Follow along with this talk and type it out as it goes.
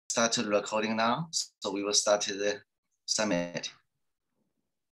started recording now, so we will start the summit.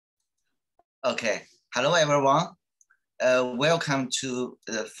 Okay, hello everyone. Welcome to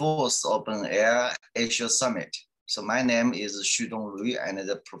the fourth openEHR Asia Summit. So my name is Xudong Lu, and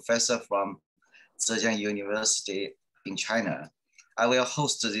the professor from Zhejiang University in China. I will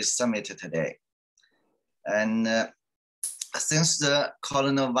host this summit today. And since the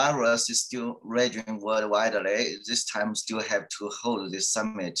coronavirus is still raging worldwide, this time still have to hold this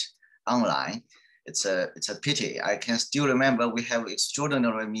summit online. It's a pity. I can still remember we have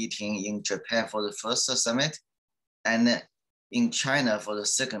extraordinary meeting in Japan for the first summit and in China for the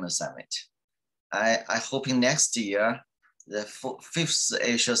second summit. I hope in next year, the fifth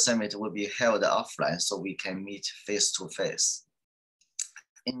Asia Summit will be held offline so we can meet face to face.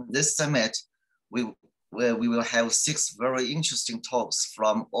 In this summit, we will have 6 very interesting talks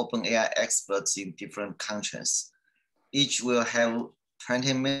from openEHR experts in different countries. Each will have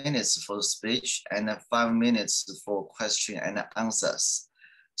 20 minutes for speech and 5 minutes for question and answers.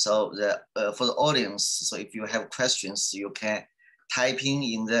 So for the audience, so if you have questions, you can type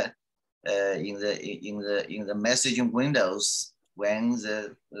in the messaging windows when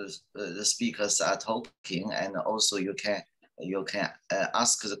the speakers are talking, and also you can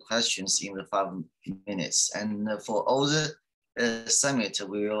ask the questions in the 5 minutes. And for all the summit,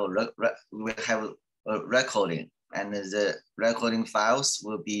 we will have a recording, and the recording files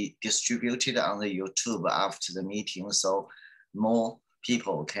will be distributed on the YouTube after the meeting, so more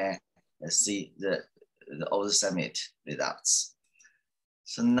people can see all the summit results.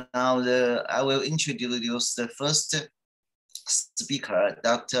 So now I will introduce the first speaker,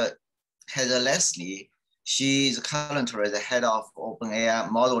 Dr. Heather Leslie. She is currently the head of openEHR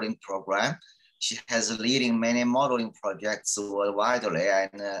modeling program. She has leading many modeling projects worldwide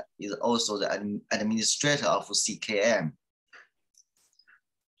and is also the administrator of CKM.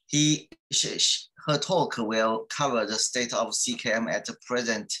 Her talk will cover the state of CKM at the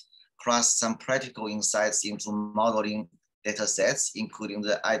present, plus some practical insights into modeling data sets, including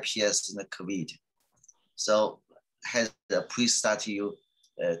the IPS and the COVID. So Heather, please start your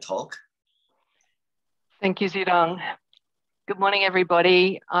talk. Thank you, Zidong. Good morning,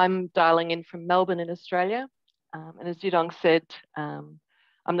 everybody. I'm dialing in from Melbourne in Australia. And as Zidong said, I'm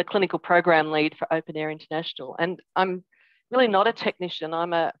the clinical program lead for openEHR International. And I'm really not a technician.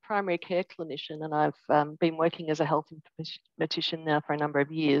 I'm a primary care clinician, and I've been working as a health informatician now for a number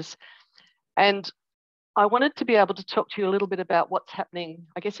of years. And I wanted to be able to talk to you a little bit about what's happening,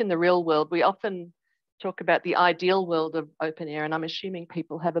 I guess, in the real world. We often talk about the ideal world of openEHR, and I'm assuming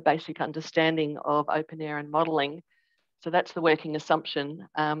people have a basic understanding of openEHR and modeling. So that's the working assumption.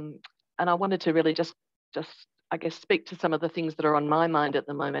 And I wanted to really just, I guess, speak to some of the things that are on my mind at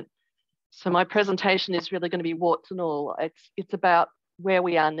the moment. So my presentation is really going to be warts and all. It's about where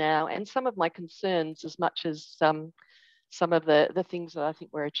we are now and some of my concerns, as much as some of the things that I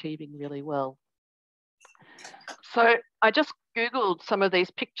think we're achieving really well. So I just Googled some of these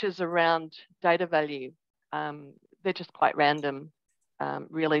pictures around data value. They're just quite random,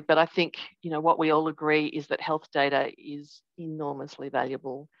 really. But I think, what we all agree is that health data is enormously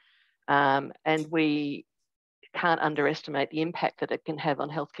valuable. And we can't underestimate the impact that it can have on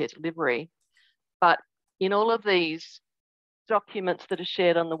healthcare delivery. But in all of these documents that are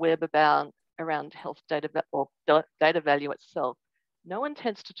shared on the web around health data or data value itself, no one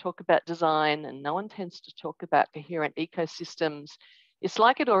tends to talk about design, and no one tends to talk about coherent ecosystems. It's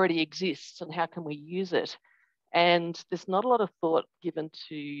like it already exists, and how can we use it? And there's not a lot of thought given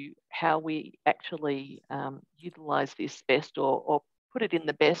to how we actually utilize this best, or put it in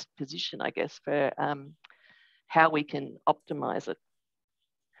the best position, I guess, for how we can optimize it.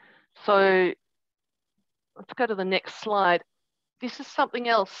 So let's go to the next slide. This is something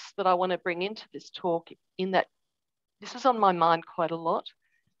else that I want to bring into this talk, in that this is on my mind quite a lot.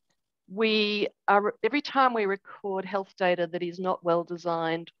 Every time we record health data that is not well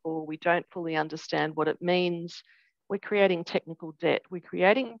designed, or we don't fully understand what it means, we're creating technical debt. We're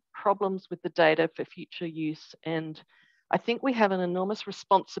creating problems with the data for future use. And I think we have an enormous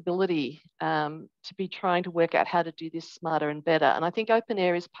responsibility to be trying to work out how to do this smarter and better. And I think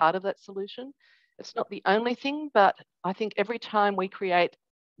openEHR is part of that solution. It's not the only thing, but I think every time we create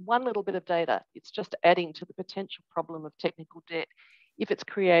one little bit of data, it's just adding to the potential problem of technical debt if it's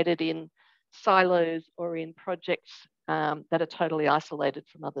created in silos or in projects that are totally isolated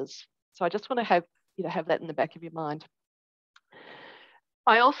from others. So I just want to have that in the back of your mind.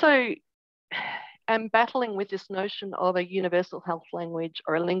 I also am battling with this notion of a universal health language,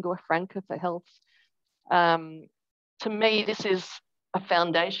 or a lingua franca for health. To me, this is a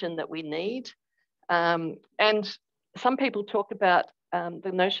foundation that we need. And some people talk about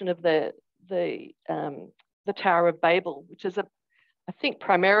the notion of the Tower of Babel, which is I think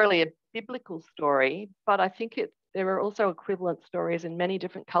primarily a biblical story, but I think there are also equivalent stories in many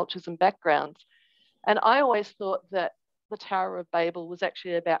different cultures and backgrounds. And I always thought that the Tower of Babel was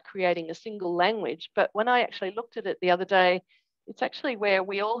actually about creating a single language. But when I actually looked at it the other day, it's actually where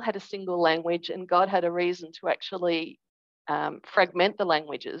we all had a single language and God had a reason to actually fragment the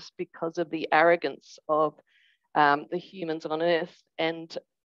languages because of the arrogance of the humans on Earth. And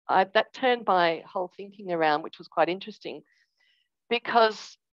that turned my whole thinking around, which was quite interesting,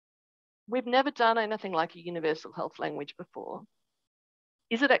 because we've never done anything like a universal health language before.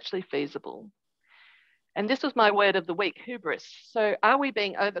 Is it actually feasible? And this was my word of the week, hubris. So are we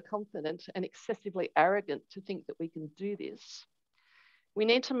being overconfident and excessively arrogant to think that we can do this? We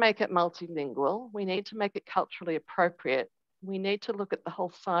need to make it multilingual. We need to make it culturally appropriate. We need to look at the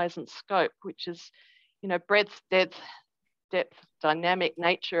whole size and scope, which is, breadth, depth, dynamic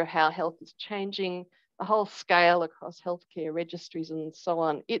nature of how health is changing, the whole scale across healthcare registries and so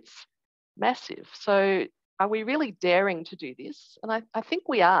on. It's massive. So are we really daring to do this? And I think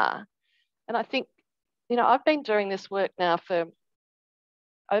we are. And I think, I've been doing this work now for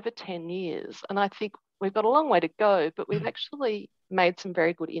over 10 years, and I think we've got a long way to go, but we've actually made some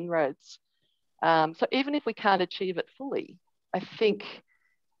very good inroads. So even if we can't achieve it fully, I think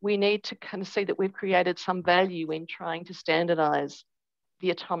we need to kind of see that we've created some value in trying to standardize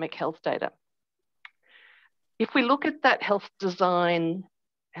the atomic health data. If we look at that health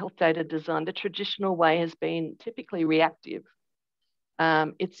data design, the traditional way has been typically reactive.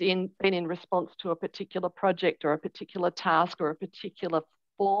 It's been in response to a particular project or a particular task or a particular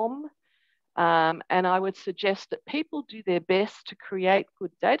form. And I would suggest that people do their best to create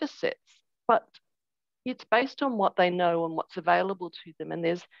good data sets, but it's based on what they know and what's available to them. And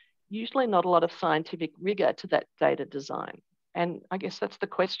there's usually not a lot of scientific rigor to that data design. And I guess that's the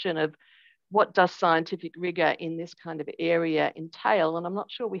question of what does scientific rigor in this kind of area entail? And I'm not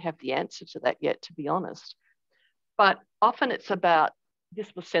sure we have the answer to that yet, to be honest. But often it's about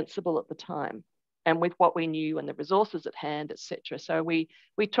this was sensible at the time and with what we knew and the resources at hand, et cetera. So we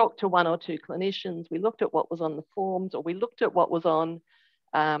talked to one or two clinicians, we looked at what was on the forms, or we looked at what was on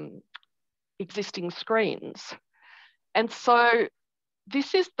existing screens. And so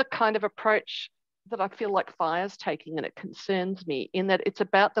this is the kind of approach that I feel like FHIR's taking, and it concerns me in that it's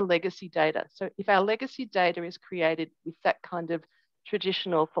about the legacy data. So if our legacy data is created with that kind of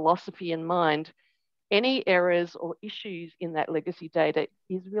traditional philosophy in mind, any errors or issues in that legacy data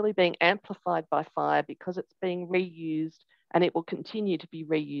is really being amplified by FHIR because it's being reused and it will continue to be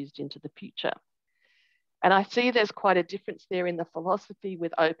reused into the future. And I see there's quite a difference there in the philosophy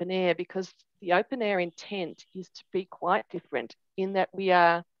with openEHR, because the openEHR intent is to be quite different in that we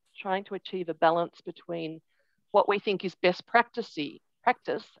are trying to achieve a balance between what we think is best practice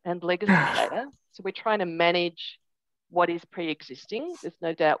and legacy data. So we're trying to manage what is pre-existing. There's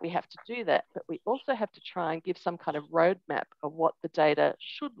no doubt we have to do that, but we also have to try and give some kind of roadmap of what the data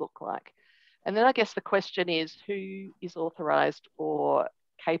should look like. And then I guess the question is, who is authorized or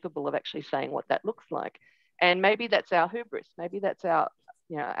capable of actually saying what that looks like? And maybe that's our hubris. Maybe that's our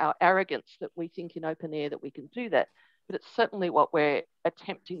arrogance that we think in openEHR that we can do that. But it's certainly what we're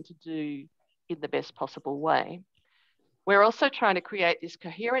attempting to do in the best possible way. We're also trying to create this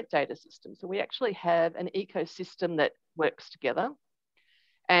coherent data system. So we actually have an ecosystem that works together.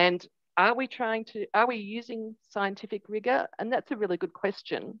 And are we using scientific rigor? And that's a really good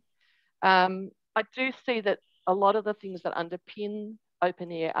question. I do see that a lot of the things that underpin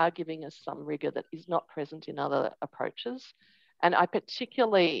openEHR are giving us some rigor that is not present in other approaches. And I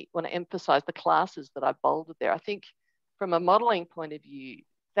particularly want to emphasize the classes that I bolded there. I think from a modeling point of view,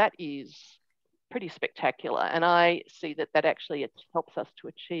 that is pretty spectacular. And I see that actually helps us to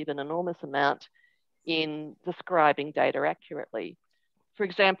achieve an enormous amount in describing data accurately. For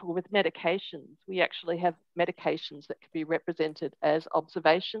example, with medications, we actually have medications that can be represented as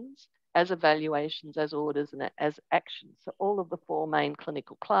observations, as evaluations, as orders, and as actions. So all of the four main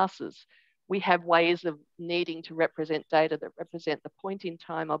clinical classes, we have ways of needing to represent data that represent the point in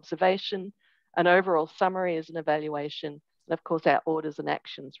time observation, an overall summary as an evaluation, and of course our orders and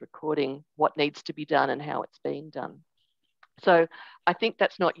actions recording what needs to be done and how it's being done. So I think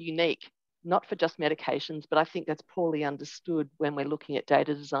that's not unique, not for just medications, but I think that's poorly understood when we're looking at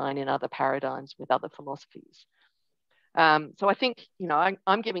data design in other paradigms with other philosophies. So I think,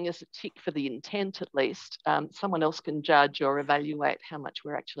 I'm giving us a tick for the intent at least. Someone else can judge or evaluate how much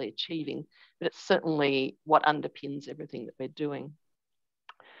we're actually achieving, but it's certainly what underpins everything that we're doing.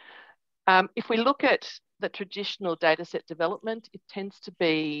 If we look at the traditional data set development, it tends to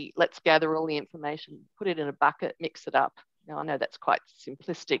be, let's gather all the information, put it in a bucket, mix it up, Now, I know that's quite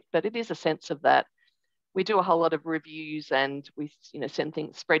simplistic, but it is a sense of that. We do a whole lot of reviews and we send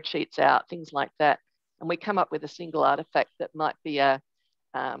spreadsheets out, things like that. And we come up with a single artifact that might be a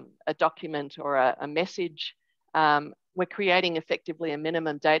document or a message. We're creating effectively a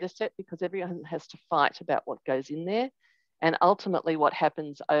minimum data set because everyone has to fight about what goes in there. And ultimately what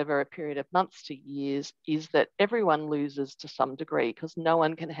happens over a period of months to years is that everyone loses to some degree because no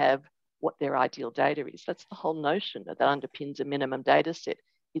one can have what their ideal data is. That's the whole notion that underpins a minimum data set.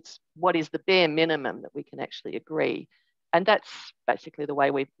 It's what is the bare minimum that we can actually agree. And that's basically the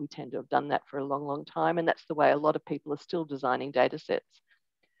way we tend to have done that for a long, long time. And that's the way a lot of people are still designing data sets.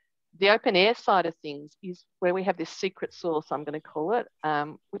 The openEHR side of things is where we have this secret sauce, I'm going to call it,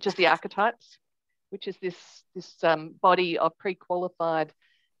 which is the archetypes, which is this body of pre-qualified,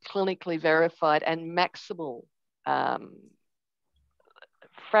 clinically verified and maximal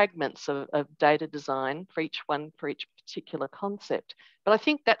fragments of data design for each particular concept. But I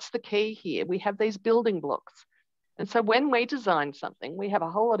think that's the key here. We have these building blocks. And so when we design something, we have a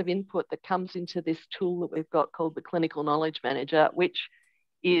whole lot of input that comes into this tool that we've got called the Clinical Knowledge Manager, which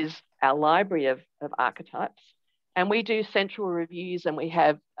is our library of archetypes. And we do central reviews and we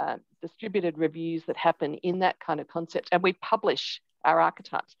have distributed reviews that happen in that kind of concept. And we publish our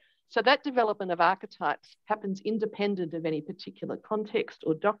archetypes. So that development of archetypes happens independent of any particular context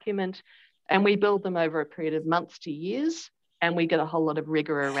or document. And we build them over a period of months to years. And we get a whole lot of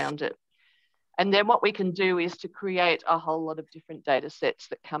rigor around it. And then what we can do is to create a whole lot of different data sets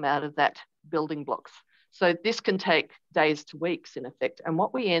that come out of that building blocks. So this can take days to weeks in effect. And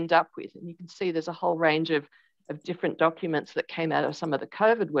what we end up with, and you can see there's a whole range of different documents that came out of some of the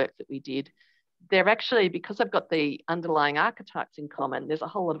COVID work that we did. They're actually, because I've got the underlying archetypes in common, there's a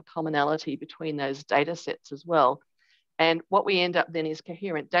whole lot of commonality between those data sets as well. And what we end up then is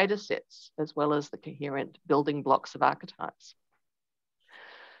coherent data sets as well as the coherent building blocks of archetypes.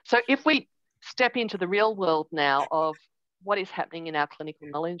 So if we step into the real world now of what is happening in our clinical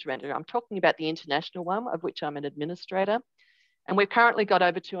knowledge manager, I'm talking about the international one, of which I'm an administrator. And we've currently got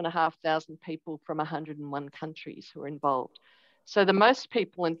over 2,500 people from 101 countries who are involved. So the most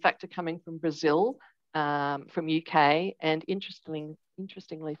people, in fact, are coming from Brazil, from UK, and interestingly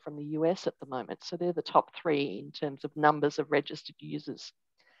from the US at the moment. So they're the top three in terms of numbers of registered users.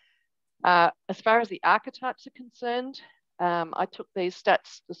 As far as the archetypes are concerned, I took these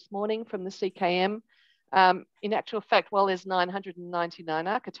stats this morning from the CKM. In actual fact, while there's 999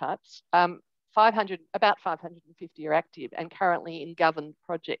 archetypes, about 550 are active and currently in governed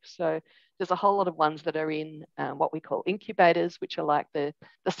projects. So there's a whole lot of ones that are in what we call incubators, which are like the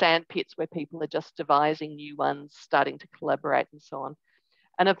sand pits where people are just devising new ones, starting to collaborate and so on.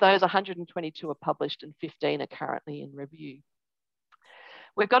 And of those, 122 are published and 15 are currently in review.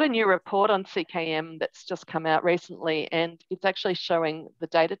 We've got a new report on CKM that's just come out recently, and it's actually showing the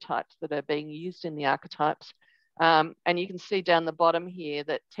data types that are being used in the archetypes. And you can see down the bottom here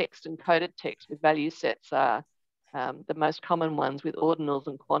that text and coded text with value sets are the most common ones, with ordinals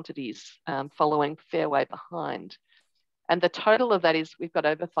and quantities following fair way behind. And the total of that is we've got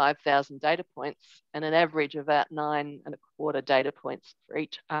over 5,000 data points and an average of about 9.25 data points for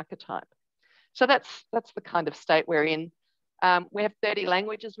each archetype. So that's the kind of state we're in. We have 30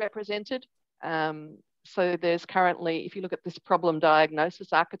 languages represented. So there's currently, if you look at this problem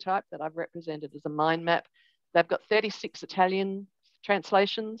diagnosis archetype that I've represented as a mind map, they've got 36 Italian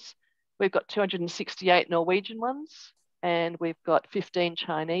translations. We've got 268 Norwegian ones, and we've got 15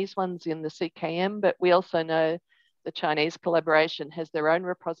 Chinese ones in the CKM, but we also know the Chinese collaboration has their own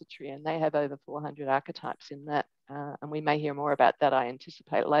repository and they have over 400 archetypes in that. And we may hear more about that, I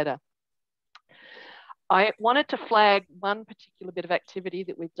anticipate, later. I wanted to flag one particular bit of activity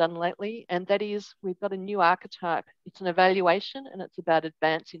that we've done lately, and that is we've got a new archetype. It's an evaluation and it's about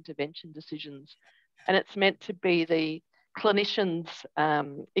advanced intervention decisions. And it's meant to be the clinician's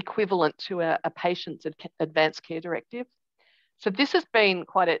equivalent to a patient's advanced care directive. So this has been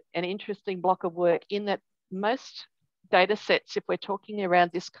quite an interesting block of work in that most data sets, if we're talking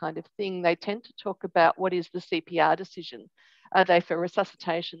around this kind of thing, they tend to talk about what is the CPR decision. Are they for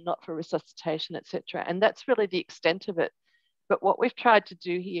resuscitation, not for resuscitation, etc. And that's really the extent of it. But what we've tried to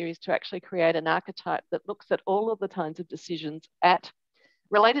do here is to actually create an archetype that looks at all of the kinds of decisions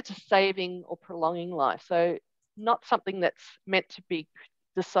related to saving or prolonging life. So not something that's meant to be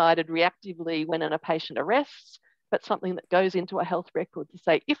decided reactively when a patient arrests, but something that goes into a health record to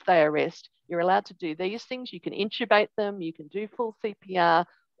say, if they arrest, you're allowed to do these things. You can intubate them, you can do full CPR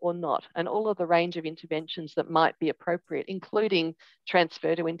or not, and all of the range of interventions that might be appropriate, including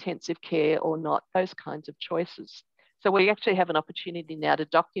transfer to intensive care or not, those kinds of choices. So we actually have an opportunity now to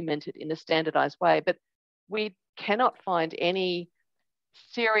document it in a standardized way. But we cannot find any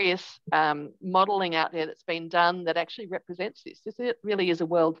serious modelling out there that's been done that actually represents this. This really is a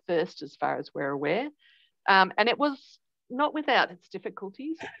world first as far as we're aware. And it was not without its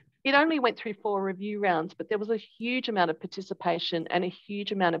difficulties. It only went through 4 review rounds, but there was a huge amount of participation and a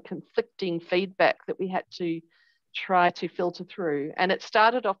huge amount of conflicting feedback that we had to try to filter through. And it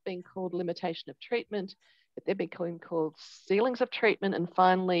started off being called limitation of treatment, but then became called ceilings of treatment, and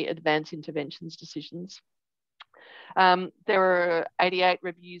finally advanced interventions decisions. There were 88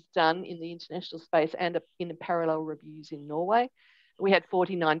 reviews done in the international space and in parallel reviews in Norway. We had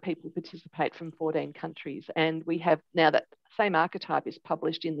 49 people participate from 14 countries, and we have now that same archetype is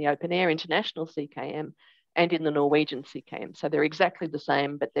published in the openEHR International CKM and in the Norwegian CKM. So they're exactly the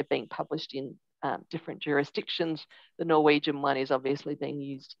same, but they're being published in different jurisdictions. The Norwegian one is obviously being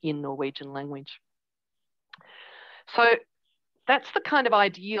used in Norwegian language. So that's the kind of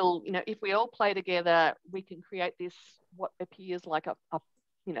ideal, if we all play together, we can create this, what appears like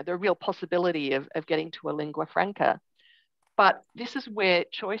the real possibility of getting to a lingua franca. But this is where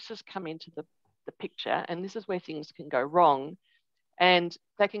choices come into the picture, and this is where things can go wrong. And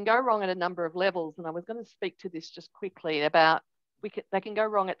they can go wrong at a number of levels. And I was going to speak to this just quickly about, they can go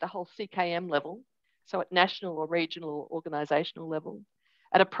wrong at the whole CKM level, so at national or regional or organisational level.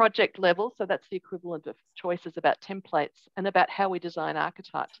 At a project level, so that's the equivalent of choices about templates and about how we design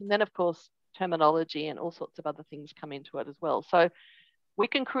archetypes. And then, of course, terminology and all sorts of other things come into it as well. So we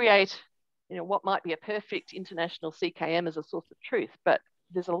can create, what might be a perfect international CKM as a source of truth, but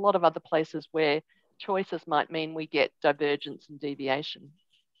there's a lot of other places where choices might mean we get divergence and deviation.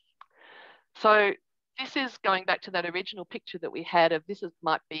 So this is going back to that original picture that we had of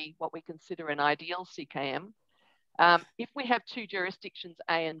might be what we consider an ideal CKM. If we have 2 jurisdictions,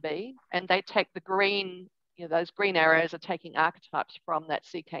 A and B, and they take the green, those green arrows are taking archetypes from that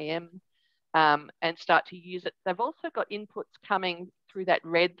CKM and start to use it. They've also got inputs coming through that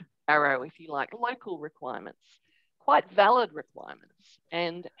red arrow, if you like, local requirements, quite valid requirements.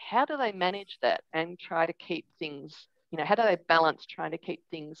 And how do they manage that and try to keep things, how do they balance trying to keep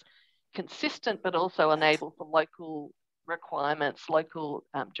things consistent, but also enable for local requirements, local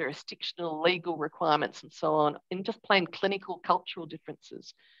jurisdictional legal requirements and so on, and just plain clinical cultural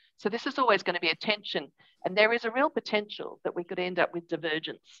differences. So this is always going to be a tension, and there is a real potential that we could end up with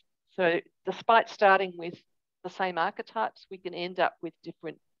divergence. So despite starting with the same archetypes, we can end up with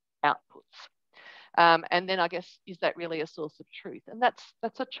different outputs. And then I guess, is that really a source of truth? And that's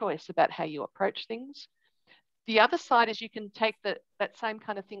a choice about how you approach things. The other side is you can take that same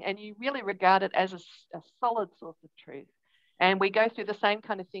kind of thing and you really regard it as a solid source of truth. And we go through the same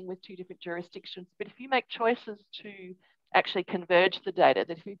kind of thing with 2 different jurisdictions. But if you make choices to actually converge the data,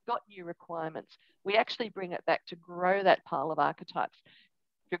 that if you've got new requirements, we actually bring it back to grow that pile of archetypes.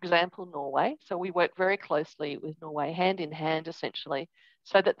 For example, Norway. So we work very closely with Norway, hand in hand, essentially,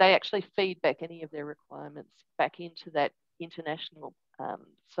 so that they actually feed back any of their requirements back into that international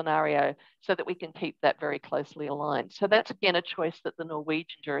scenario, so that we can keep that very closely aligned. So that's, again, a choice that the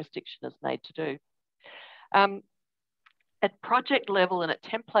Norwegian jurisdiction has made to do. At project level and at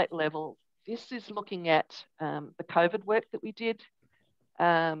template level, this is looking at the COVID work that we did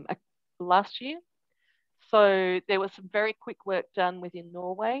last year. So there was some very quick work done within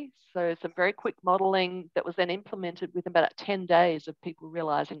Norway. So some very quick modelling that was then implemented within about 10 days of people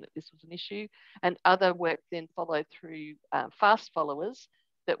realising that this was an issue. And other work then followed through fast followers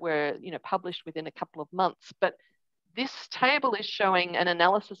that were published within a couple of months. But this table is showing an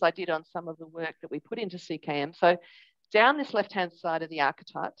analysis I did on some of the work that we put into CKM. So down this left-hand side are the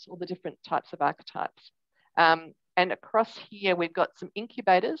archetypes, or the different types of archetypes. And across here, we've got some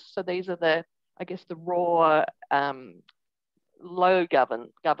incubators. So these are the raw low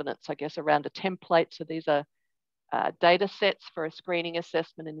governance, around a template. So these are data sets for a screening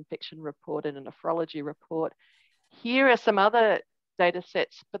assessment, an infection report, and a nephrology report. Here are some other data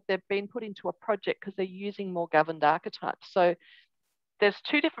sets, but they've been put into a project because they're using more governed archetypes. So there's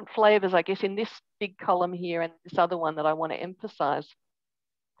 2 different flavors, I guess, in this big column here and this other one that I want to emphasize.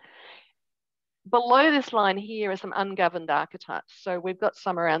 Below this line here are some ungoverned archetypes. So we've got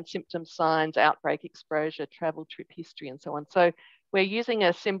some around symptoms, signs, outbreak, exposure, travel, trip history, and so on. So we're using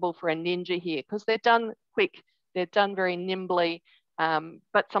a symbol for a ninja here because they're done quick, they're done very nimbly,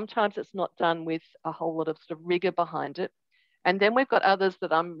 but sometimes it's not done with a whole lot of sort of rigor behind it. And then we've got others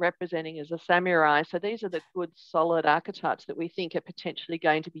that I'm representing as a samurai. So these are the good, solid archetypes that we think are potentially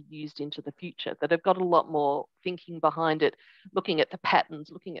going to be used into the future, that have got a lot more thinking behind it, looking at the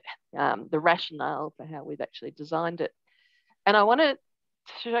patterns, looking at the rationale for how we've actually designed it. And I want to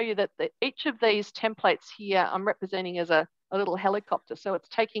show you that each of these templates here, I'm representing as a little helicopter. So it's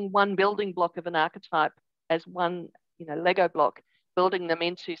taking one building block of an archetype as one, Lego block, building them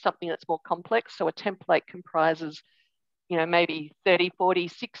into something that's more complex. So a template comprises, maybe 30, 40,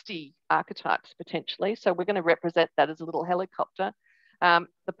 60 archetypes potentially. So we're going to represent that as a little helicopter.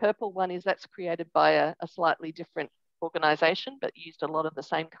 The purple one that's created by a slightly different organization, but used a lot of the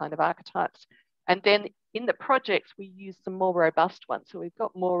same kind of archetypes. And then in the projects, we use some more robust ones. So we've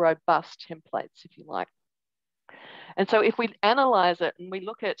got more robust templates, if you like. And so if we analyze it and we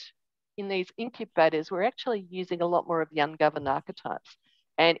look at in these incubators, we're actually using a lot more of the ungoverned archetypes.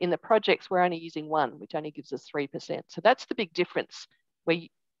 And in the projects, we're only using one, which only gives us 3%. So that's the big difference. We're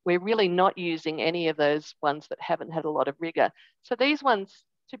really not using any of those ones that haven't had a lot of rigor. So these ones,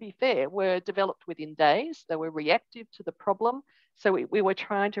 to be fair, were developed within days. They were reactive to the problem. So we were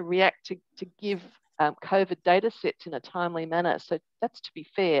trying to react to give COVID data sets in a timely manner. So that's to be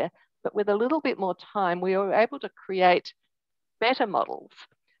fair. But with a little bit more time, we were able to create better models.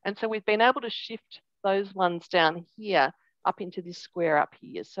 And so we've been able to shift those ones down here up into this square up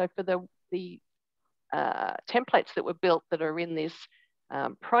here. So for the templates that were built that are in this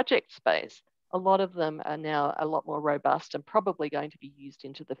project space, a lot of them are now a lot more robust and probably going to be used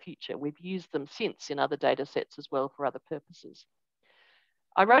into the future. We've used them since in other data sets as well for other purposes.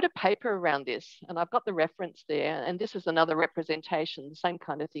 I wrote a paper around this and I've got the reference there, and this is another representation, the same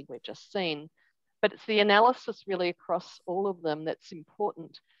kind of thing we've just seen, but it's the analysis really across all of them that's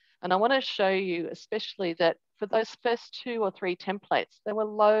important. And I want to show you especially that for those first 2 or 3 templates, there were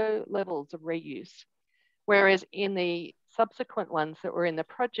low levels of reuse. Whereas in the subsequent ones that were in the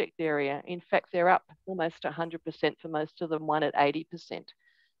project area, in fact, they're up almost 100% for most of them, one at 80%.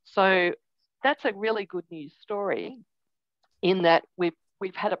 So that's a really good news story in that we've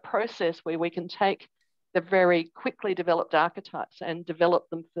had a process where we can take the very quickly developed archetypes and develop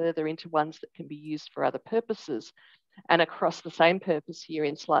them further into ones that can be used for other purposes and across the same purpose here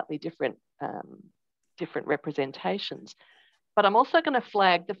in slightly different representations. But I'm also going to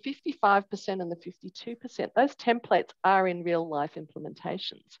flag the 55% and the 52%. Those templates are in real life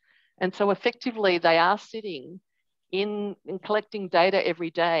implementations. And so effectively they are sitting in collecting data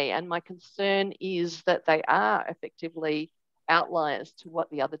every day. And my concern is that they are effectively outliers to what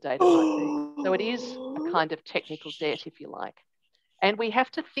the other data might be. So it is a kind of technical debt, if you like. And we have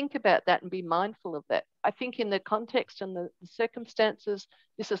to think about that and be mindful of that. I think in the context and the circumstances,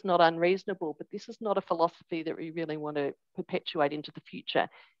 this is not unreasonable, but this is not a philosophy that we really want to perpetuate into the future.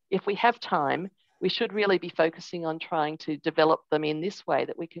 If we have time, we should really be focusing on trying to develop them in this way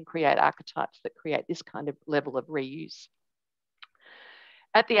that we can create archetypes that create this kind of level of reuse.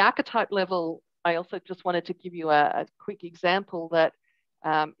 At the archetype level, I also just wanted to give you a quick example that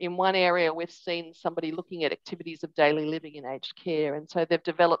in one area, we've seen somebody looking at activities of daily living in aged care. And so they've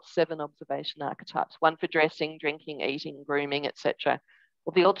developed 7 observation archetypes, one for dressing, drinking, eating, grooming, etc.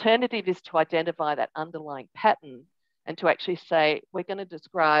 Well, the alternative is to identify that underlying pattern and to actually say, we're going to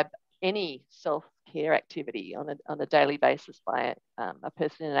describe any self-care activity on a daily basis by a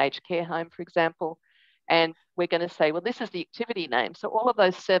person in an aged care home, for example. And we're going to say, well, this is the activity name. So all of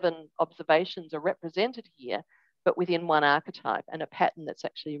those 7 observations are represented here, but within one archetype and a pattern that's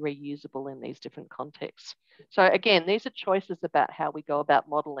actually reusable in these different contexts. So again, these are choices about how we go about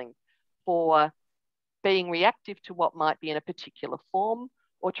modeling for being reactive to what might be in a particular form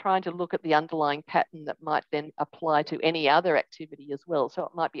or trying to look at the underlying pattern that might then apply to any other activity as well. So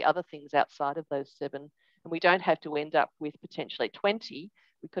it might be other things outside of those 7. And we don't have to end up with potentially 20.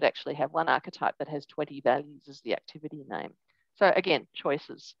 We could actually have one archetype that has 20 values as the activity name. So again,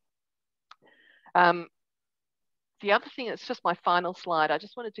 choices. The other thing, it's just my final slide. I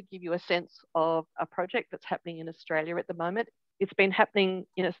just wanted to give you a sense of a project that's happening in Australia at the moment. It's been happening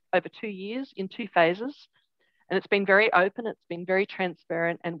over 2 years in 2 phases, and it's been very open, it's been very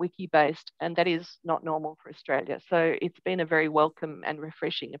transparent and wiki-based, and that is not normal for Australia. So it's been a very welcome and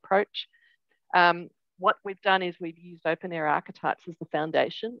refreshing approach. What we've done is we've used openEHR archetypes as the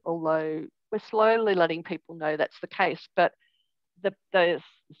foundation, although we're slowly letting people know that's the case. But the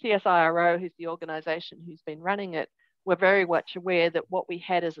CSIRO, who's the organisation who's been running it, were very much aware that what we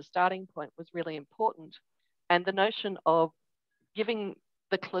had as a starting point was really important. And the notion of giving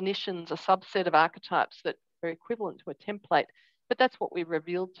the clinicians a subset of archetypes that are equivalent to a template, but that's what we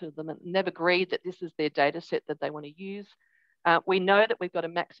revealed to them, and they've agreed that this is their data set that they want to use. We know that we've got a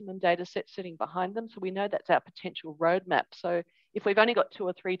maximum data set sitting behind them, so we know that's our potential roadmap. So if we've only got 2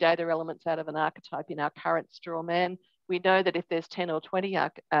 or 3 data elements out of an archetype in our current straw man, we know that if there's 10 or 20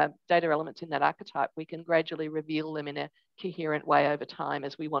 data elements in that archetype, we can gradually reveal them in a coherent way over time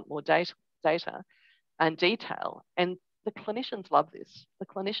as we want more data and detail. And the clinicians love this. The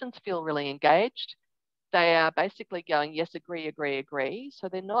clinicians feel really engaged. They are basically going, yes, agree, agree, agree. So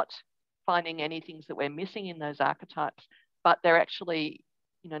they're not finding any things that we're missing in those archetypes, but they're actually,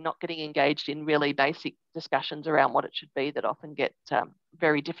 not getting engaged in really basic discussions around what it should be that often get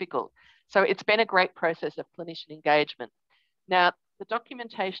very difficult. So it's been a great process of clinician engagement. Now, the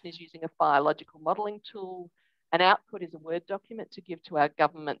documentation is using a biological modelling tool. An output is a Word document to give to our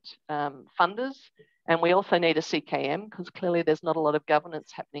government funders. And we also need a CKM because clearly there's not a lot of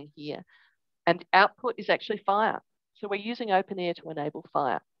governance happening here. And output is actually FHIR. So we're using openEHR to enable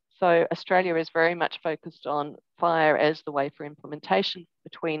FHIR. So Australia is very much focused on FHIR as the way for implementation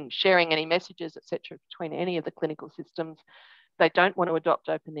between sharing any messages, etc., between any of the clinical systems. They don't want to adopt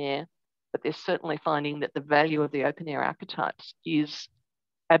openEHR, but they're certainly finding that the value of the openEHR archetypes is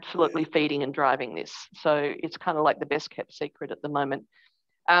absolutely feeding and driving this. So it's kind of like the best kept secret at the moment.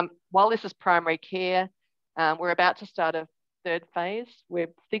 While this is primary care, we're about to start a third phase. We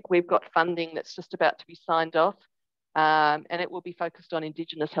think we've got funding that's just about to be signed off, and it will be focused on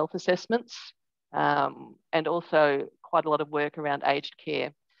Indigenous health assessments and also quite a lot of work around aged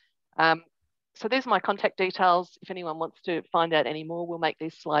care. So there's my contact details. If anyone wants to find out any more, we'll make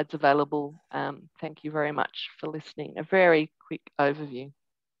these slides available. Thank you very much for listening. A very quick overview.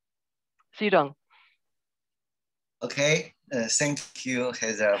 Zidong. Okay, thank you,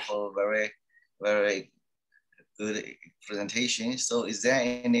 Heather, for very, very good presentation. So is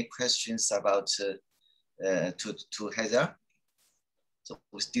there any questions about to Heather? So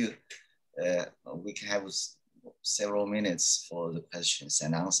we can have several minutes for the questions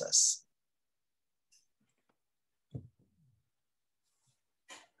and answers.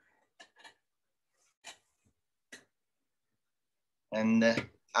 And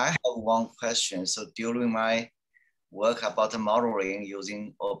I have one question. So during my work about modeling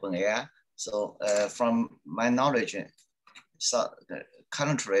using openEHR, so from my knowledge, so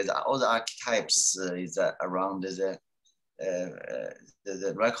currently all the archetypes is around the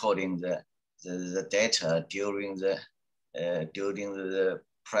recording the data during the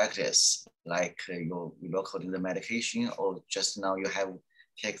practice, like you're recording the medication, or just now you have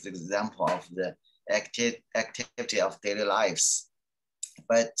take the example of the activity of daily lives.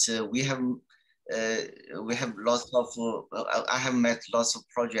 But we have lots of, I have met lots of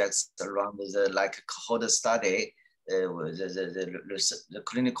projects around the like cohort study. The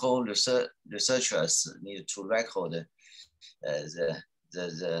clinical researchers need to record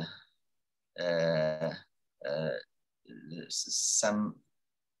some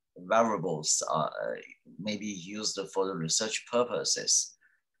variables are maybe used for the research purposes.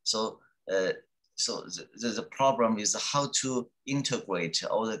 So the problem is how to integrate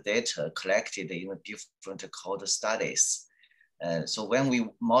all the data collected in different cohort studies. So when we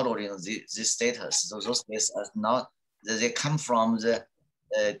model in this data, so those data are not, they come from the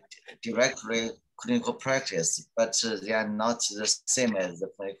directly clinical practice, but they are not the same as the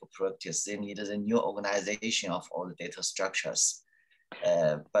clinical practice. They need a new organization of all the data structures.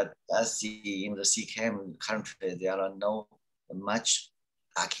 But as in the CKM currently, there are no much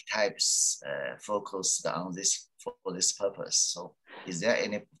archetypes focused on this for this purpose. So is there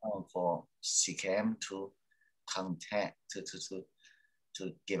any plan for CKM to content to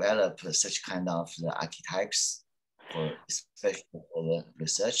develop such kind of the archetypes for especially for the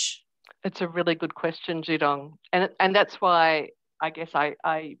research? It's a really good question, Zidong. And that's why I guess I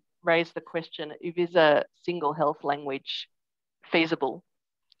raised the question, is a single health language feasible?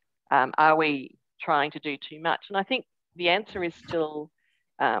 Are we trying to do too much? And I think the answer is still,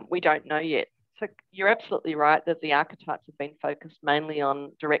 we don't know yet. So you're absolutely right that the archetypes have been focused mainly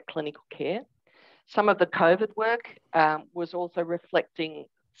on direct clinical care. Some of the COVID work was also reflecting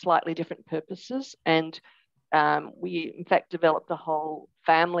slightly different purposes. And we, in fact, developed a whole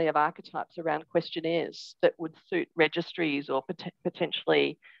family of archetypes around questionnaires that would suit registries or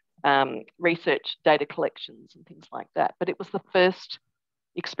potentially research data collections and things like that. But it was the first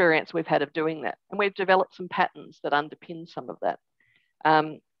experience we've had of doing that. And we've developed some patterns that underpin some of that.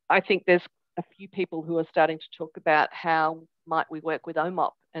 I think there's a few people who are starting to talk about how might we work with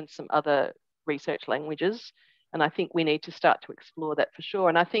OMOP and some other research languages. And I think we need to start to explore that for sure.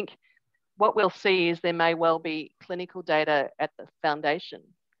 And I think what we'll see is there may well be clinical data at the foundation.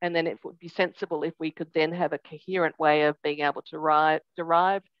 And then it would be sensible if we could then have a coherent way of being able to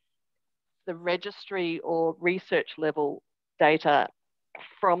derive the registry or research level data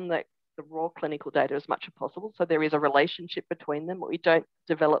from the raw clinical data as much as possible. So there is a relationship between them. We don't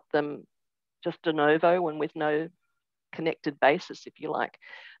develop them just de novo and with no connected basis, if you like.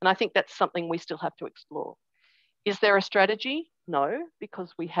 And I think that's something we still have to explore. Is there a strategy? No,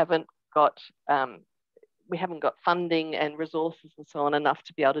 because we haven't got funding and resources and so on enough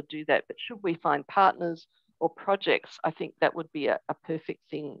to be able to do that. But should we find partners or projects, I think that would be a perfect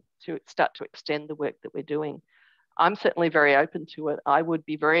thing to start to extend the work that we're doing. I'm certainly very open to it. I would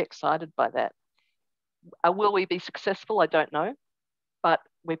be very excited by that. Will we be successful? I don't know, but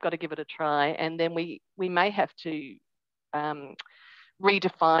we've got to give it a try. And then we may have to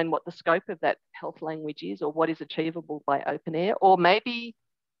redefine what the scope of that health language is, or what is achievable by openEHR, or maybe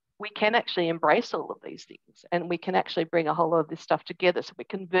we can actually embrace all of these things and we can actually bring a whole lot of this stuff together. So we're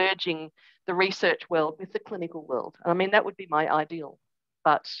converging the research world with the clinical world. I mean, that would be my ideal,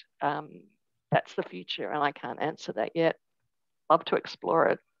 but that's the future and I can't answer that yet. Love to explore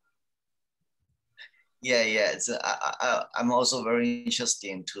it. Yeah, yeah. I'm also very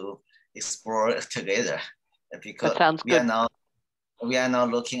interested to explore it together, because that sounds good. We are now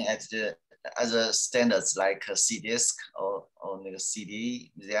looking at the other standards like CDISC or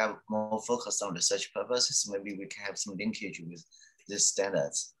CD. They are more focused on research purposes. Maybe we can have some linkage with these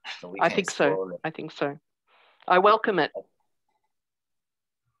standards. So I think so. I welcome it.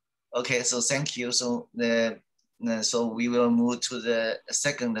 Okay, so thank you. So so we will move to the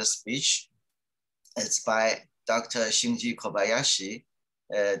second speech. It's by Dr. Shinji Kobayashi.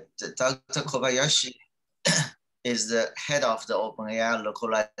 Dr. Kobayashi is the head of the openEHR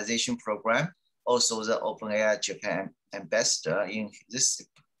localization program, also the openEHR Japan ambassador. In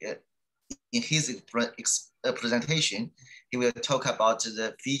his presentation, he will talk about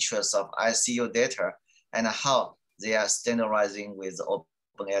the features of ICU data and how they are standardizing with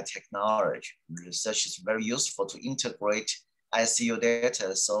openEHR technology. Research is very useful to integrate ICU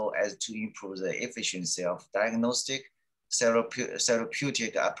data so as to improve the efficiency of diagnostic,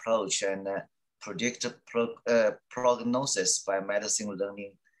 therapeutic approach, and predict prognosis by medicine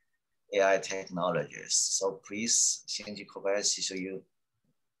learning AI technologies. So please, Shinji Kobayashi, so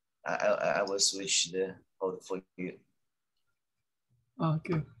I will switch the code for you.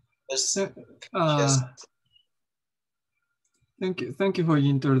 Okay. Yes. Thank you for the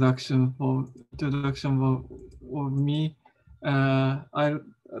introduction of me.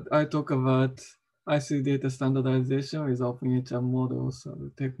 I talk about ICU data standardization with openEHR models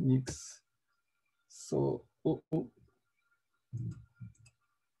and techniques. So,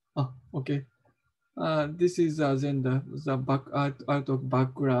 okay. This is the agenda. I'll talk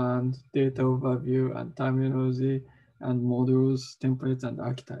background, data overview, and terminology, and models, templates, and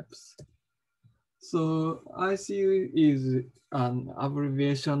archetypes. So ICU is an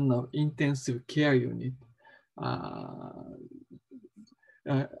abbreviation of intensive care unit.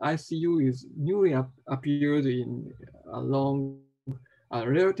 ICU is newly appeared in a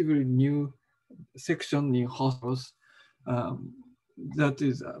relatively new section in hospitals. That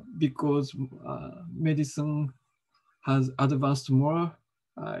is because medicine has advanced more.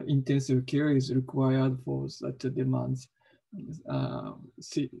 Intensive care is required for such demands.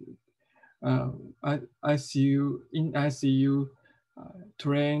 ICU,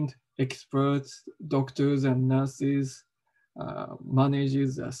 trained experts, doctors and nurses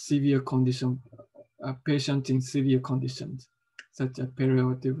manages a severe condition, a patient in severe conditions, such as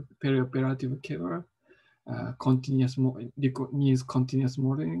perioperative care, needs continuous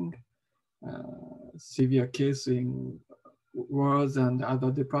monitoring, severe case in wards and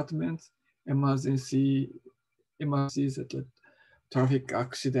other departments, emergencies such as traffic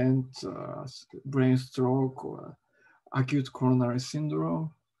accident, brain stroke, or acute coronary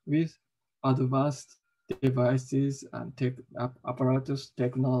syndrome with advanced devices and apparatus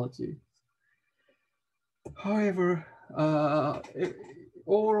technology. However,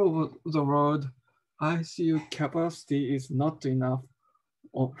 all over the world, ICU capacity is not enough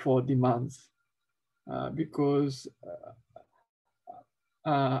for demands because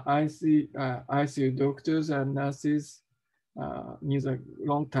ICU doctors and nurses needs a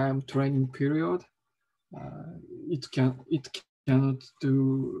long time training period. It cannot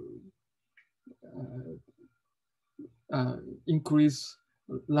do increase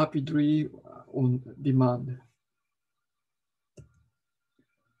rapidly on demand.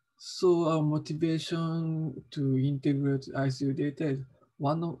 So our motivation to integrate ICU data is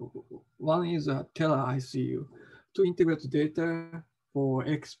one is a tele-ICU. To integrate data for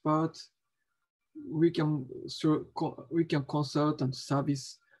experts, we can consult and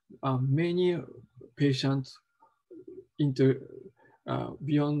service many patients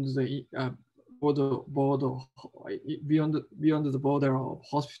beyond the beyond the border of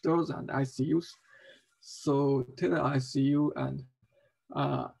hospitals and ICUs. So tele-ICU and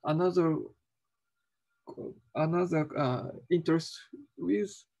another interest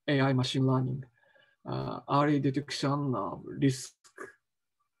with AI machine learning, early detection of risk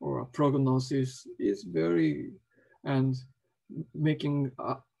or prognosis is very, and making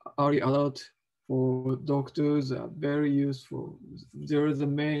early alert for doctors are very useful. There is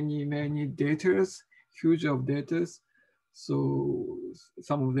many data, huge of data. So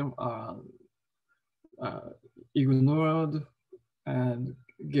some of them are ignored and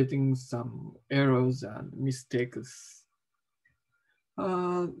getting some errors and mistakes.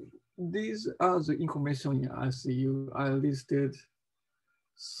 These are the information in ICU I listed.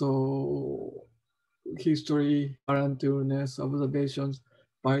 So history, current illness, observations,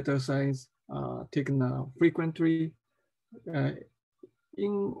 vital signs taken frequently. Uh,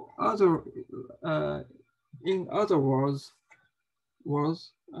 in other words,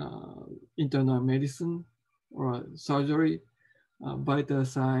 internal medicine or surgery, vital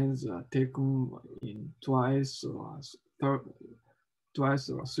signs taken in twice or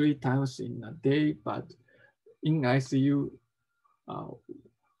 3 times in a day, but in ICU,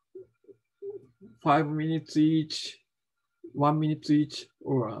 5 minutes each, 1 minute each,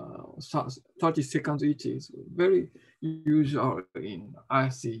 or 30 seconds each is very usual in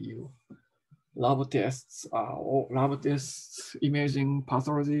ICU. Lab tests, imaging,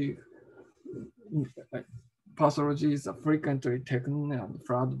 pathology is frequently taken, and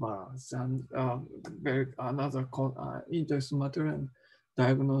blood balance, and another interesting matter, and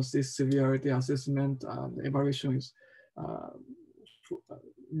diagnosis, severity assessment, and evaluation is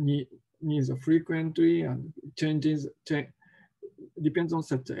needs frequently and depends on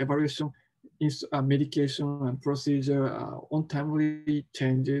such evaluation. Is medication and procedure untimely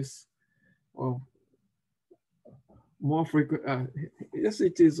changes or more frequent. Yes,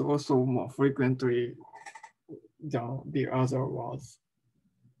 it is also more frequently than the other was.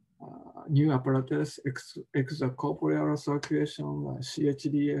 New apparatus, extracorporeal circulation,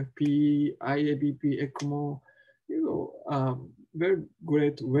 CHDF, IABP, ECMO, very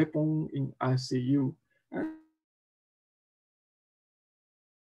great weapon in ICU. And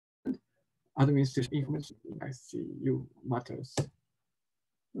administration information in ICU matters.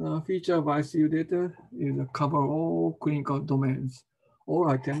 Feature of ICU data is cover all clinical domains, all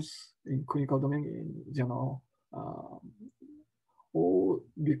items in clinical domain in general.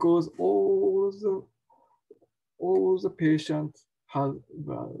 Because all the patients have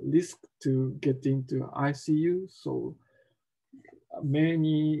the risk to get into ICU, so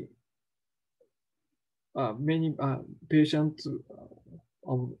many patients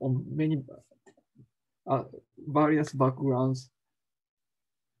on many various backgrounds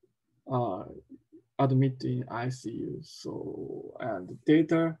admitted in ICU. So, and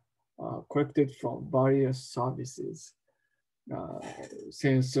data collected from various services,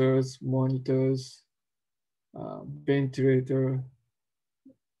 sensors, monitors, ventilator,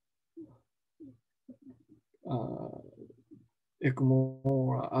 ECMO,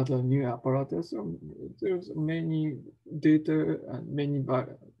 or other new apparatus. There's many data and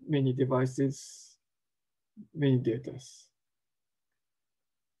many devices, many data.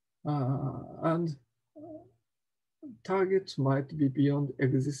 And targets might be beyond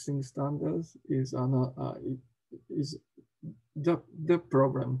existing standards is the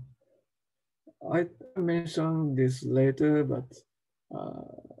problem. I mentioned this later, but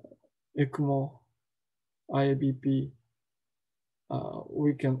ECMO, IABP,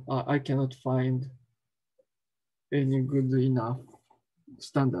 I cannot find any good enough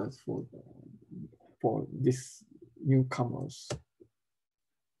standards for these newcomers.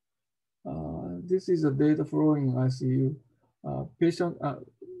 This is the data flow in ICU. Patient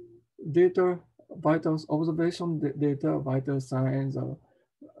data, vitals, observation data, vital signs,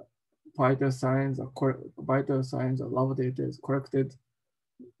 lab data is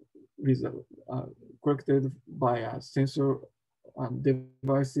collected by a sensor and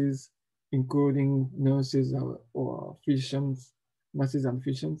devices, including nurses or physicians, nurses and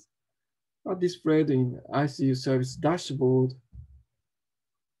physicians, are displayed in ICU service dashboard,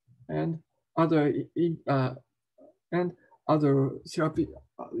 and other therapy,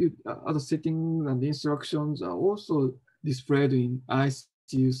 other settings and instructions are also displayed in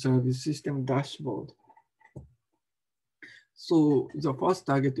ICU service system dashboard. So the first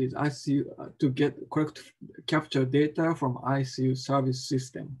target is ICU to capture data from ICU service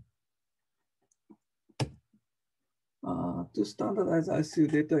system. To standardize ICU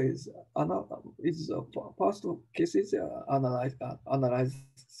data is first cases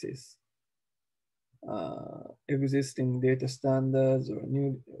analysis. Existing data standards or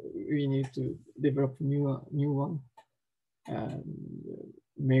we need to develop new one and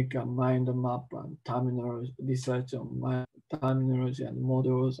make a mind map and terminology, research on terminology and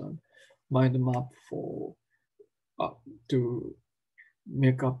models and mind map for to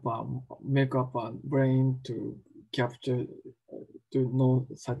make up a brain to capture to know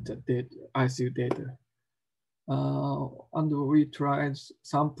such a data, ICU data. And we tried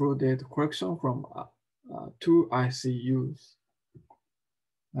sample data collection from 2 ICUs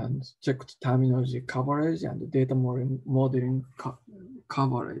and checked terminology coverage and data modeling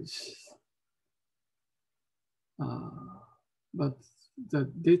coverage. But the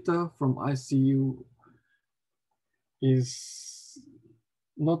data from ICU is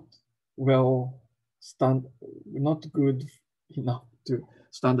not not good enough to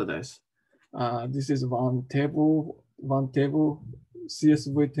standardize. This is one table,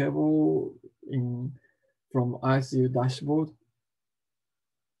 CSV table from ICU dashboard.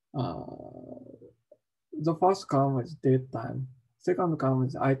 The first column is date time, second column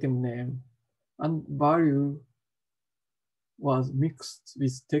is item name, and value was mixed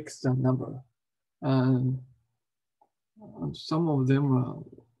with text and number. And some of them are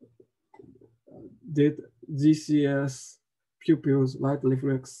GCS pupils light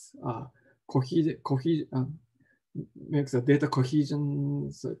reflex makes the data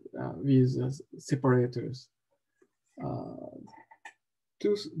cohesion with separators.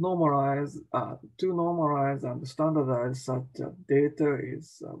 To normalize and standardize such data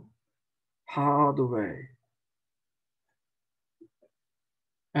is hard way.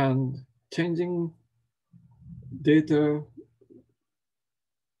 And changing data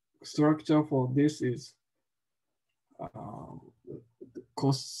structure for this is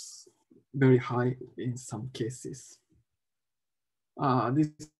costs very high in some cases.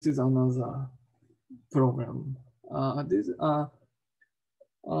 This is another program.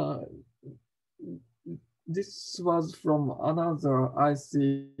 This was from another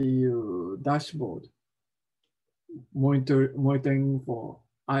ICU dashboard, monitoring for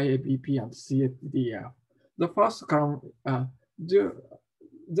IABP and CHDF. The first column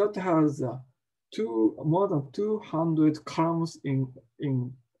that has more than 200 columns in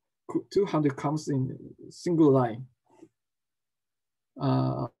 200 columns in single line.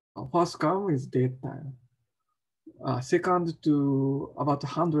 First column is date time. Second to about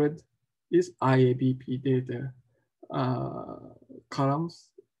 100 is IABP data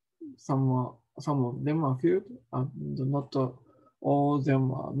columns. Some of them are filled, and not all of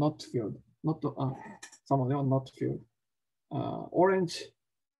them are not filled. Some of them are not filled. Orange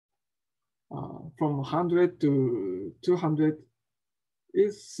from 100 to 200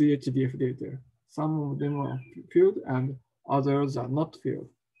 is CHDF data. Some of them are filled and others are not filled.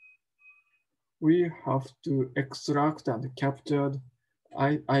 We have to extract and capture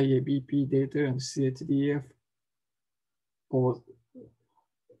IABP data and CHDF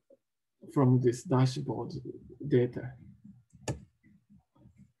from this dashboard data.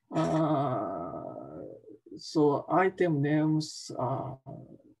 So item names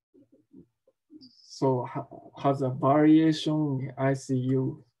has a variation in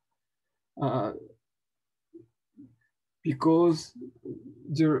ICU because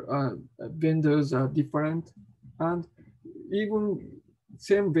their vendors are different, and even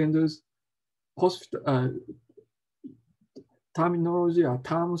same vendors, terminology or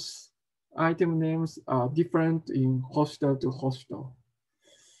terms, item names are different in hospital to hospital.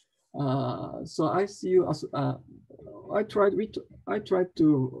 So ICU, I tried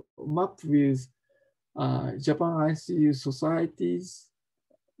to map with Japan ICU Society's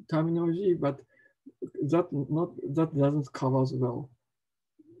terminology, but that doesn't cover as well.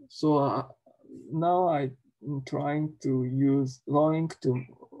 So now I'm trying to use LOINC to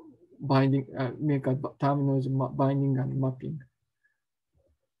make a terminology binding and mapping.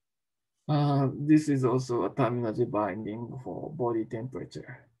 This is also a terminology binding for body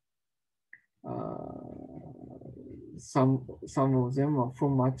temperature. Some of them are full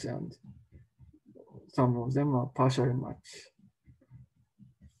match and some of them are partially match.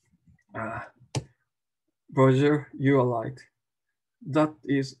 Roger, you are right. That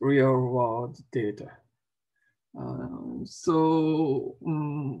is real world data.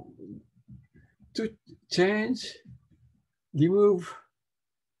 To change, remove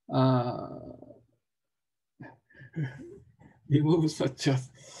such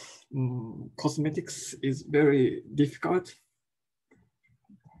as cosmetics is very difficult,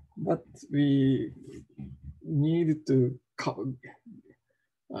 but we need to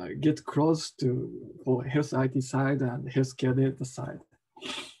get close for health IT side and healthcare data side.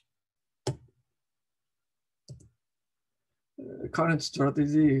 Current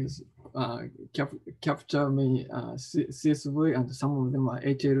strategy is capture many CSV, and some of them are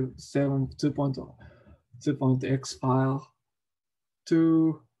HL7 2.x file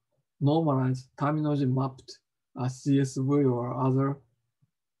to normalize terminology mapped CSV or other,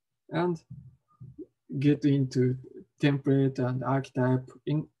 and get into template and archetype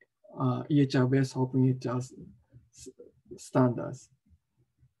in EHR-based openEHR standards.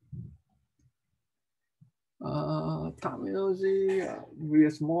 Terminology,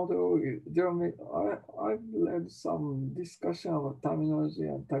 VS model. I've read some discussion about terminology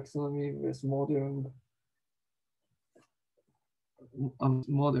and taxonomy with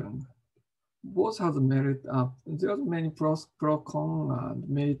modern. Both have merit. There are many pros, con, and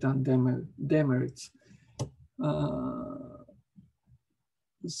merit and demerits.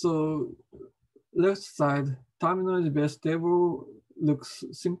 So left side, terminology-based table looks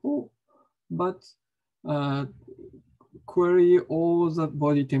simple, but query all the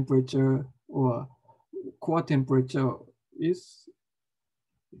body temperature or core temperature is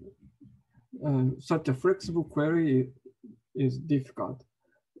such a flexible query is difficult.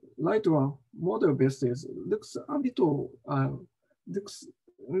 Right one, model-based looks a little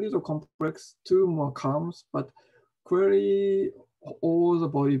complex, 2 more columns, but query all the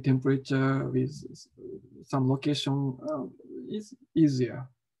body temperature with some location is easier.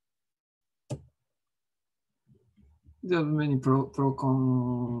 There are many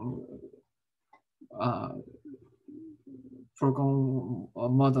pro-con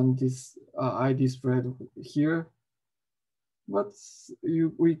modern I displayed here, but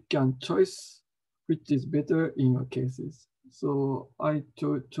we can choose which is better in your cases. So I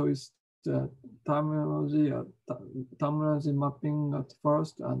chose the terminology mapping at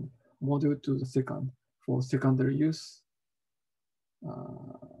first and module to the second for secondary use.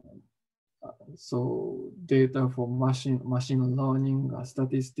 So data for machine learning,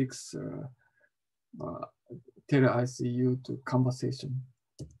 statistics, tele-ICU to conversation.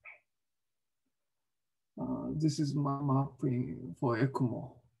 This is my mapping for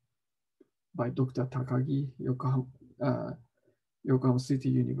ECMO by Dr. Takagi, Yokohama City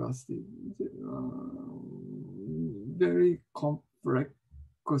University. Very complex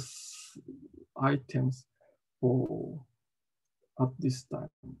items at this time.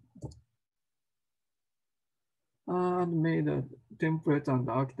 And made a template and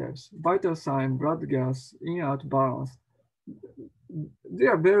archetypes, vital sign, blood gas, in-out balance. They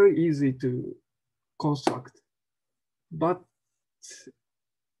are very easy to construct, but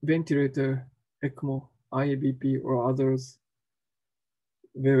ventilator, ECMO, IABP, or others,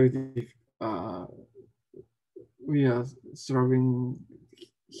 very difficult. We are struggling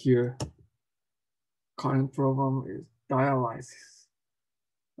here. Current problem is dialysis.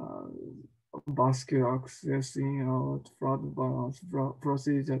 Vascular access, in-out, blood balance,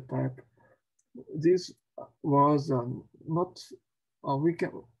 procedure type. This was not,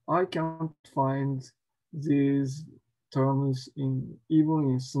 I can't find these terms even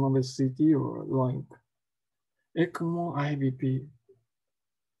in Sonoma City or LOINC. ECMO, IBP,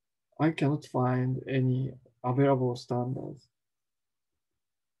 I cannot find any available standards.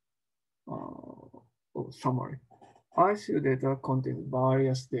 Summary. ICU data contains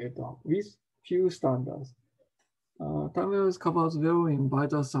various data with few standards. Terminals covers well in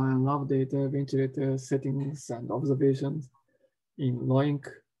vital sign, lab data, ventilator settings, and observations. In LOINC,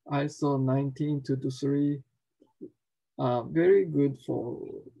 ISO 19223, very good for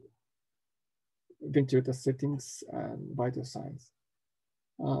ventilator settings and vital signs.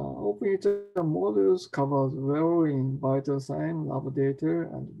 openEHR modules covers well in vital sign, lab data,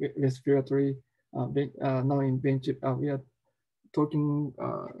 and respiratory. Now in bench, we are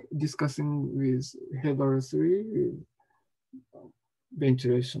discussing with head-3 with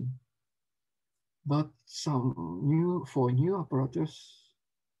ventilation. But for new apparatus,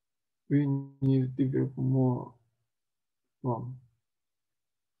 we need to develop more one.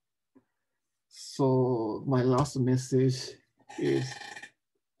 So my last message is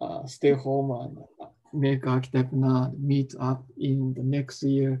stay home and make architect meet up in the next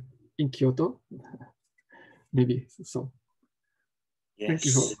year in Kyoto. Maybe so. Yes. Thank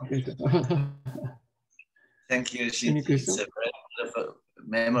you for attention. Thank you, Shinji. Any questions? It's a very beautiful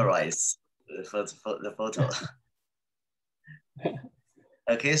memorize for the photo.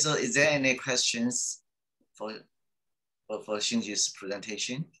 Okay, so is there any questions for Shinji's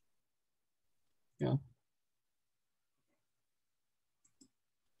presentation? Yeah.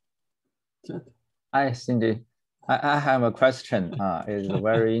 Chat. Hi, Cindy. I have a question. It's a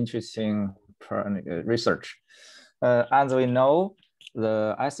very interesting research. As we know,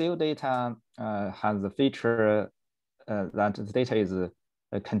 the ICU data has the feature that the data is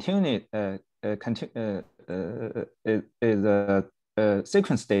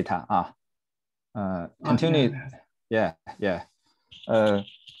sequence data. Continued. Yeah.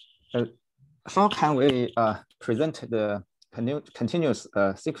 How can we present the continuous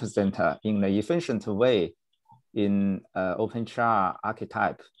sequence data in an efficient way in openEHR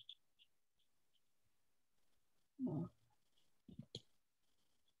archetype.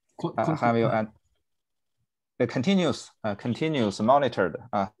 Have you continuous monitored?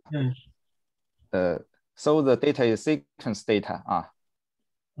 So the data is sequence data.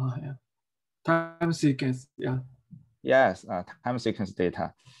 Yeah. Time sequence, yeah. Yes, time sequence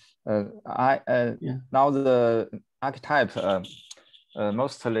data. Now the archetype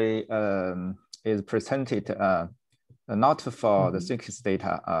mostly is presented not for the sequence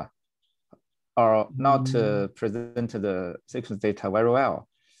data or not present the sequence data very well.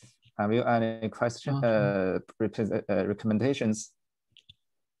 Have you any question, recommendations?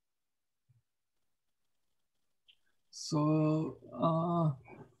 So,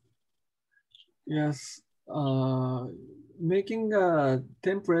 yes, making a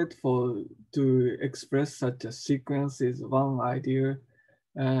template to express such a sequence is one idea,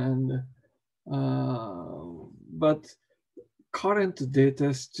 and but current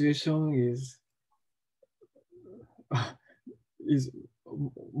data situation is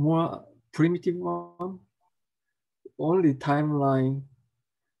more primitive one. Only timeline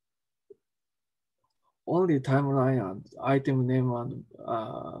and item name and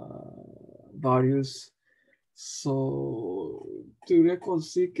values. So to record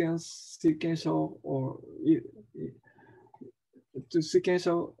sequential or to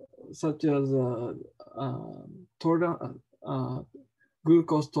sequential such as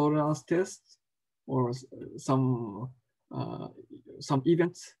glucose tolerance test or some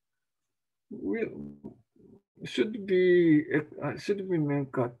events, we should be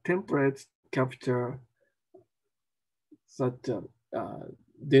make a template capture such a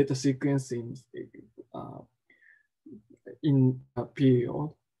data sequence in a period,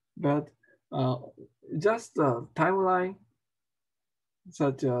 but just a timeline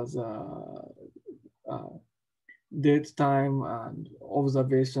such as date, time, and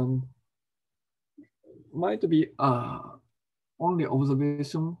observation might be only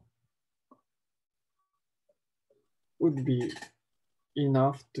observation would be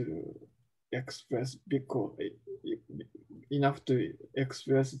enough to express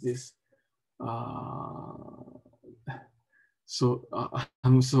this. So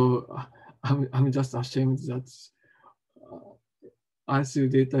I'm just ashamed that ICU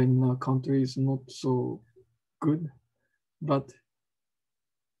data in our country is not so good, but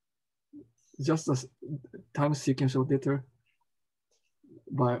just a time sequential data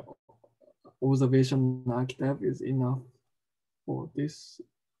by observation archetype is enough for this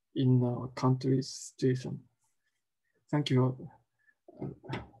in our country's situation. Thank you.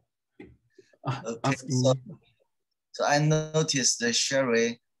 Asking me. So I noticed that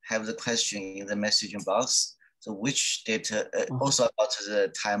Sherry have the question in the messaging box. So which data, also about the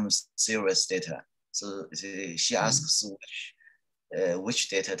time series data. So she asks which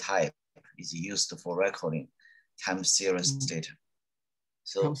data type is used for recording time series data.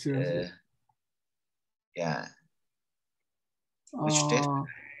 So time series. yeah, which data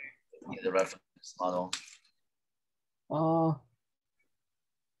in the reference model?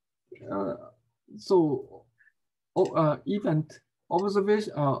 So event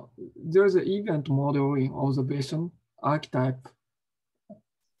observation, there's an event model in observation archetype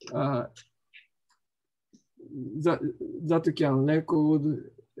that can record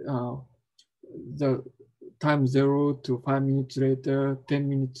the time 0 to 5 minutes later, 10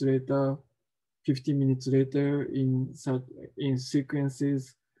 minutes later, 15 minutes later in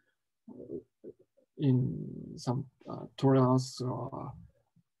sequences in some tolerance or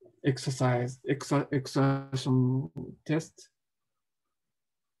exertion test.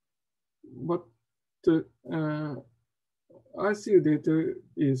 But the ICU data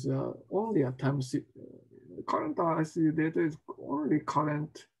is only a time current ICU data is only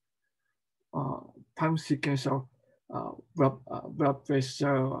current time sequential blood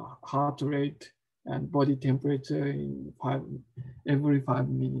pressure, heart rate, and body temperature in every 5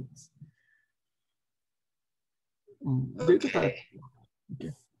 minutes. Data type.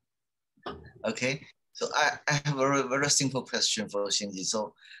 Okay. So I have a very simple question for Xinji.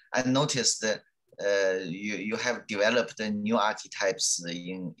 So I noticed that you have developed the new archetypes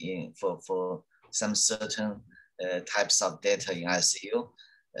for some certain types of data in ICU.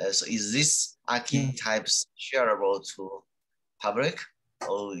 So is this archetypes shareable to public,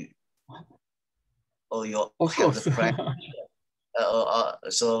 or you have the plan?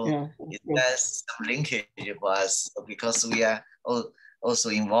 So is there some linkage for us, because we are also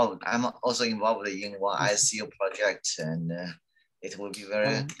involved? I'm also involved in one ICU project, and it would be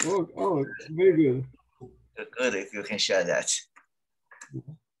very very good if you can share that.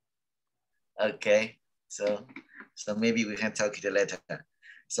 Okay, So maybe we can talk it later.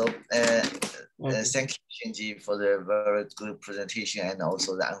 So thank you, Shinji, for the very good presentation and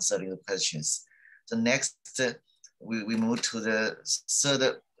also the answering the questions. So next, we move to the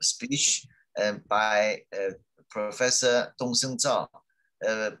third speech by Professor Dongsheng Zhao.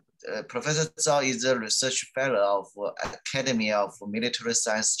 Professor Zhao is a research fellow of Academy of Military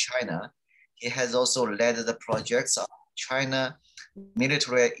Science China. He has also led the projects of China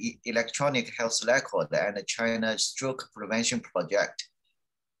Military Electronic Health Record and China Stroke Prevention Project,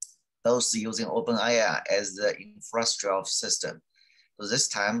 both using openEHR as the infrastructure system. So this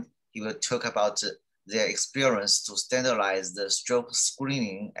time, he will talk about their experience to standardize the stroke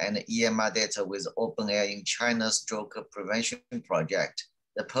screening and EMR data with openEHR in China's stroke prevention project.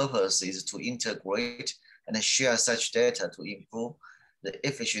 The purpose is to integrate and share such data to improve the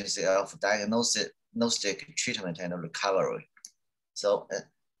efficiency of diagnostic treatment and recovery. So,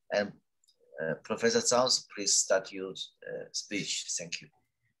 Professor Zhao, please start your speech. Thank you.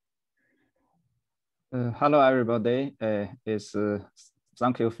 Hello, everybody.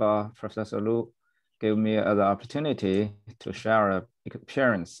 Thank you for Professor Lu give me the opportunity to share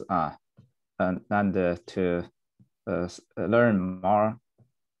experience and to learn more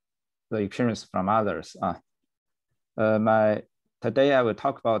the experience from others. Today I will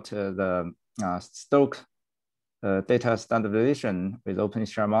talk about the stroke data standardization with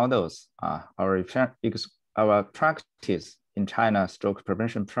openEHR models, our practice in China stroke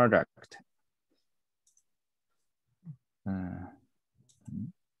prevention project.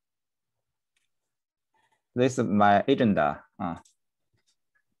 This is my agenda.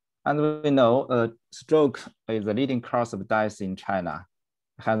 As we know, stroke is the leading cause of death in China.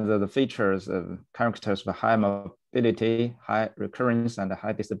 It has the features of characters of high morbidity, high recurrence, and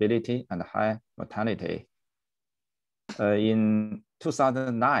high disability, and high mortality. In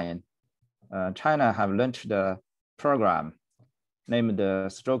 2009, China have launched a program named the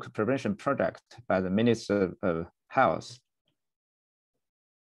Stroke Prevention Project by the Ministry of Health.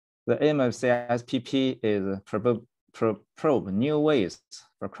 The aim of CSPP is probe new ways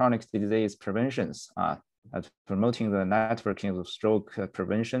for chronic disease preventions and promoting the networking of stroke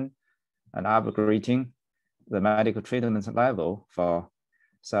prevention and upgrading the medical treatment level for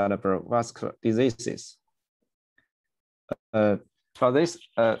cerebrovascular diseases. For this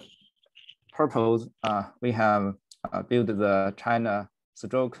purpose, we have built the China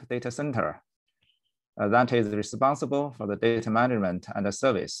Stroke Data Center that is responsible for the data management and the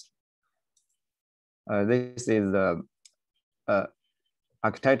service. This is the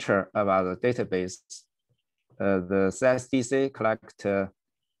architecture of our database. The CSDC collect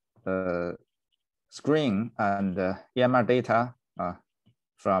screen and EMR data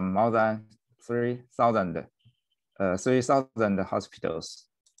from more than 3,000 hospitals.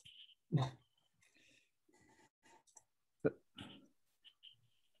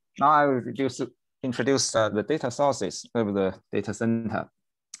 Now I will introduce the data sources of the data center.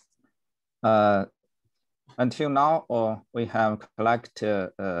 Until now, we have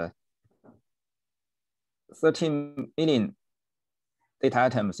collected 13 million data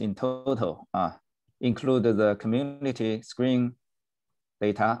items in total, include the community screen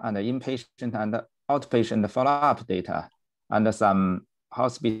data and the inpatient and outpatient follow-up data, and some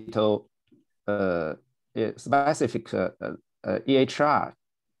hospital specific EHR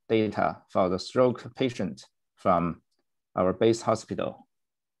data for the stroke patient from our base hospital.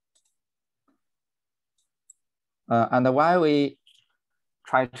 And while we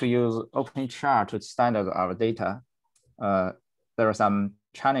try to use openEHR to standardize our data, there are some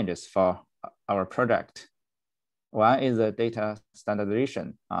challenges for our project. One is the data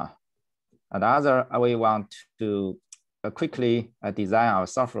standardization. And the other, we want to quickly design our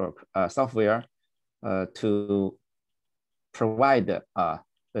software to provide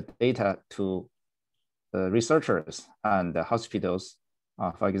the data to the researchers and the hospitals.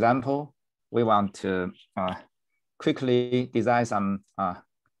 For example, we want to quickly design some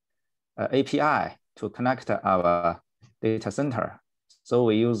API to connect our data center. So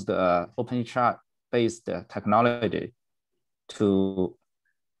we use the openEHR-based technology to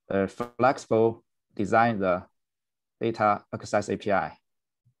flexible design the data access API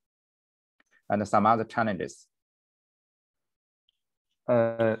and some other challenges.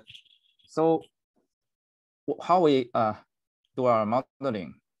 So how we do our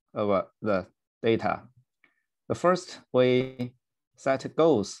modeling of the data? The first, we set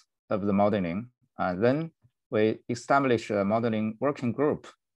goals of the modeling, and then we establish a modeling working group,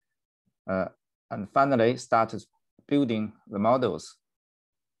 and finally start building the models.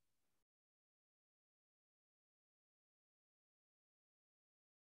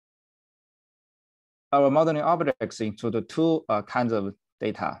 our modeling objects include two kinds of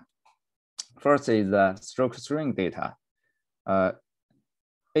data. First is the stroke screening data.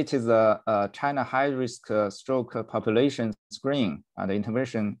 It is a China high-risk stroke population screening and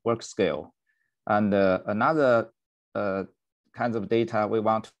intervention work scale. And another kinds of data we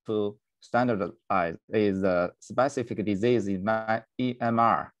want to standardize is specific disease in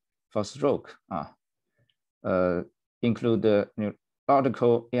EMR for stroke. Include the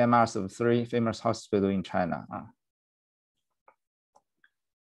neurological EMRs of 3 famous hospitals in China.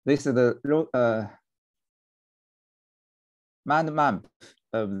 This is the mind map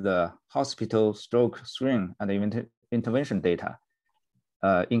of the hospital stroke screening and intervention data.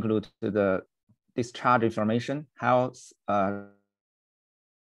 Include the discharge information, health,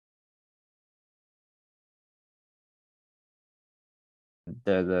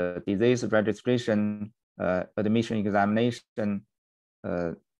 the disease registration, admission examination,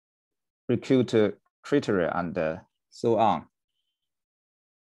 recruit criteria, and so on.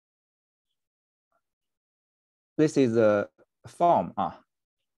 This is a form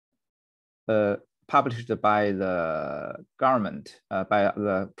published by the government, by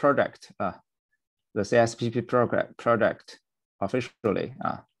the project, the CSPP project officially.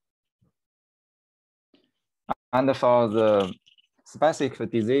 And for the specific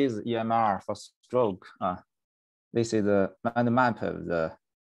disease EMR for stroke, this is a mind map of the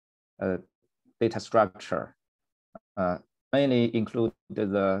data structure. Mainly include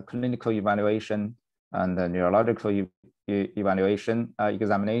the clinical evaluation and the neurological evaluation,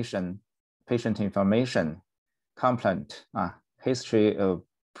 examination, patient information, complaint, history of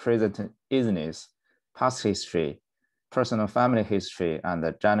present illness, past history, personal family history, and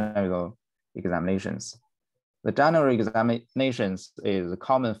the general examinations. The general examinations is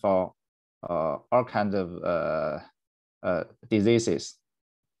common for all kinds of diseases,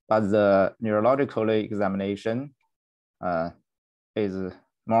 but the neurological examination is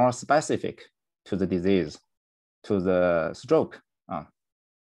more specific to the disease, to the stroke.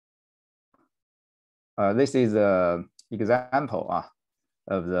 This is an example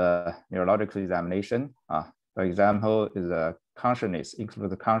of the neurological examination. For example, is the consciousness,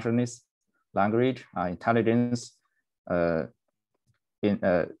 include the consciousness, language, intelligence. The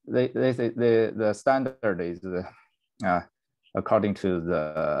standard is according to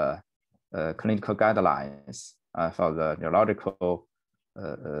the clinical guidelines for the neurological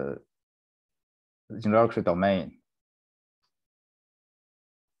domain.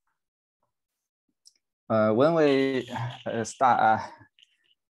 When we start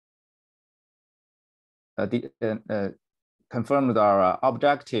confirmed our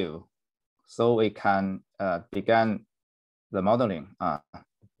objective, so we can begin the modeling.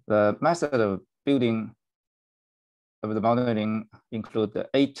 The method of building of the modeling include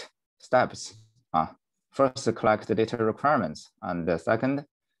 8 steps. First, collect the data requirements, and second,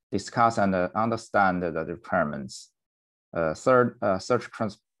 discuss and understand the requirements. Third, search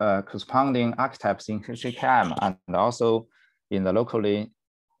corresponding archetypes in HKM and also in the locally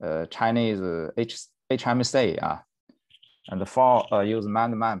Chinese HMSA. And 4, use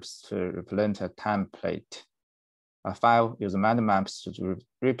mind maps to represent a template. 5, use mind maps to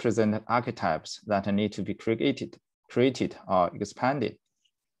represent archetypes that need to be created or expanded.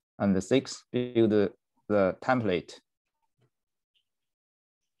 And 6, build the template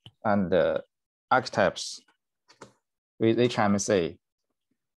and the archetypes with HMSA.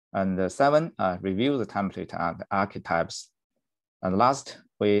 And 7, review the template and archetypes. And last,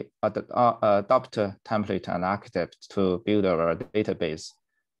 we adopt a template and archetype to build our database.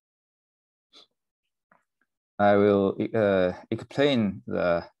 I will explain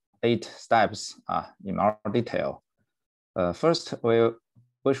the 8 steps in more detail. First, we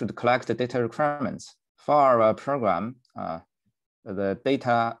should collect the data requirements. For our program, the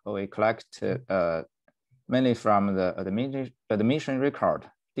data we collect mainly from the admission record,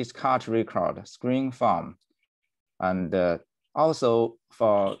 discharge record, screening form, and also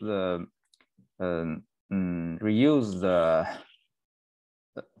for the reuse the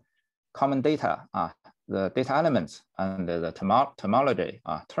common data, the data elements and the terminology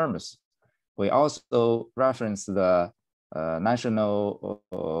terms. We also reference the National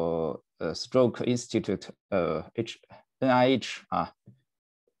Stroke Institute, NIH.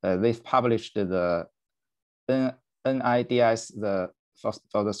 They've published the NIDS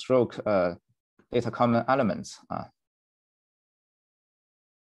for the stroke data common elements.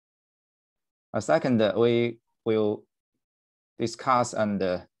 Second, we will discuss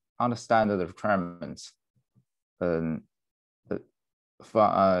and understand the requirements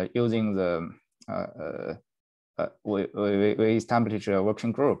for using the we establish a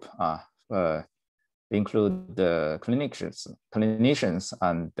working group include the clinicians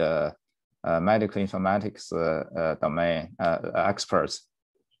and medical informatics domain experts.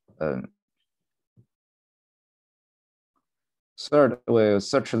 Third, we'll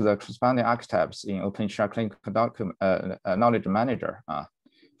search the corresponding archetypes in openEHR clinical document knowledge manager.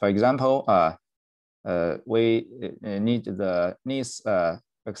 For example, we need the needs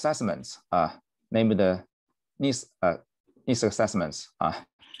assessments, named the needs assessments.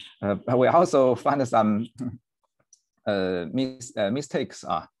 But we also find some mistakes.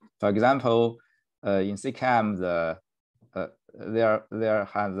 For example, in CCAM, there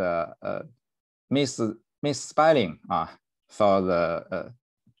has a misspelling for the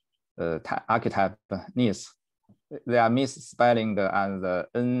archetype needs. They are misspelling as the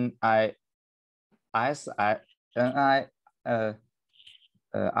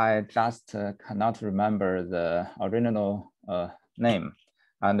I just cannot remember the original name,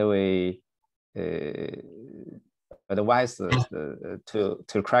 and we advise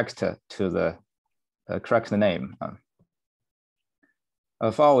to correct to the correct name.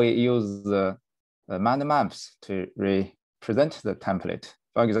 For we use the mind maps to represent the template.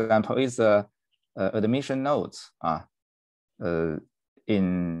 For example, it's admission notes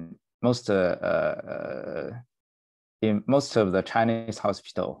in most of the Chinese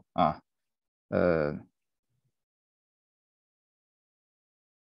hospital.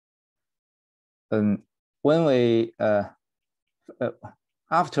 And when we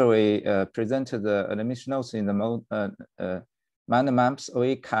after we present the admission notes in the mind maps,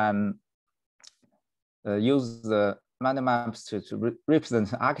 we can use the mind maps to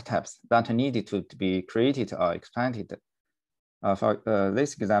represent archetypes that are needed to be created or expanded. For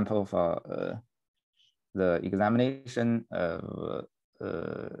this example, for the examination of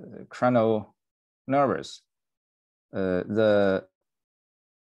cranial nerves, the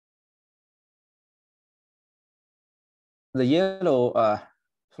yellow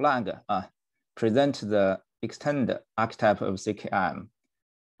flag present the extended archetype of CKM,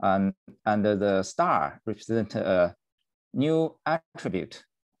 and the star represent a new attribute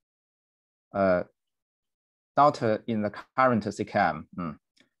not in the current CKM.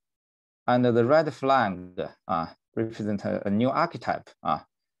 And the red flag represent a new archetype,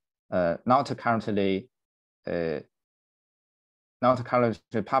 not currently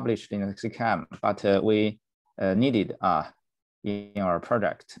published in the CKM, but we needed in our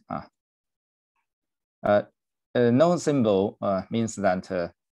project. No symbol means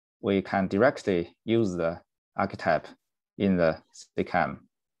that we can directly use the archetype in the CKM.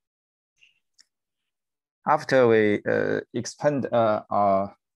 After we expand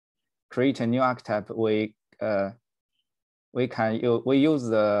or create a new archetype, we use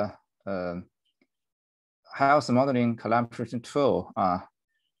the health modeling collaboration tool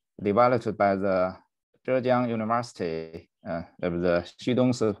developed by the Zhejiang University of the Xu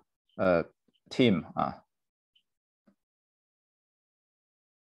Dong's team.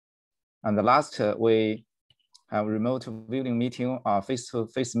 And the last, we have remote viewing meeting or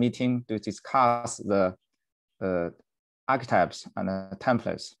face-to-face meeting to discuss the archetypes and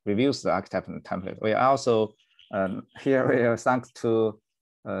templates, reviews the archetype and template. We also, here we are thanks to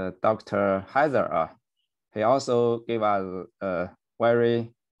Dr. Heiser. He also gave us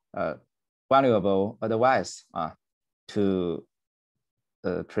very valuable advice to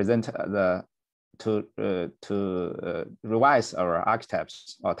present to revise our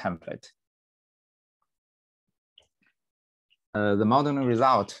archetypes or template. The modeling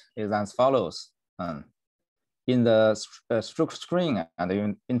result is as follows. In the stroke screen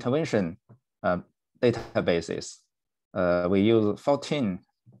and intervention databases, we use 14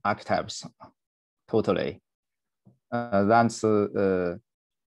 archetypes totally. That's the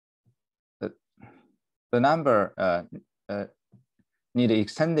number need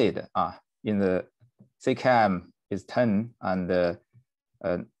extended in the CKM is 10, and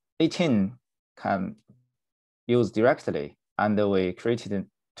 18 can use directly. And we created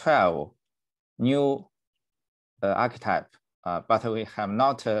 12 new archetype, but we have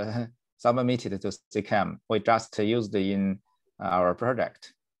not submitted to CKM. We just used in our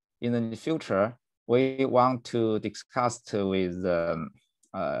project. In the future, we want to discuss with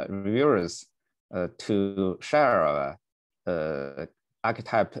reviewers to share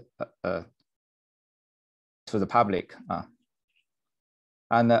archetype to the public.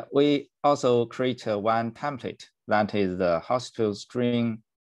 And we also create one template that is the hospital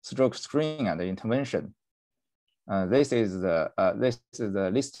stroke screening and intervention. This is the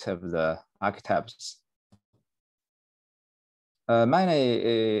list of the archetypes.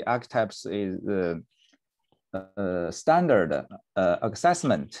 Many archetypes is standard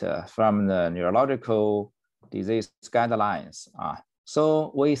assessment from the neurological disease guidelines.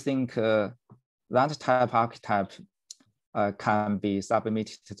 So we think that type archetype can be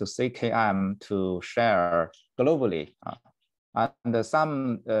submitted to CKM to share globally. And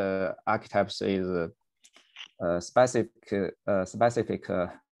some archetypes is specific,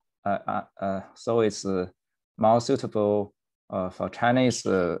 so it's more suitable for Chinese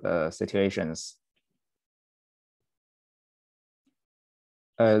situations.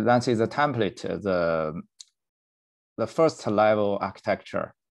 That is the template, the first level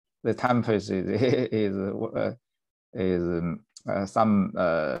architecture. The template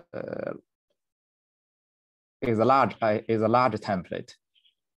is a large template.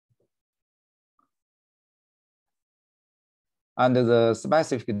 And the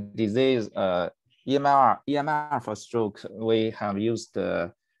specific disease EMR for stroke, we have used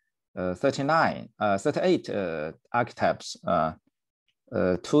 38 archetypes,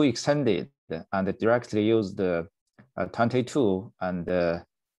 2 extended, and directly used 22, and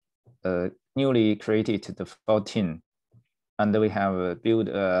newly created the 14. And we have built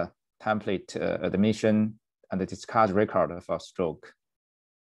a template admission and discharge record for stroke.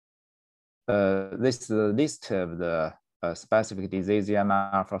 This is the list of the specific disease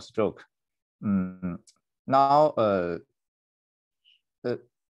EMR for stroke. Now,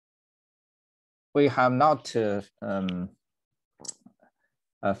 we have not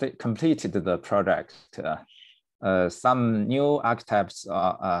completed the project. Some new archetypes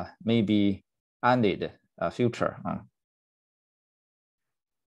may be added future.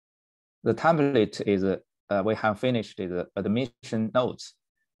 The template is, we have finished the admission notes.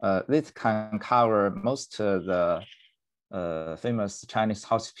 This can cover most of the famous Chinese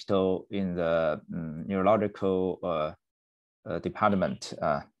hospital in the neurological department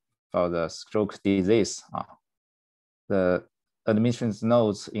for the stroke disease. The admissions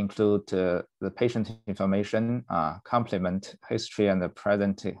notes include the patient information, complement history and the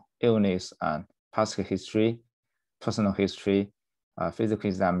present illness, and past history, personal history, physical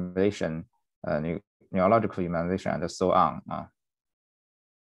examination, neurological examination, and so on.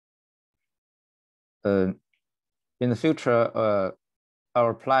 In the future,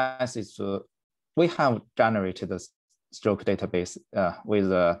 our plans is to, we have generated a stroke database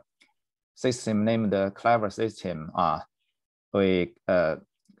with a system named the Clever System. We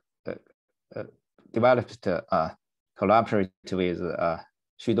developed collaborate with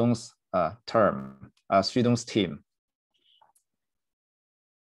Xu Dong's Xu Dong's team.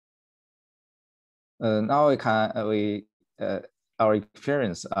 Now our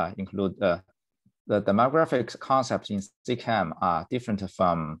experience include the demographic concepts in CKM are different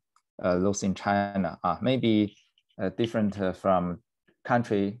from those in China, maybe different from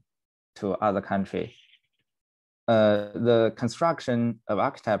country to other country. The construction of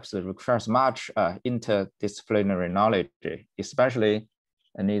archetypes requires much interdisciplinary knowledge, especially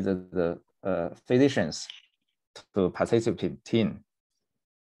needs the physicians to participate in.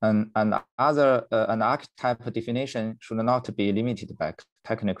 And an archetype definition should not be limited by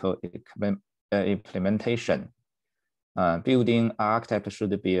technical implementation. Building an archetype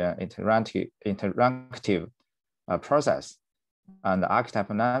should be an interactive process, and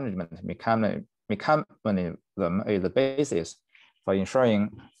archetype management mechanism is the basis for ensuring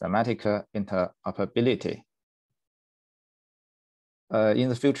thematic interoperability. In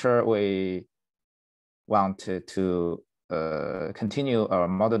the future, we want to continue our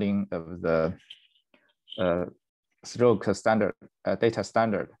modeling of the stroke standard, data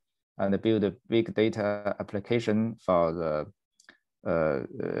standard, and build a big data application for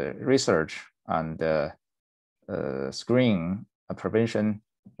the research and screening prevention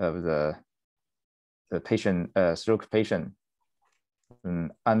of the patient, stroke patient.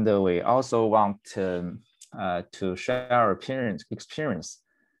 And we also want to share our experience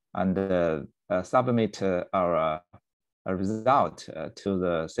and submit our result to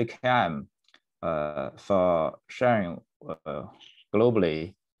the CKM for sharing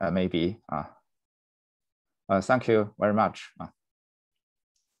globally, maybe. Thank you very much.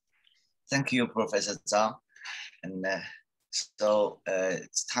 Thank you, Professor Zhang. And so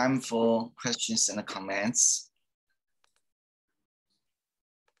it's time for questions and comments.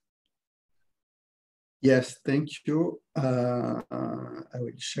 Yes, thank you. I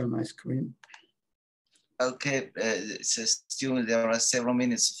will share my screen. Okay, so still there are several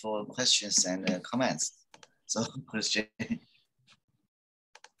minutes for questions and comments. So Christian,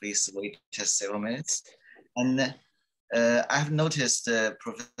 please wait just several minutes. And I've noticed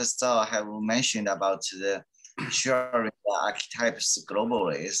Professor Zhao have mentioned about the sharing the archetypes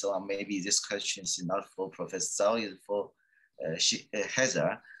globally. So maybe this question is not for Professor Zhao, it's for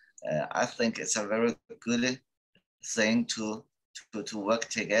Heather. I think it's a very good thing to work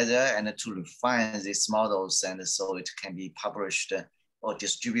together and to refine these models, and so it can be published or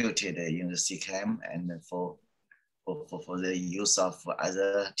distributed in the CCAM and for the use of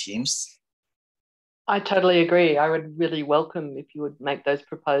other teams. I totally agree. I would really welcome if you would make those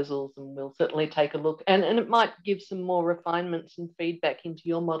proposals, and we'll certainly take a look. And it might give some more refinements and feedback into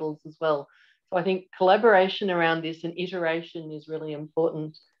your models as well. So I think collaboration around this and iteration is really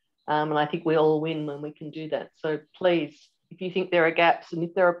important. And I think we all win when we can do that. So please, if you think there are gaps and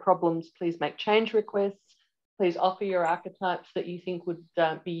if there are problems, please make change requests. Please offer your archetypes that you think would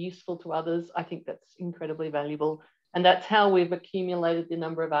be useful to others. I think that's incredibly valuable. And that's how we've accumulated the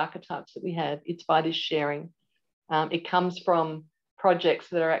number of archetypes that we have. It's by this sharing. It comes from projects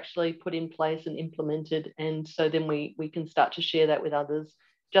that are actually put in place and implemented. And so then we can start to share that with others,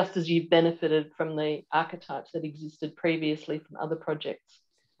 just as you've benefited from the archetypes that existed previously from other projects.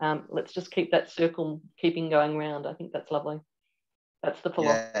 Let's just keep that circle keeping going round. I think that's lovely. That's the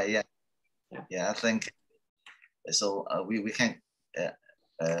philosophy. Yeah, I think so. We can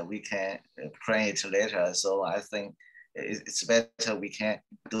plan it later. So I think it's better we can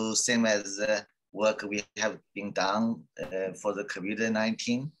do same as the work we have been done for the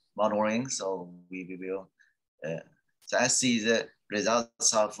COVID-19 modeling. So we will. So I see the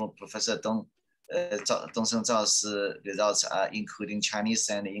results of Professor Dongsheng Zhao's results are including Chinese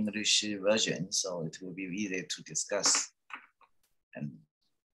and English version, so it will be easy to discuss. And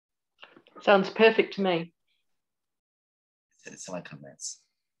sounds perfect to me. It's my comments.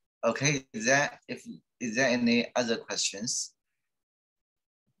 Okay, is there any other questions?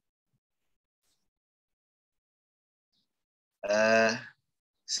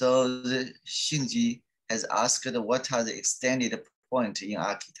 So the Xingji has asked, what are the extended points in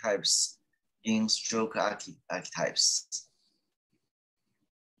archetypes, in stroke archetypes?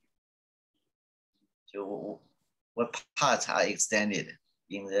 So what parts are extended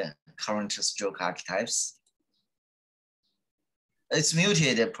in the current stroke archetypes? It's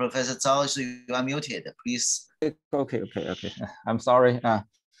muted, Professor Zhao, so you are muted, please. Okay. I'm sorry.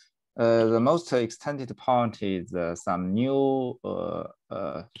 The most extended point is some new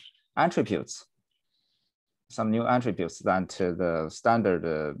attributes. Some new attributes that the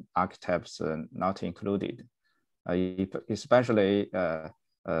standard archetypes not included, especially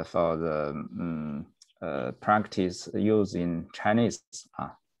for the practice used in Chinese.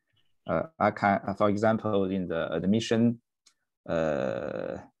 I can, for example, in the admission,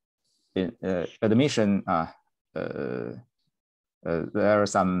 there are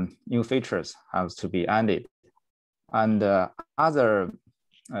some new features have to be added, and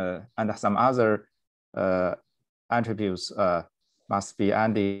some other attributes must be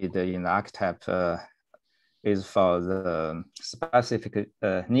added in the archetype is for the specific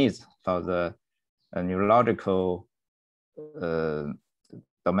needs for the neurological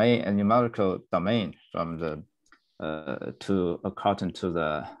domain and numerical domain from the according to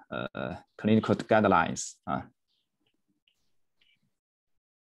the clinical guidelines.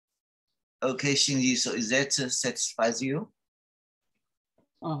 Okay, Xingji, so is that satisfies you?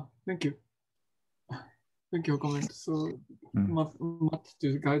 Thank you. Thank you, comment. So much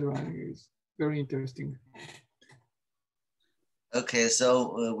to the guideline is very interesting. Okay,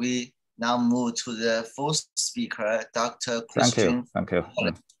 so we now move to the fourth speaker, Dr. Christian. Thank you.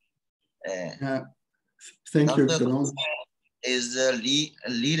 Thank you, Dr. is the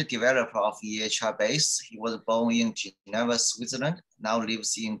lead developer of EHR base. He was born in Geneva, Switzerland, now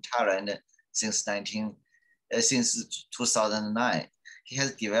lives in Thailand since 2009. He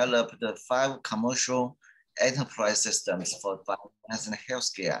has developed 5 commercial enterprise systems for finance and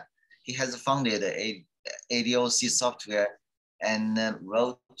healthcare. He has founded ADOC software and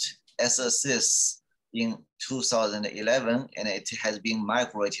wrote S-Assist in 2011, and it has been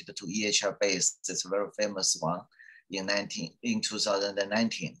migrated to EHR base. It's a very famous one in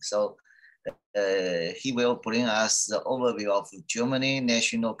 2019. So he will bring us the overview of Germany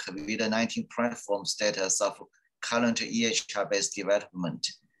national COVID-19 platform status of current EHR-based development,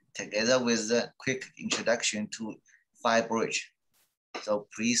 together with a quick introduction to FiBridge. So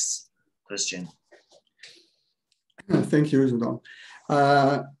please, Christian. Thank you, Zidong.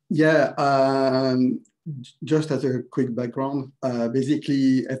 Just as a quick background,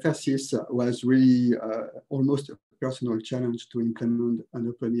 basically FSIS was really almost a personal challenge to implement an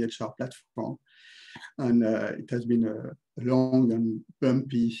openEHR platform. And it has been a long and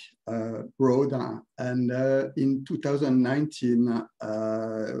bumpy road. And in 2019,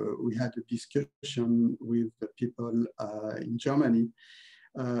 we had a discussion with the people in Germany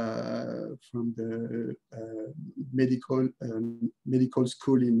from the medical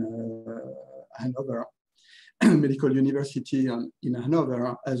school in Hanover, medical university in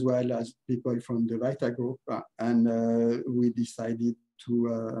Hanover, as well as people from the Vita group. And we decided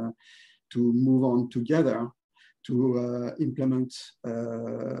to move on together to implement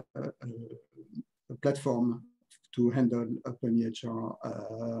a platform to handle openEHR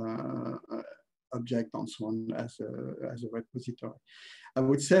object and so on as a repository. I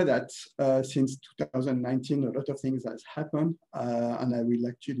would say that since 2019, a lot of things has happened, and I will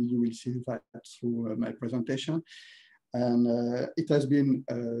actually, you will see that through my presentation. And it has been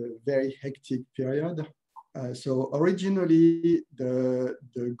a very hectic period. So originally, the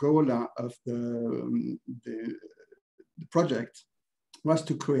goal of the project was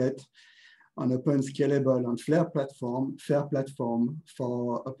to create an open, scalable, and fair platform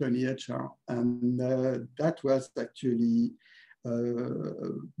for openEHR. And that was actually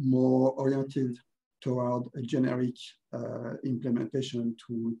more oriented toward a generic implementation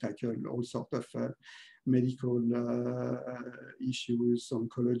to tackle all sorts of medical issues,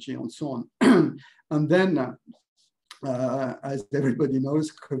 oncology, and so on. And then, as everybody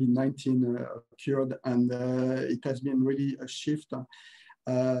knows, COVID-19 occurred, and it has been really a shift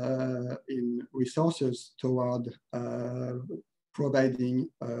in resources toward providing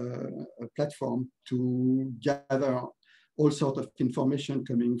a platform to gather all sorts of information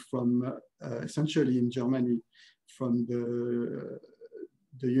coming from essentially in Germany from the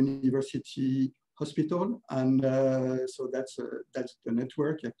university hospital, and so that's the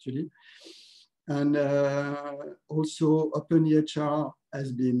network actually. And also openEHR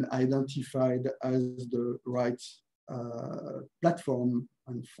has been identified as the right platform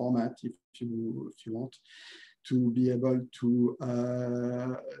and format, if you want, to be able to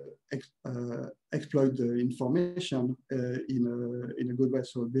exploit the information in a good way.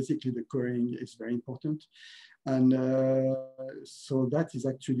 So basically the querying is very important. And so that is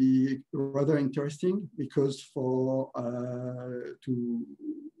actually rather interesting, because for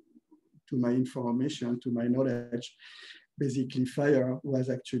to my information, to my knowledge, basically FHIR was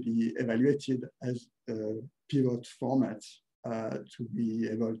actually evaluated as a pivot format to be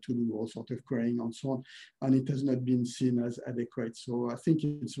able to do all sorts of querying and so on, and it has not been seen as adequate. So I think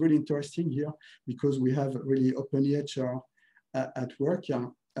it's really interesting here, because we have really openEHR at work,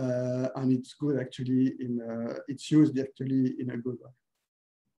 and it's good actually it's used actually in a good way.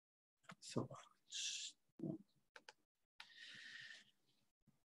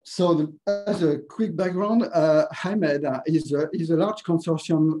 So as a quick background, HIMED is a large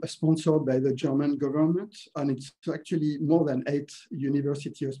consortium sponsored by the German government, and it's actually more than 8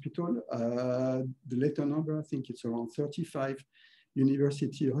 university hospitals. The later number, I think it's around 35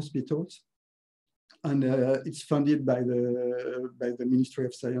 university hospitals. And it's funded by the Ministry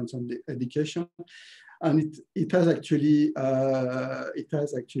of Science and Education. And it has actually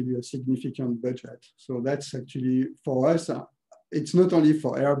a significant budget. So that's actually for us. It's not only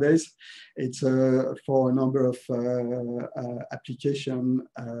for airbase, it's for a number of applications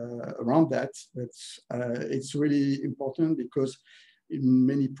around that. It's really important, because in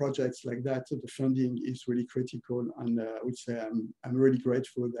many projects like that, the funding is really critical. And I would say I'm really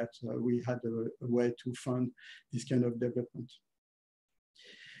grateful that we had a way to fund this kind of development.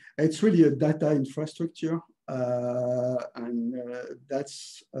 It's really a data infrastructure, and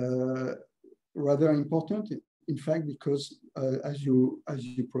that's rather important. In fact, because as you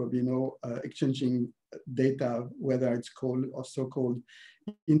probably know, exchanging data, whether it's called or so-called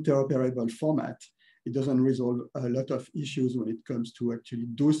interoperable format, it doesn't resolve a lot of issues when it comes to actually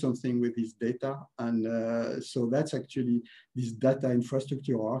do something with this data. And so that's actually this data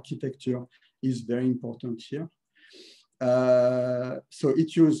infrastructure or architecture is very important here. So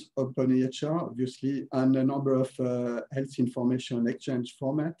it uses openEHR, obviously, and a number of health information exchange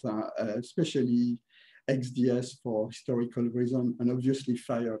format, especially XDS for historical reason, and obviously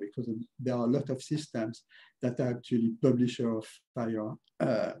FHIR, because there are a lot of systems that are actually publisher of FHIR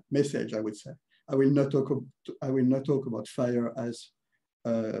message, I would say. I will not talk about FHIR as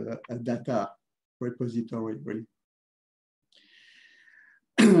a data repository, really.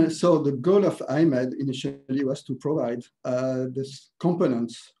 So the goal of HIMED initially was to provide these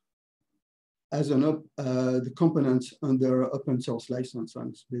components as the components under open source license, and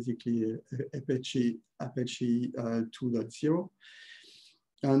it's basically Apache 2.0.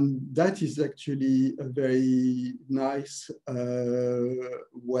 And that is actually a very nice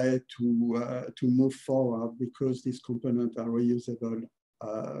way to move forward, because these components are reusable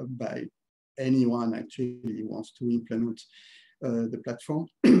by anyone actually who wants to implement the platform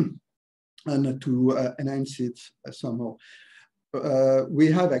and to enhance it somehow.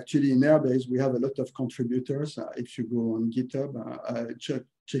 We have actually in Airbase, we have a lot of contributors. If you go on GitHub,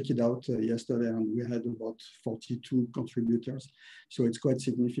 check it out yesterday, and we had about 42 contributors. So it's quite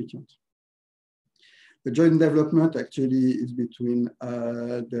significant. The joint development actually is between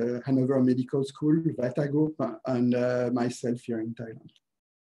the Hanover Medical School, Vata Group, and myself here in Thailand.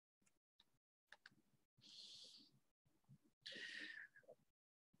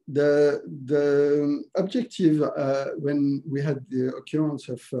 The objective when we had the occurrence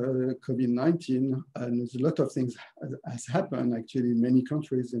of COVID-19, and a lot of things has happened actually in many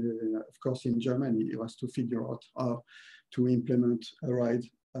countries, of course in Germany, it was to figure out how to implement a right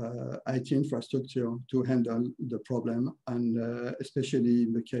IT infrastructure to handle the problem, and especially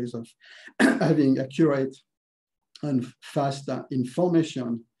in the case of having accurate and fast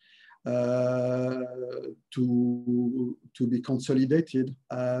information to be consolidated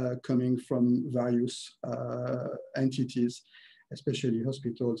coming from various entities, especially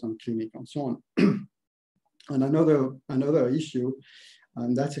hospitals and clinics and so on. And another issue,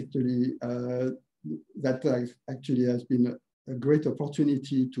 and that's actually that actually has been a great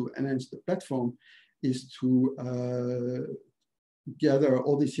opportunity to enhance the platform, is to gather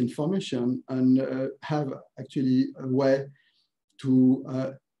all this information and have actually a way to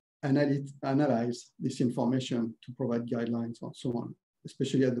analyze this information to provide guidelines and so on,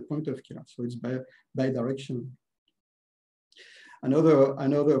 especially at the point of care. So it's bi-directional.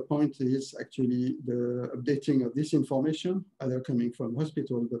 Another point is actually the updating of this information, either coming from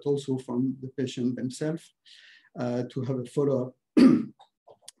hospital, but also from the patient themselves, to have a follow-up,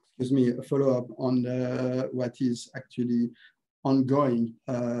 excuse me, a follow-up on what is actually ongoing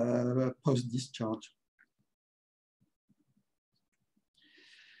post-discharge.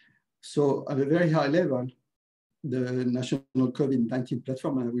 So at a very high level, the National COVID-19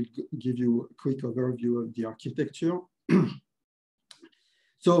 Platform, and I will give you a quick overview of the architecture.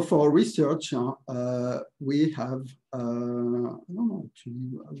 So for research, we have, I don't know,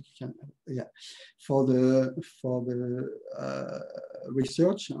 actually, we can, yeah. For the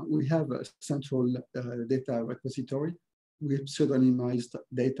research, we have a central data repository with pseudonymized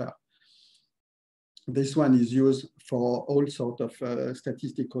data. This one is used for all sorts of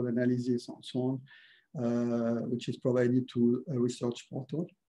statistical analysis and so on, which is provided to a research portal.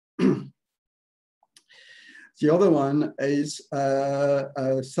 The other one is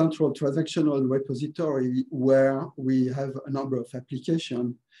a central transactional repository where we have a number of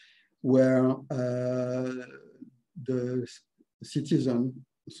applications where the citizen,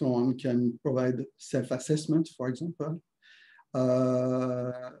 so on, can provide self-assessment, for example,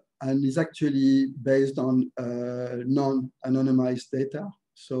 and is actually based on non-anonymized data.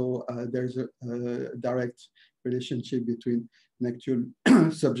 So there's a direct relationship between an actual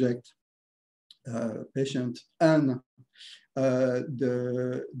subject, patient, and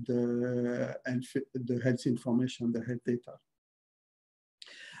the health information, the health data.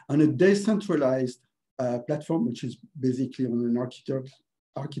 On a decentralized platform, which is basically on an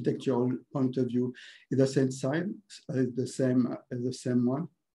architectural point of view, is the same side, the same one.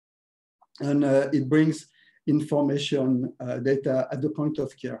 And it brings information data at the point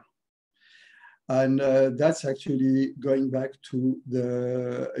of care. And that's actually going back to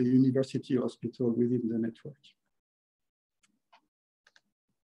the university hospital within the network.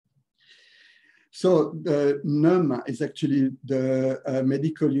 So the NUM is actually the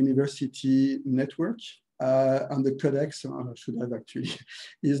medical university network, and the codex, I should have actually,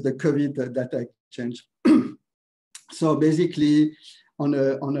 is the COVID data exchange. So basically, on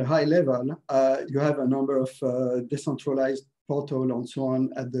a high level, you have a number of decentralized portal and so on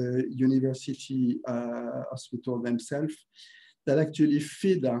at the university hospital themselves that actually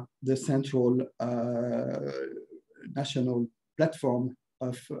feed the central national platform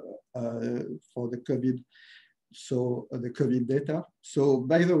of for the COVID, so the COVID data. So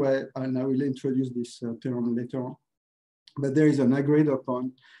by the way, and I will introduce this term later on, but there is an agreed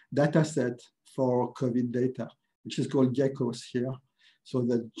upon data set for COVID data, which is called GECOS here. So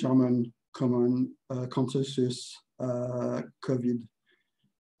the German Common Consensus COVID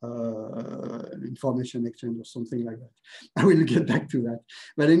information exchange or something like that. I will get back to that.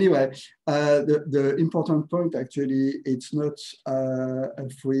 But anyway, the important point actually, it's not a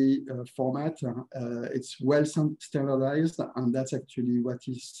free format. It's well standardized, and that's actually what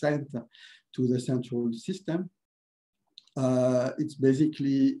is sent to the central system. It's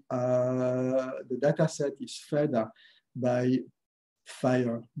basically, the data set is fed by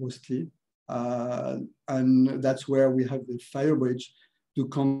Fire mostly. And that's where we have the Fire bridge to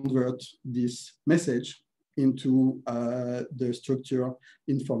convert this message into the structure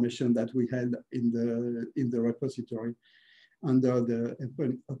information that we had in the repository under the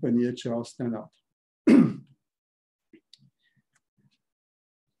openEHR standard.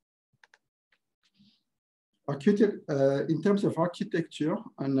 In terms of architecture,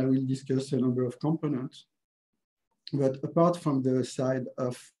 and I will discuss a number of components, but apart from the side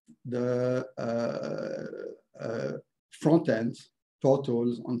of the front end,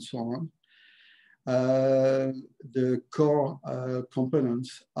 portals, and so on, the core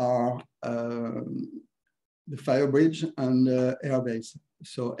components are the FireBridge and Airbase.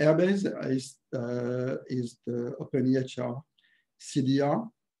 So Airbase is the openEHR CDR,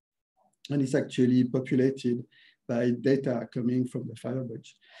 and it's actually populated by data coming from the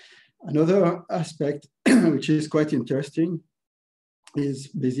FireBridge. Another aspect, which is quite interesting, is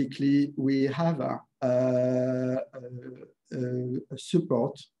basically we have a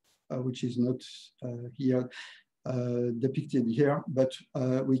support, which is not here depicted here, but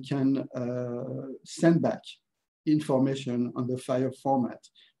we can send back information on the Fire format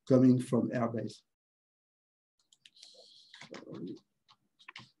coming from Airbase.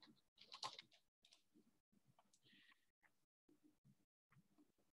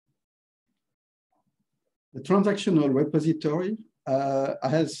 The transactional repository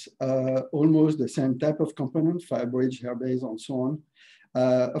has almost the same type of component, FireBridge, Airbase, and so on.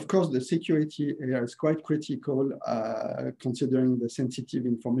 Of course, the security here is quite critical considering the sensitive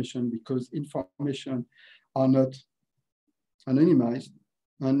information, because information are not anonymized.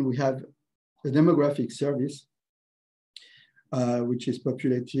 And we have the demographic service, which is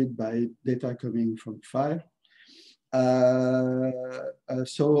populated by data coming from Fire.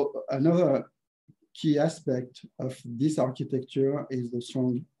 So another key aspect of this architecture is the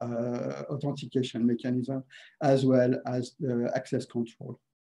strong authentication mechanism, as well as the access control.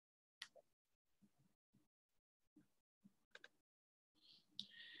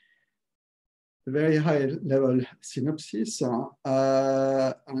 A very high level synopsis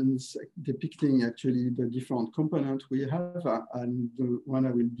and depicting actually the different components we have, and the one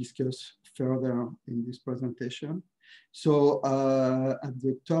I will discuss further in this presentation. So at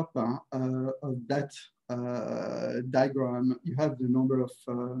the top of that diagram, you have the number of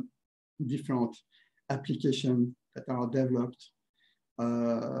different applications that are developed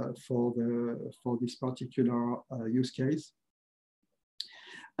for this particular use case.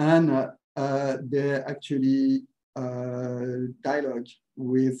 And they actually dialogue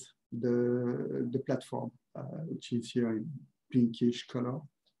with the platform, which is here in pinkish color.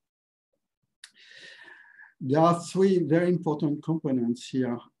 There are three very important components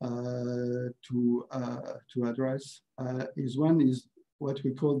here to address. One is what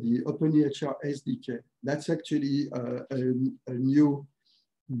we call the openEHR SDK. That's actually a new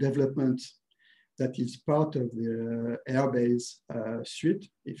development that is part of the Airbase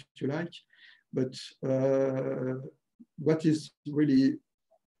suite, if you like. But what is really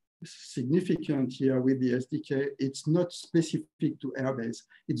significant here with the SDK, it's not specific to Airbase,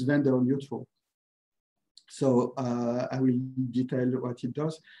 it's vendor neutral. So I will detail what it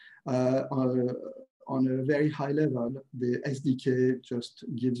does. On a very high level, the SDK just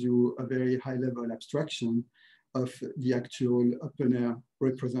gives you a very high level abstraction of the actual openEHR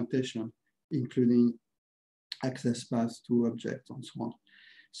representation, including access paths to objects and so on.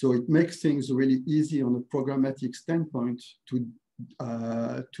 So it makes things really easy on a programmatic standpoint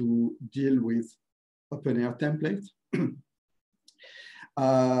to deal with openEHR template.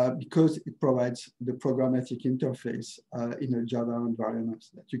 Because it provides the programmatic interface in a Java environment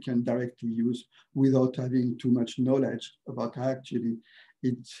that you can directly use without having too much knowledge about how actually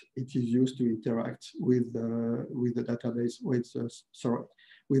it is used to interact with the database, with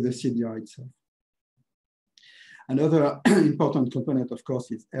the CDR itself. Another important component, of course,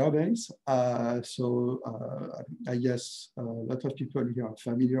 is Airbase. I guess a lot of people here are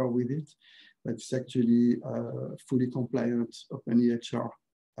familiar with it, but it's actually fully compliant openEHR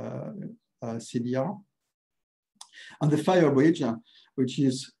CDR. And the FireBridge, which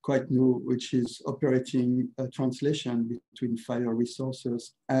is quite new, which is operating a translation between Fire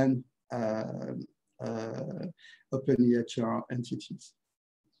resources and openEHR entities.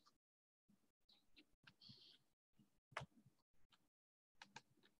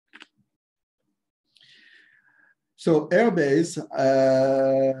 So Airbase,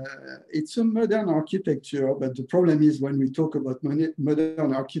 it's a modern architecture, but the problem is when we talk about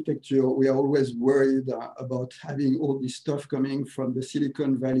modern architecture, we are always worried about having all this stuff coming from the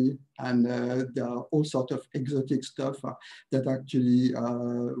Silicon Valley, and there are all sorts of exotic stuff that actually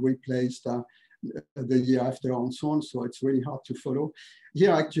replaced the year after and so on. So it's really hard to follow.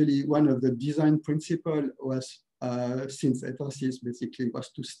 Here, actually, one of the design principles was since EthosYS basically was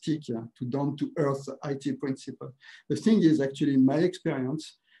to stick to down-to-earth IT principle. The thing is, actually, in my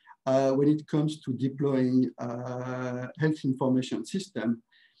experience, when it comes to deploying health information system,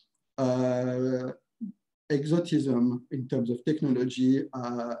 exotism in terms of technology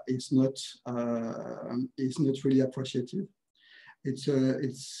is not really appreciated. It's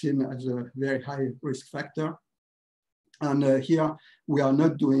seen as a very high risk factor. And here we are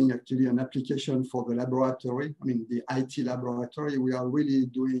not doing actually an application for the laboratory, I mean the IT laboratory. We are really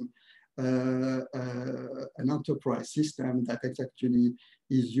doing an enterprise system that actually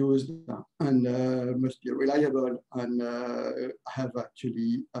is used and must be reliable and have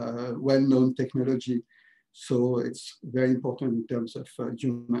actually well-known technology. So it's very important in terms of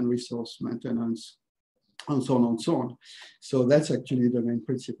human resource maintenance and so on and so on. So that's actually the main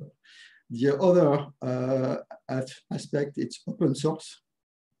principle. The other aspect, it's open source.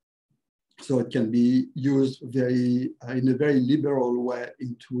 So it can be used in a very liberal way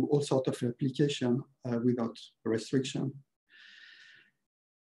into all sorts of applications without restriction.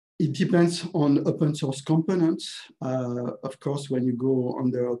 It depends on open source components. Of course, when you go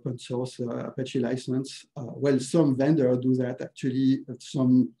under open source Apache license, well, some vendors do that. Actually,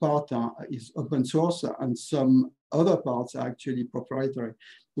 some part is open source and some other parts are actually proprietary,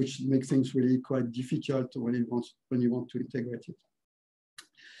 which makes things really quite difficult when you want to integrate it.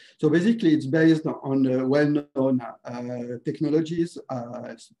 So basically, it's based on well-known technologies,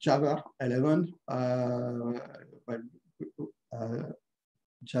 Java 11,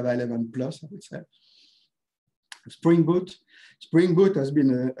 Java 11 plus, I would say. Spring Boot. Spring Boot has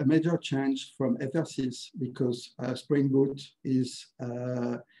been a major change from EthosYS because Spring Boot is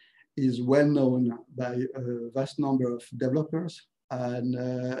well known by a vast number of developers, and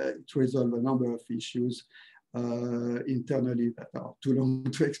it resolves a number of issues internally that are too long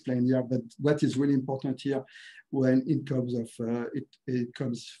to explain here. But what is really important here when it comes of it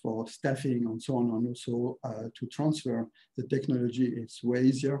comes for staffing and so on, and also to transfer the technology, it's way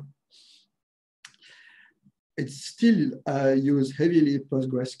easier. It's still used heavily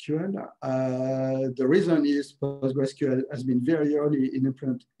PostgreSQL. The reason is PostgreSQL has been very early in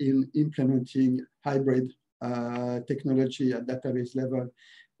implementing hybrid technology at database level,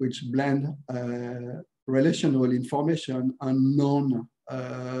 which blend relational information and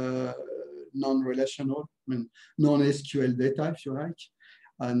non-relational, I mean, non-SQL data, if you like.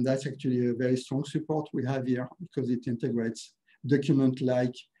 And that's actually a very strong support we have here because it integrates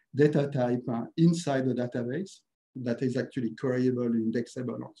document-like data type inside the database that is actually queryable,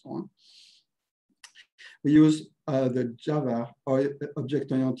 indexable, and so on. We use the Java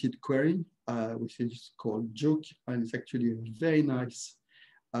object-oriented query, which is called Juke, and it's actually a very nice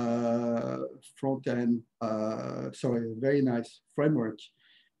front-end, a very nice framework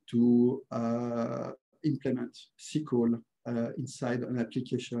to implement SQL inside an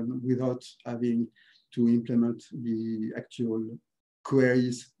application without having to implement the actual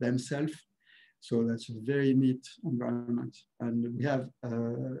queries themselves. So that's a very neat environment. And we have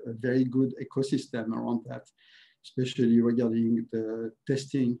a very good ecosystem around that, especially regarding the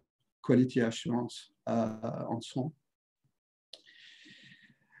testing, quality assurance, and so on.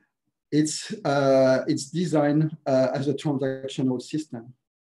 It's designed as a transactional system.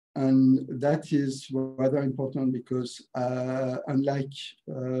 And that is rather important because unlike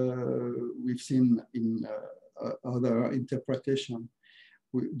we've seen in other interpretation,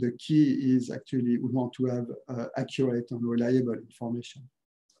 the key is actually we want to have accurate and reliable information.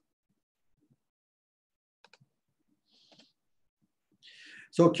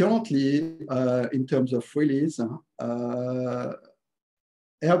 So currently, in terms of release,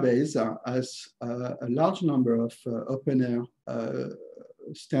 Airbase has a large number of openEHR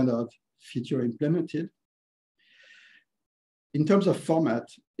standard feature implemented. In terms of format,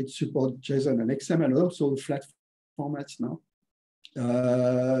 it supports JSON and XML, also flat formats now.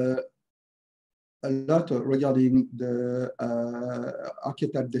 A lot regarding the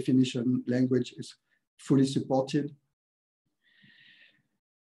archetype definition language is fully supported.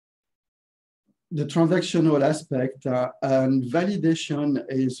 The transactional aspect and validation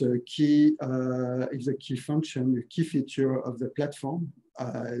is a key function, a key feature of the platform.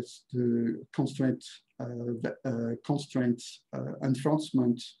 the constraint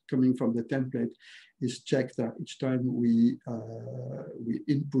enforcement coming from the template is checked each time we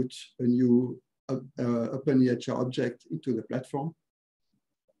input a new openEHR object into the platform.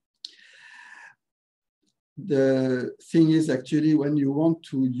 The thing is actually when you want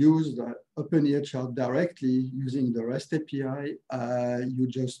to use the openEHR directly using the REST API, you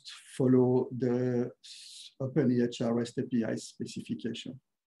just follow the openEHR REST API specification.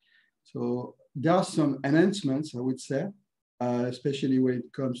 So there are some enhancements, I would say, especially when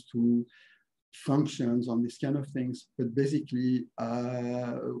it comes to functions on this kind of things, but basically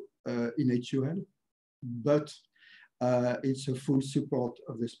in HUL, but it's a full support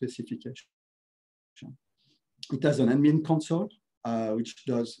of the specification. It has an admin console, which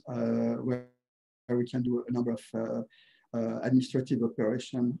does where we can do a number of administrative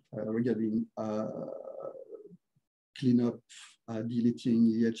operations regarding cleanup,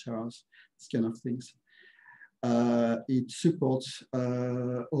 deleting EHRs, this kind of things. It supports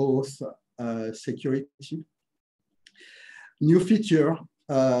OAuth security. New feature,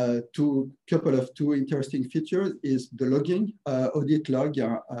 two interesting features is the logging, audit log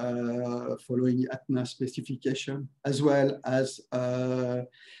following ATNA specification, as well as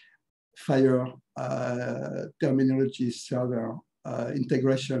FHIR terminology server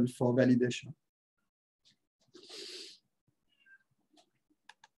integration for validation.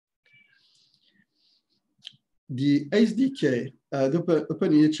 The SDK, the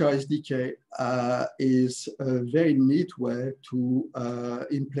openEHR SDK is a very neat way to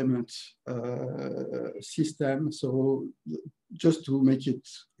implement a system. So just to make it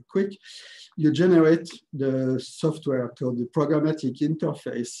quick, you generate the software called the programmatic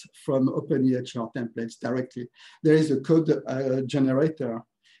interface from openEHR templates directly. There is a code generator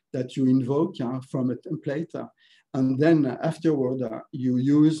that you invoke from a template, and then afterward you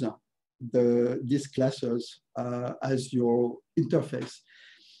use these classes as your interface.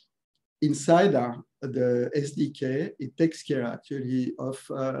 Inside the SDK, it takes care actually of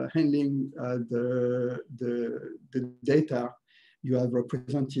handling the data you have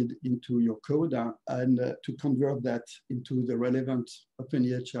represented into your code and to convert that into the relevant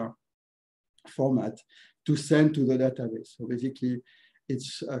openEHR format to send to the database. So basically,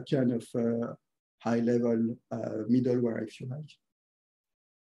 it's a kind of high-level middleware, if you like.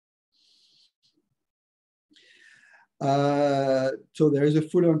 So there is a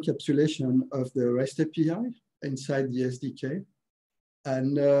full encapsulation of the REST API inside the SDK.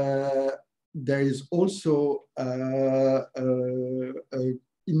 And there is also an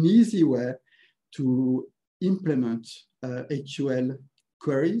easy way to implement HUL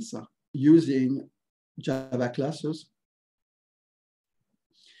queries using Java classes.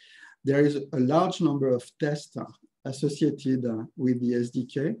 There is a large number of tests associated with the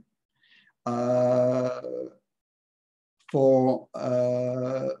SDK.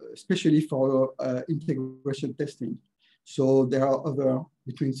 Especially for integration testing. So there are over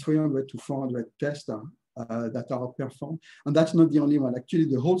between 300 to 400 tests that are performed. And that's not the only one. Actually,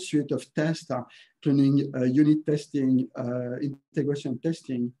 the whole suite of tests, including unit testing, integration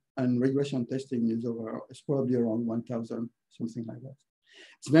testing, and regression testing is probably around 1,000, something like that.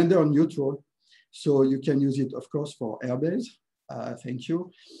 It's vendor neutral. So you can use it, of course, for Airbase. Thank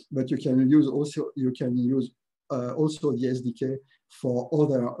you. But you can use also the SDK for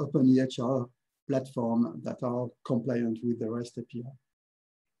other openEHR platforms that are compliant with the REST API.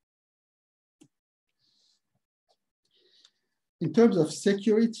 In terms of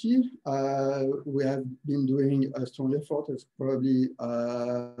security, we have been doing a strong effort. It's probably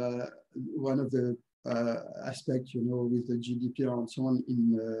one of the aspects, with the GDPR and so on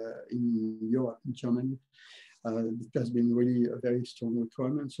in Europe, in Germany. It has been really a very strong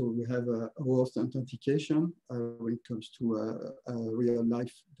requirement. So we have OAuth authentication when it comes to real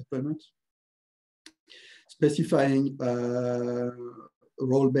life deployment, specifying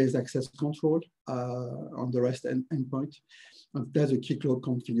role-based access control on the REST endpoint. And there's a keycloak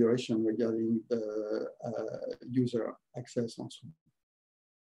configuration regarding user access and so on.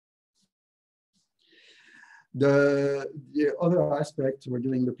 The other aspect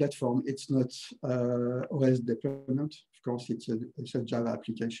regarding the platform, it's not OS deployment. Of course, it's a Java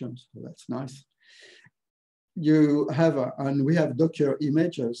application, so that's nice. You have, and we have Docker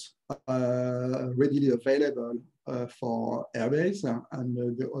images readily available for Airbase and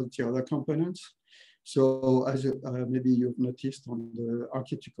the other components. So as maybe you've noticed on the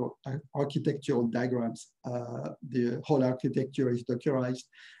architectural diagrams, the whole architecture is Dockerized,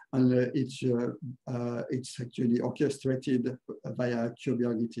 and it's actually orchestrated via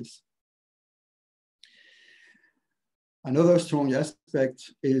Kubernetes. Another strong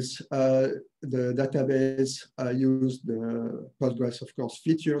aspect is the database used the Postgres, of course,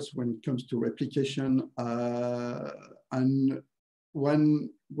 features when it comes to replication. And one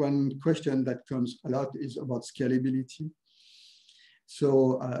question that comes a lot is about scalability.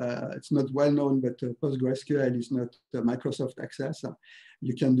 So it's not well known, but PostgreSQL is not Microsoft Access.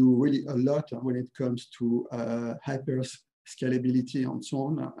 You can do really a lot when it comes to hyper scalability and so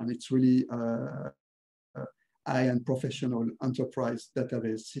on. And it's really high-end professional enterprise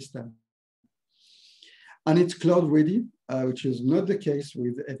database system. And it's cloud ready, which is not the case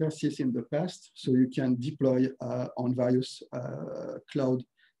with Eversys in the past. So you can deploy on various cloud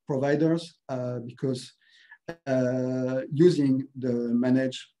providers because using the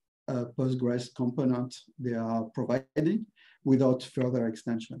managed Postgres component they are providing without further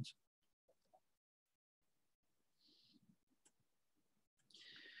extensions.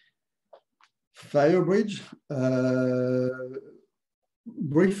 FireBridge,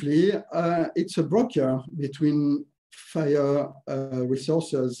 briefly, it's a broker between Fire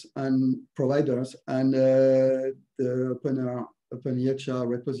resources and providers and the openEHR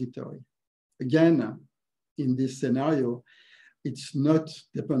repository. Again, in this scenario, it's not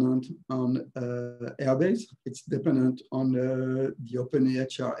dependent on Airbase, it's dependent on the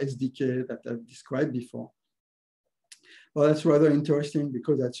openEHR SDK that I've described before. Well, that's rather interesting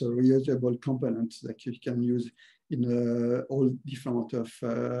because that's a reusable component that you can use in all different of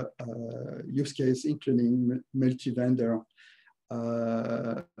use case, including multi-vendor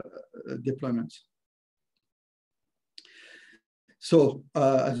deployments. So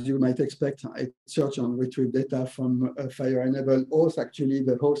as you might expect, I search and retrieve data from Fire-enabled host. Actually,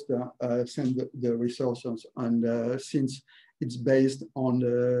 the host sends the resources, and since it's based on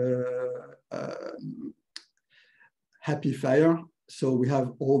the Happy Fire, so we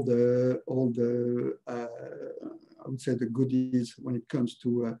have all the I would say the goodies when it comes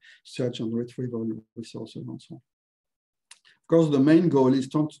to search and retrieval resources and so on. Of course, the main goal is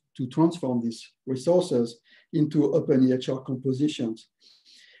to transform these resources into openEHR compositions.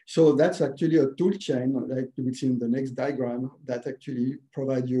 So that's actually a tool chain, like you will see in the next diagram, that actually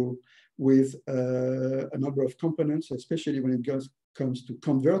provide you with a number of components, especially when it comes to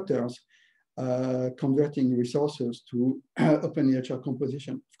converters, converting resources to openEHR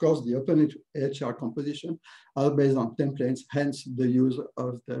composition. Of course, the openEHR composition are based on templates, hence the use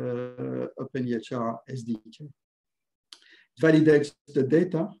of the openEHR SDK. It validates the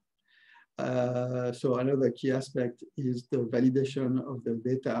data. So another key aspect is the validation of the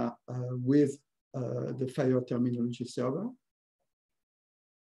data with the Fire terminology server.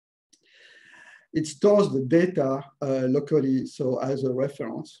 It stores the data locally, so as a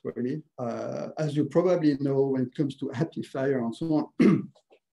reference, really. As you probably know, when it comes to Happy Fire and so on,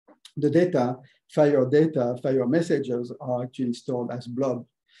 the data, Fire messages are actually stored as blob.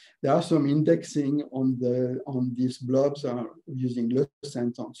 There are some indexing on these blobs using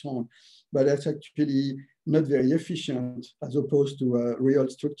Lucent and so on, but that's actually not very efficient as opposed to a real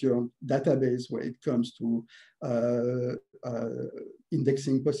structured database where it comes to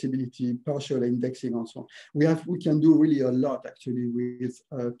indexing possibility, partial indexing and so on. We can do really a lot actually with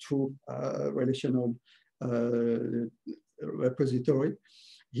true relational repository.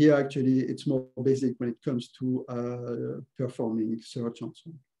 Here actually it's more basic when it comes to performing search and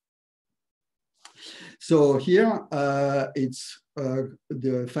so on. So here it's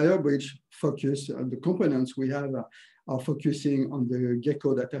the FireBridge focus, the components we have are focusing on the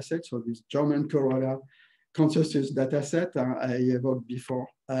Gecko dataset, so this German Corolla consensus dataset I evoked before,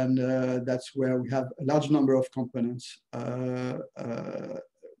 and that's where we have a large number of components,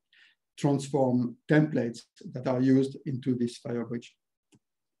 transform templates that are used into this FireBridge.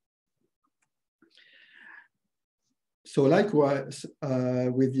 So likewise,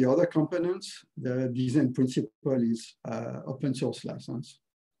 with the other components, the design principle is open source license.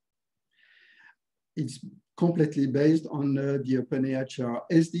 It's completely based on the openEHR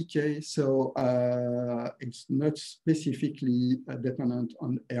SDK, so it's not specifically dependent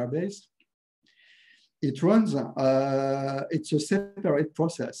on Airbase. It runs, it's a separate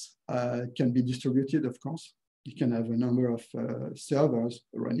process. It can be distributed, of course. You can have a number of servers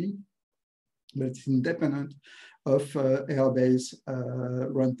running, but it's independent of Airbase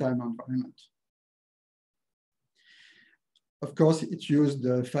runtime environment. Of course, it used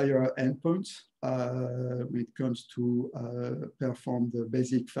the Fire endpoints when it comes to perform the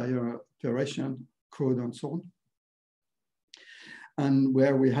basic Fire operation code and so on. And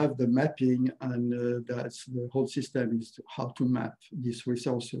where we have the mapping, and that's the whole system is how to map these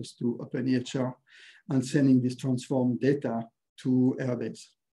resources to openEHR and sending this transformed data to Airbase.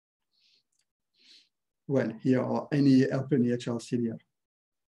 well, here or any openEHR CDR.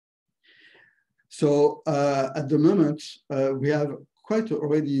 So at the moment, we have quite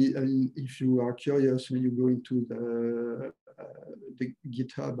already, if you are curious, when you go into the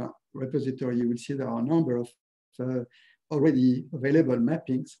GitHub repository, you will see there are a number of already available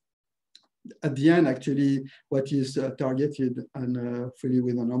mappings. At the end, actually, what is targeted and fully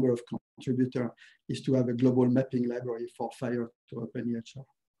with a number of contributors is to have a global mapping library for FHIR to openEHR.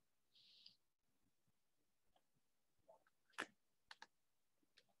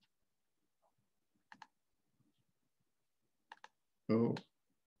 Oh.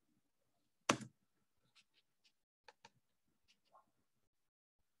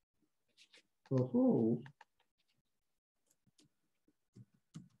 Oh.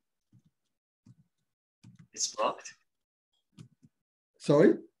 It's blocked.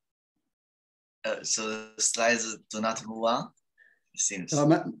 Sorry? So the slides do not move on, it seems.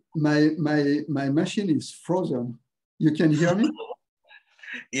 My machine is frozen. You can hear me?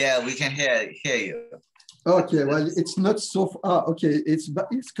 Yeah, we can hear you. Okay, well, it's not so far. Okay, it's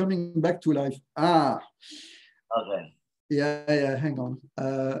coming back to life. Okay. Yeah, hang on.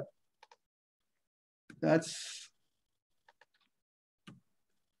 That's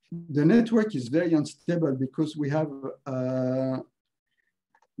the network is very unstable because we have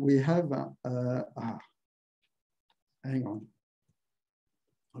hang on.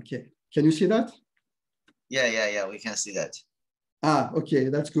 Okay, can you see that? Yeah, we can see that. Okay,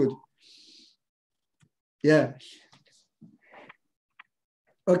 that's good. Yeah.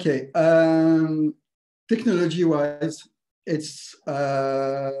 Okay. Technology-wise, it's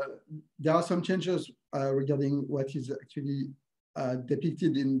there are some changes regarding what is actually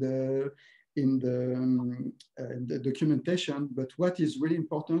depicted in the documentation. But what is really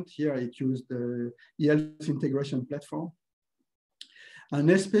important here, it used the eHealth integration platform. And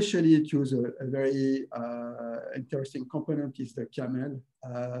especially it uses a very interesting component is the CAML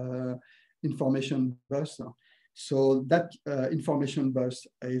information bus. So that information bus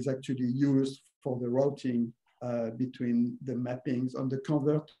is actually used for the routing between the mappings on the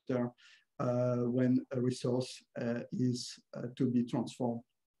converter when a resource is to be transformed.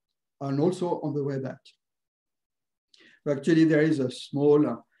 And also on the way back. Actually, there is a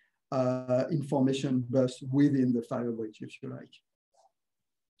small information bus within the FHIR bridge, if you like.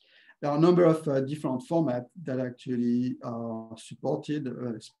 There are a number of different formats that actually are supported,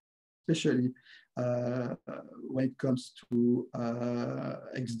 especially when it comes to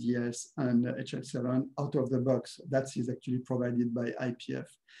XDS and HL7 out of the box. That is actually provided by IPF.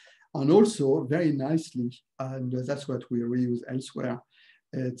 And also very nicely, and that's what we reuse elsewhere,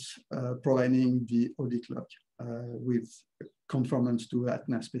 it's providing the audit log with conformance to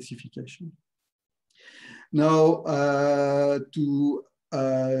ATNA specification. Now, to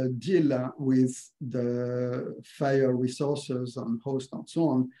deal with the FHIR resources and host and so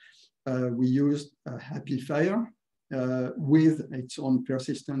on, we used Happy FHIR with its own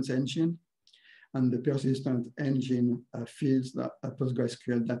persistence engine. And the persistent engine feeds a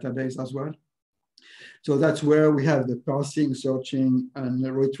PostgreSQL database as well. So that's where we have the parsing, searching, and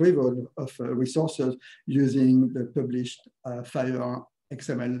retrieval of resources using the published FHIR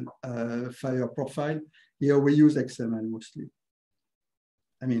XML FHIR profile. Here we use XML mostly.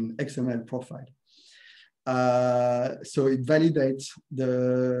 I mean, XML profile. So it validates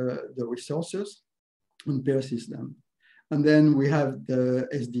the resources and persists them. And then we have the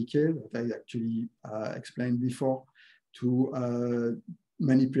SDK that I actually explained before to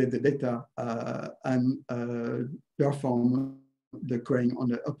manipulate the data and perform the querying on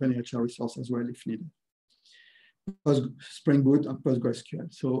the openEHR resource as well if needed. Spring Boot and PostgreSQL.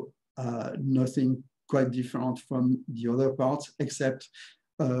 So nothing quite different from the other parts, except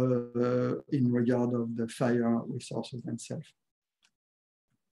in regard of the FHIR resources themselves.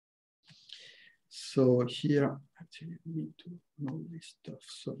 So here, actually, we need to know this stuff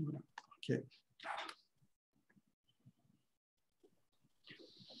somewhere. Okay.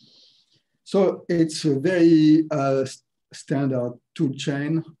 So it's a very standard tool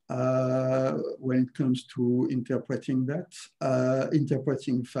chain when it comes to interpreting that,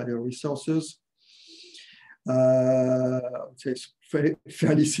 interpreting FHIR resources. It's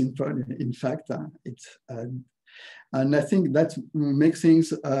fairly simple, in fact. And I think that makes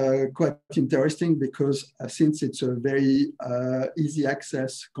things quite interesting because since it's a very easy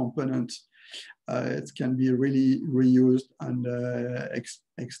access component, it can be really reused and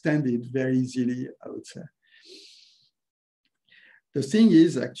extended very easily, I would say. The thing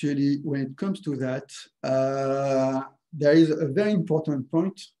is, actually, when it comes to that, there is a very important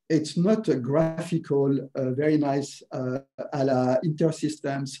point. It's not a graphical, very nice a la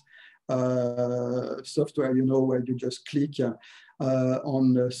InterSystems software, you know, where you just click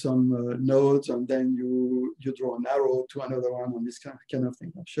on some nodes and then you draw an arrow to another one on this kind of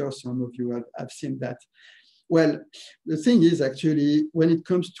thing. I'm sure some of you have seen that. Well, the thing is actually, when it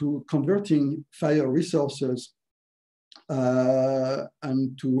comes to converting FHIR resources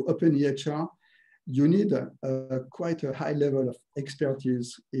and to openEHR, you need quite a high level of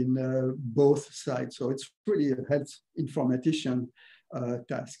expertise in both sides. So it's really a health informatician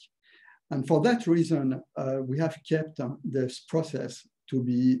task. And for that reason, we have kept this process to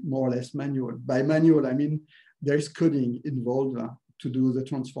be more or less manual. By manual, I mean there is coding involved to do the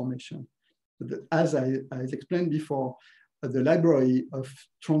transformation. As I explained before, the library of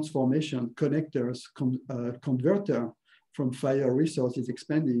transformation connectors, converter from FHIR resource is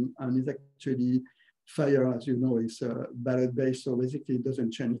expanding, and is actually FHIR, as you know, is ballot-based, so basically it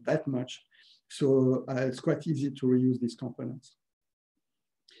doesn't change that much. So it's quite easy to reuse these components.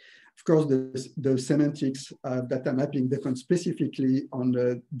 Of course, the semantics data mapping depends specifically on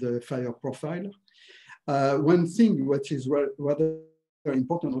the FHIR profile. One thing which is rather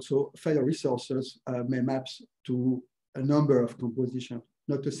important also, FHIR resources may map to a number of compositions,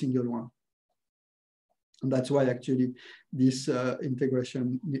 not a single one. And that's why actually this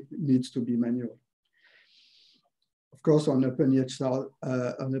integration needs to be manual. Of course, on openEHR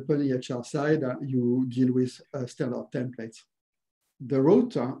side, you deal with standard templates. The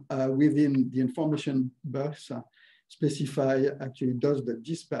router within the information bus specify actually does the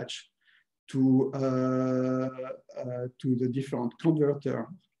dispatch to the different converter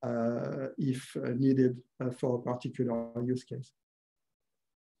if needed for a particular use case.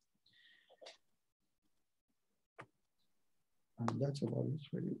 And that's about it,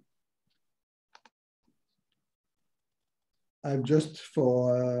 really. I've just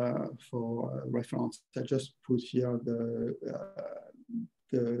for reference, I just put here the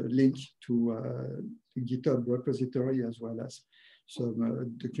link to the GitHub repository as well as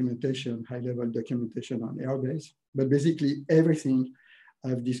some documentation, high-level documentation on Airbase. But basically everything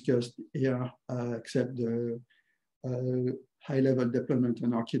I've discussed here except the high-level deployment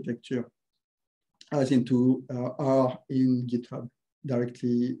and architecture as into are in GitHub,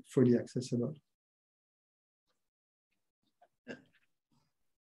 directly fully accessible.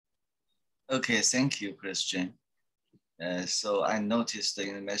 Okay, thank you, Christian. So I noticed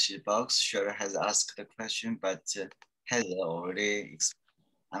in the message box, Cheryl has asked the question, but Heather already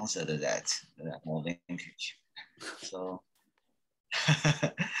answered that linkage. So,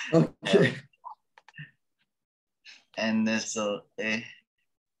 okay. And so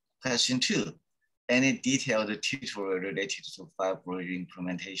question 2, any detailed tutorial related to FHIR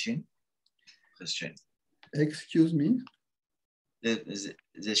implementation? Question. Excuse me?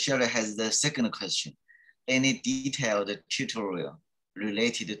 The Shelley has the second question. Any detailed tutorial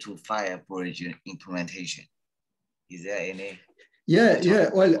related to FHIR implementation? Is there any? Yeah,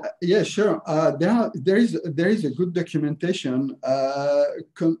 well, yeah, sure. There is a good documentation.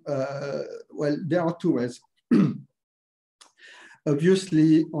 Well, there are two ways.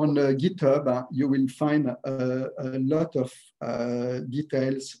 Obviously, on GitHub, you will find a lot of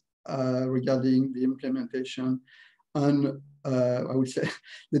details regarding the implementation. And I would say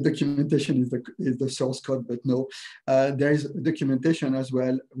the documentation is the source code, but no, there is documentation as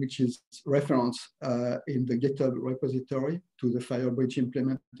well, which is referenced in the GitHub repository to the FHIR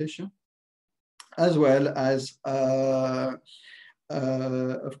implementation, as well as,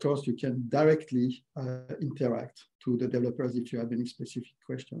 of course, you can directly interact to the developers if you have any specific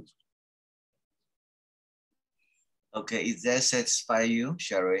questions. Okay, is that satisfy you,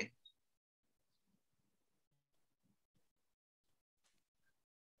 Sherry?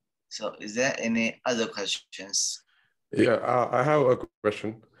 So is there any other questions? Yeah, I have a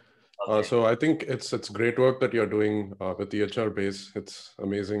question. Okay. So I think it's great work that you're doing with the EHR base. It's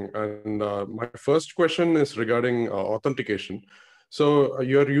amazing. And my first question is regarding authentication. So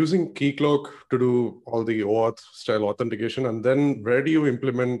you're using Keycloak to do all the OAuth style authentication, and then where do you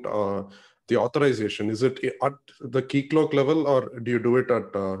implement the authorization? Is it at the Keycloak level, or do you do it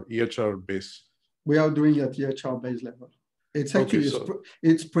at EHR base? We are doing it at EHR base level. It's actually, okay,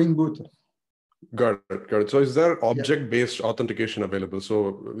 it's Spring Boot. Got it. So is there object-based authentication available?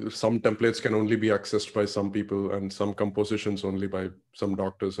 So some templates can only be accessed by some people and some compositions only by some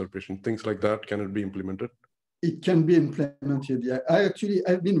doctors or patients, things like that. Can it be implemented? It can be implemented, yeah.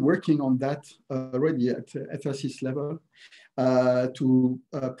 I've been working on that already at FSS level to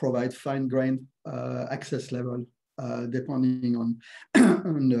provide fine-grained access level depending on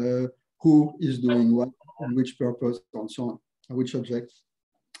who is doing what, and which purpose, and so on, which objects.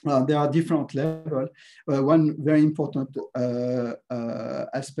 There are different levels. One very important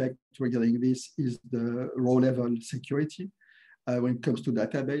aspect regarding this is the row level security when it comes to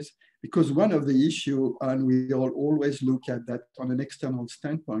database, because one of the issues, and we all always look at that on an external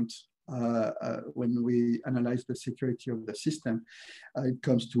standpoint, when we analyze the security of the system, it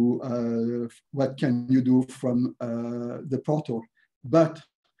comes to what can you do from the portal. But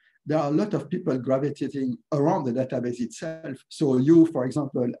there are a lot of people gravitating around the database itself. So you, for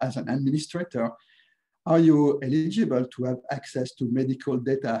example, as an administrator, are you eligible to have access to medical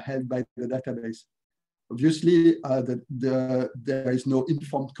data held by the database? Obviously, there is no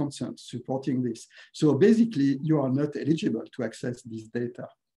informed consent supporting this. So basically, you are not eligible to access this data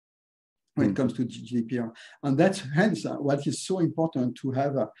when it comes to GDPR. And that's hence what is so important to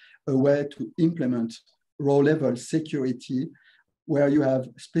have a way to implement row-level security where you have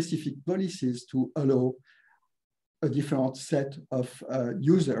specific policies to allow a different set of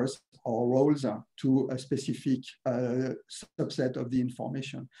users or roles to a specific subset of the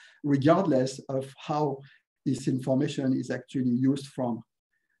information, regardless of how this information is actually used from.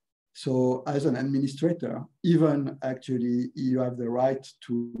 So as an administrator, even actually you have the right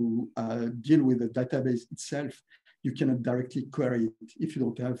to deal with the database itself, you cannot directly query it if you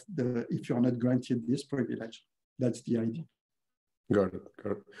don't have if you're not granted this privilege. That's the idea. Got it,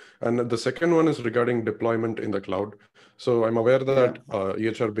 got it. And the second one is regarding deployment in the cloud. So I'm aware that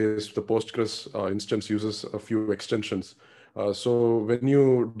EHR-based, the Postgres instance uses a few extensions. So when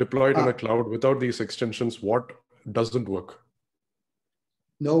you deploy it in a cloud without these extensions, what doesn't work?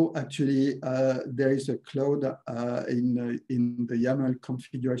 No, actually, there is a cloud in the YAML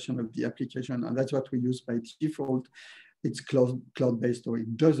configuration of the application, and that's what we use by default. It's cloud-based, or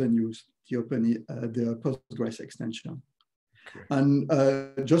it doesn't use the Postgres extension. Okay. And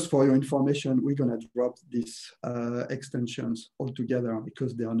just for your information, we're going to drop these extensions altogether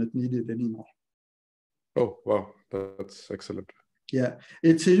because they are not needed anymore. Oh, wow. That's excellent. Yeah,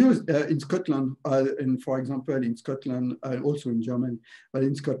 it's used in Scotland, and for example, in Scotland, also in Germany, but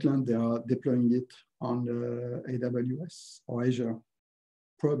in Scotland, they are deploying it on AWS or Azure,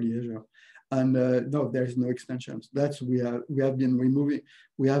 probably Azure. And no, there is no extensions. That's we have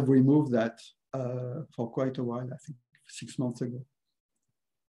removed that for quite a while, I think 6 months ago.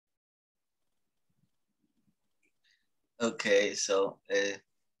 Okay, so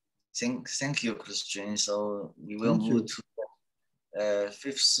thank you, Christian. So we will move to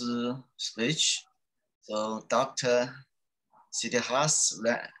fifth speech. So Dr. Sidharth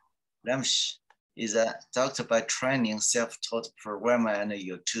Ramsh is a doctor by training, self-taught programmer and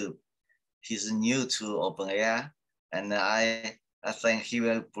YouTube. He's new to openEHR, and I think he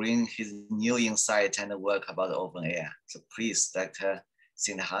will bring his new insight and work about openEHR. So please, Dr.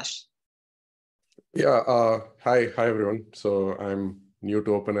 Sidharth. Yeah, hi everyone. So I'm new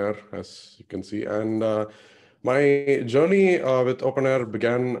to openEHR, as you can see, and my journey with openEHR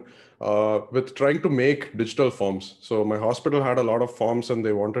began with trying to make digital forms. So my hospital had a lot of forms and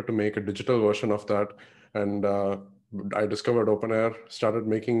they wanted to make a digital version of that. And I discovered openEHR, started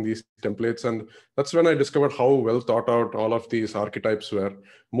making these templates. And that's when I discovered how well thought out all of these archetypes were.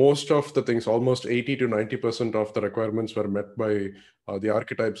 Most of the things, almost 80 to 90% of the requirements were met by the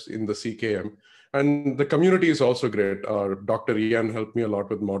archetypes in the CKM. And the community is also great. Dr. Ian helped me a lot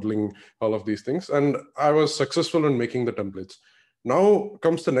with modeling all of these things. And I was successful in making the templates. Now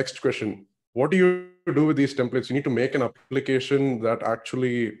comes the next question. What do you do with these templates? You need to make an application that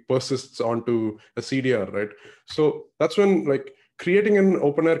actually persists onto a CDR, right? So that's when creating an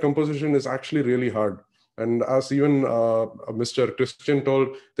openEHR composition is actually really hard. And as even Mr. Christian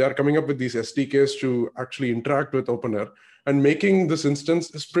told, they are coming up with these SDKs to actually interact with openEHR. And making this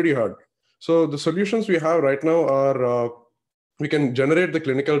instance is pretty hard. So the solutions we have right now are, we can generate the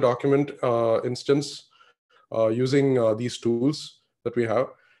clinical document instance using these tools that we have.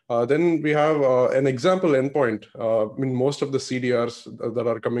 Then we have an example endpoint in most of the CDRs that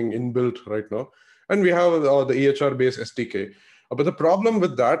are coming inbuilt right now. And we have the EHR-based SDK. But the problem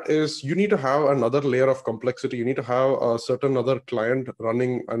with that is you need to have another layer of complexity. You need to have a certain other client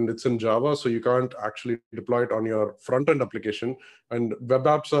running, and it's in Java, so you can't actually deploy it on your front-end application. And web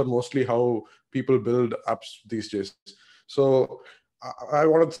apps are mostly how people build apps these days. So I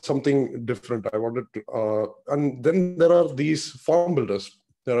wanted something different. I wanted to, and then there are these form builders.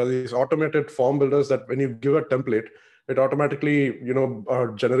 There are these automated form builders that when you give a template, it automatically,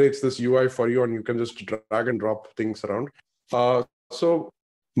 generates this UI for you, and you can just drag and drop things around. So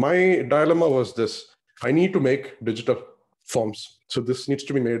my dilemma was this: I need to make digital forms. So this needs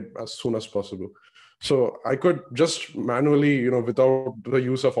to be made as soon as possible. So I could just manually, you know, without the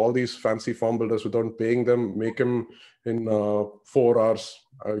use of all these fancy form builders, without paying them, make them in 4 hours,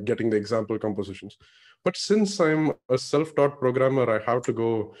 getting the example compositions. But since I'm a self-taught programmer, I have to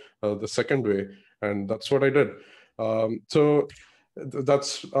go the second way, and that's what I did. So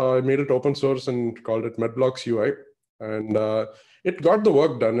that's I made it open source and called it MedBlocks UI, and it got the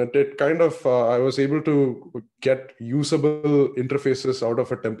work done. It kind of I was able to get usable interfaces out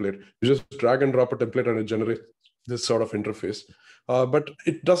of a template. You just drag and drop a template, and it generates this sort of interface. But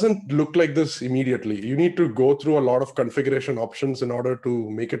it doesn't look like this immediately. You need to go through a lot of configuration options in order to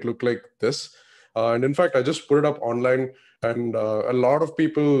make it look like this. And in fact, I just put it up online, and a lot of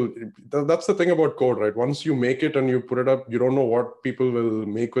people, that's the thing about code, right? Once you make it and you put it up, you don't know what people will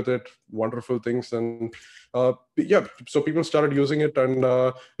make with it, wonderful things. And yeah, so people started using it, and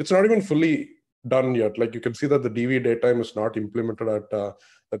it's not even fully done yet. Like you can see that the DV datetime is not implemented at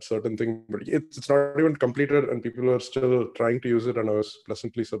that certain thing, but it's not even completed, and people are still trying to use it, and I was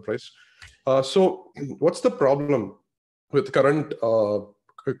pleasantly surprised. So what's the problem with current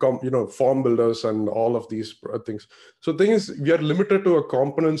form builders and all of these things? So the thing is, we are limited to a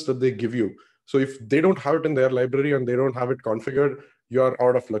components that they give you. So if they don't have it in their library and they don't have it configured, you are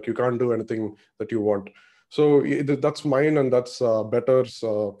out of luck. You can't do anything that you want. So that's mine, and that's Better's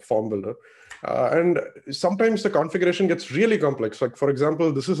form builder. And sometimes the configuration gets really complex. Like for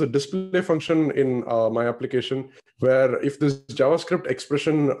example, this is a display function in my application, where if this JavaScript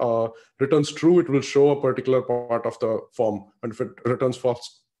expression returns true, it will show a particular part of the form, and if it returns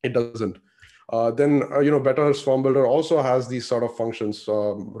false, it doesn't. Then Better's form builder also has these sort of functions,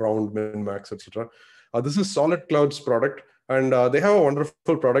 round, min, max, etc. This is Solid Cloud's product, and they have a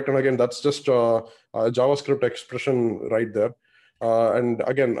wonderful product. And again, that's just a JavaScript expression right there. And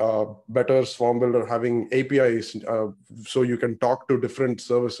again, Better's form builder having APIs, so you can talk to different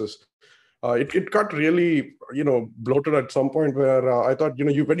services. It got really, bloated at some point, where I thought,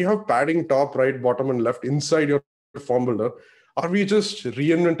 when you have padding top, right, bottom, and left inside your form builder, are we just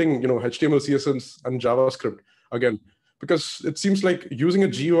reinventing, HTML, CSS, and JavaScript again? Because it seems like using a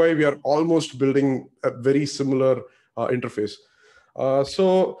GUI, we are almost building a very similar interface.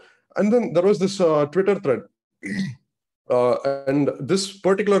 And then there was this Twitter thread. And this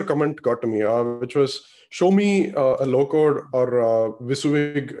particular comment got to me, which was, show me a low-code or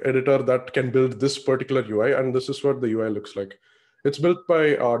Visuig editor that can build this particular UI, and this is what the UI looks like. It's built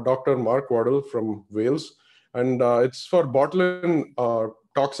by Dr. Mark Waddell from Wales, and it's for botulinum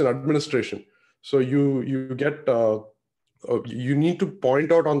toxin administration. So you get you need to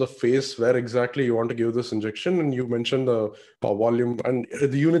point out on the face where exactly you want to give this injection, and you mention the volume, and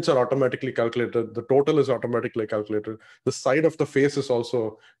the units are automatically calculated. The total is automatically calculated. The side of the face is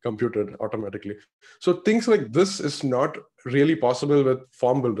also computed automatically. So things like this is not really possible with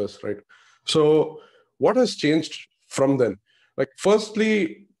form builders, right? So what has changed from then? Like,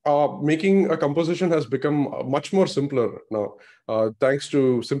 firstly, making a composition has become much more simpler now, thanks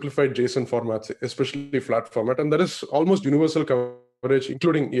to simplified JSON formats, especially flat format. And there is almost universal coverage,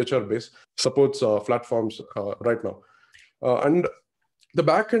 including EHR base, supports flat forms right now. And the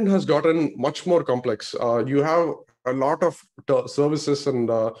backend has gotten much more complex. You have a lot of services and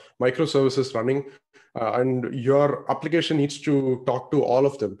microservices running, and your application needs to talk to all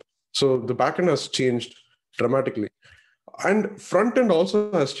of them. So the backend has changed dramatically. And front end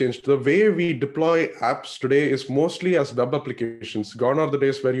also has changed. The way we deploy apps today is mostly as web applications. Gone are the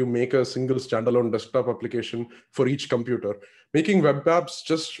days where you make a single standalone desktop application for each computer. Making web apps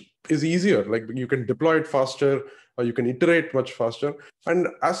just is easier. Like, you can deploy it faster, or you can iterate much faster. And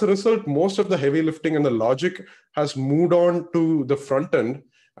as a result, most of the heavy lifting and the logic has moved on to the front end.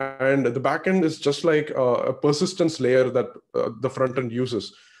 And the back end is just like a persistence layer that the front end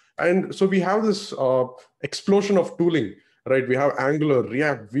uses. And so we have this explosion of tooling, right? We have Angular,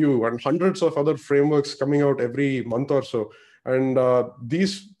 React, Vue, and hundreds of other frameworks coming out every month or so. And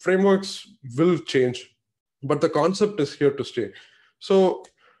these frameworks will change, but the concept is here to stay. So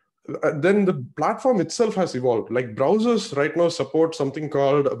then the platform itself has evolved. Like, browsers right now support something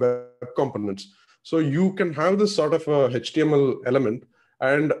called web components. So you can have this sort of a HTML element,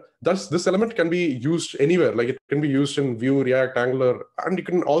 and thus this element can be used anywhere. Like, it can be used in Vue, React, Angular, and it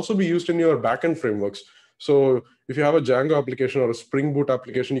can also be used in your backend frameworks. So if you have a Django application or a Spring Boot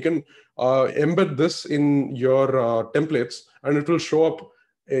application, you can embed this in your templates, and it will show up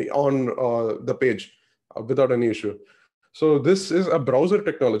on the page without any issue. So this is a browser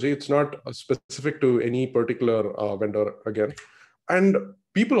technology. It's not specific to any particular vendor again. And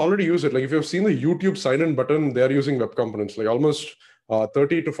people already use it. Like, if you've seen the YouTube sign-in button, they're using web components. Like, almost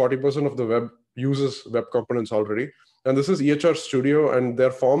 30 to 40% of the web uses web components already. And this is EHR Studio, and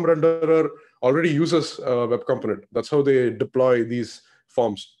their form renderer already uses a web component. That's how they deploy these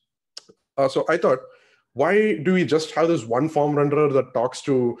forms. So I thought, why do we just have this one form renderer that talks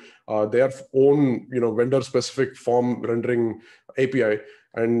to their own vendor-specific form rendering API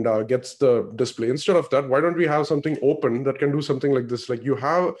and gets the display? Instead of that, why don't we have something open that can do something like this? Like you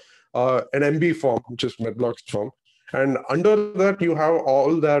have an MB form, which is Medblock's form, and under that you have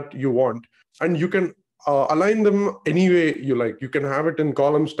all that you want, and you can align them any way you like. You can have it in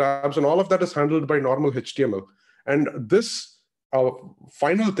columns, tabs, and all of that is handled by normal HTML. And this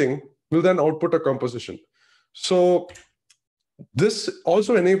final thing will then output a composition. So this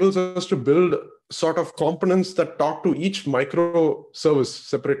also enables us to build sort of components that talk to each microservice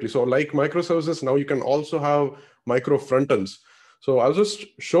separately. So like microservices, now you can also have micro frontends. So I'll just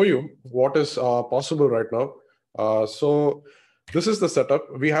show you what is possible right now. So this is the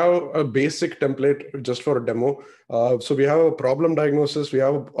setup. We have a basic template just for a demo. So we have a problem diagnosis, we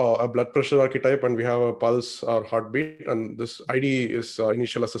have a blood pressure archetype, and we have a pulse or heartbeat. And this ID is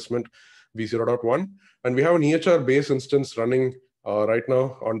initial assessment v0.1. And we have an EHR base instance running right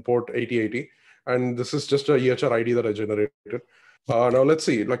now on port 8080. And this is just a EHR ID that I generated. Now let's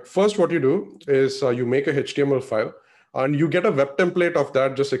see, like first what you do is you make a HTML file and you get a web template of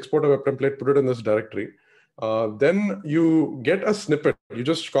that. Just export a web template, put it in this directory. Then you get a snippet. You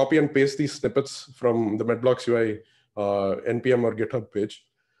just copy and paste these snippets from the Medblocks UI NPM or GitHub page.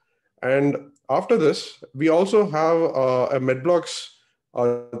 And after this, we also have a Medblocks.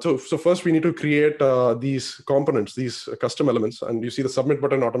 So first we need to create these components, these custom elements, and you see the submit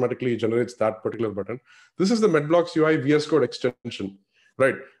button automatically generates that particular button. This is the Medblocks UI VS Code extension,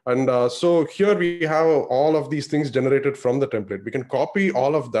 right? And so here we have all of these things generated from the template. We can copy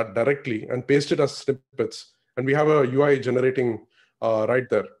all of that directly and paste it as snippets, and we have a UI generating right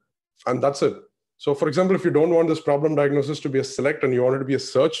there, and that's it. So for example, if you don't want this problem diagnosis to be a select and you want it to be a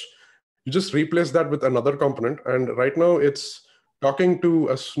search, you just replace that with another component, and right now it's talking to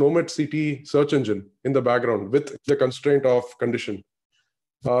a SNOMED CT search engine in the background with the constraint of condition.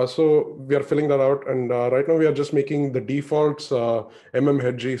 So we are filling that out, and right now we are just making the defaults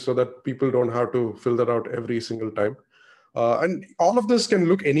mmHG so that people don't have to fill that out every single time. And all of this can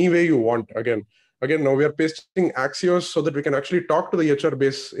look any way you want. Again, now we are pasting Axios so that we can actually talk to the EHR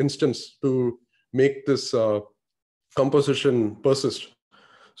base instance to make this composition persist.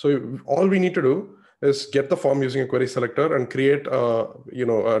 So all we need to do is get the form using a query selector and create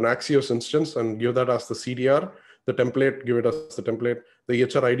an Axios instance and give that as the CDR, the template, give it as the template, the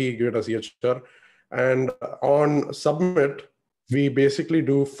EHR ID, give it as EHR. And on submit, we basically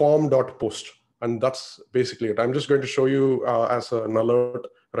do form.post. And that's basically it. I'm just going to show you as an alert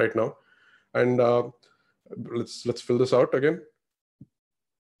right now. And let's fill this out again.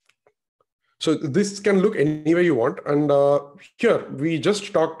 So this can look any way you want. And here, we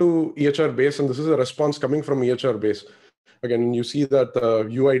just talk to EHR base, and this is a response coming from EHR base. Again, you see that the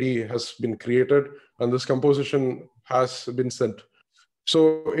UID has been created, and this composition has been sent.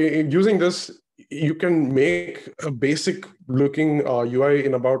 So using this, you can make a basic looking UI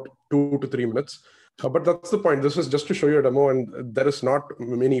in about 2 to 3 minutes. But that's the point. This is just to show you a demo, and there is not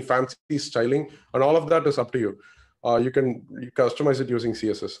many fancy styling, and all of that is up to you. You can customize it using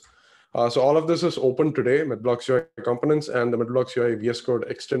CSS. So all of this is open today, Medblocks UI components and the Medblocks UI VS Code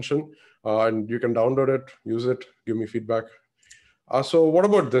extension. And you can download it, use it, give me feedback. So what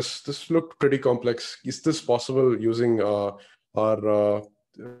about this? This looked pretty complex. Is this possible using our form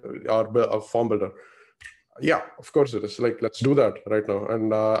builder? Yeah, of course it is. Like, let's do that right now.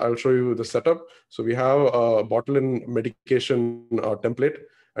 And I'll show you the setup. So we have a bottle-in medication template,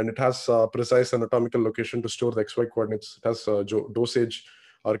 and it has precise anatomical location to store the XY coordinates. It has dosage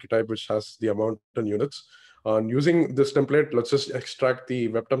archetype, which has the amount in units. And using this template, let's just extract the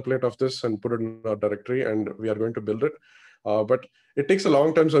web template of this and put it in our directory, and we are going to build it. But it takes a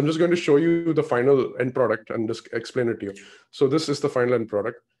long time, so I'm just going to show you the final end product and just explain it to you. So this is the final end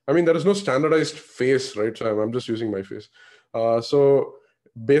product. I mean, there is no standardized face, right? So I'm just using my face. So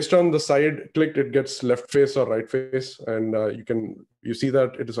based on the side clicked, it gets left face or right face, and you see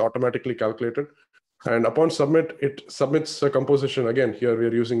that it is automatically calculated. And upon submit, it submits a composition. Again, here we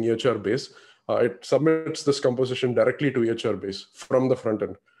are using EHR base. It submits this composition directly to EHR base from the front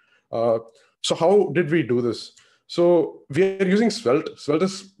end. So how did we do this? So we are using Svelte. Svelte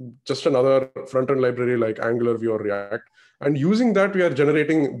is just another front-end library like Angular, Vue, or React. And using that, we are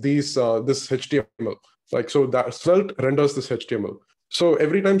generating these this HTML. Like, so that Svelte renders this HTML. So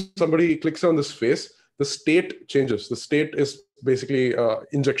every time somebody clicks on this face, the state changes. The state is basically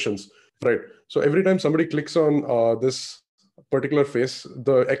injections, right? So every time somebody clicks on this particular face,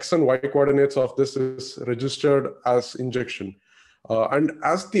 the X and Y coordinates of this is registered as injection. And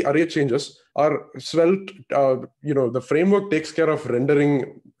as the array changes, our svelte, the framework takes care of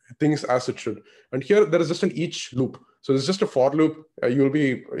rendering things as it should. And here there is just an each loop. So it's just a for loop. You'll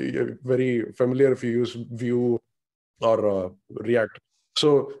be very familiar if you use Vue or React.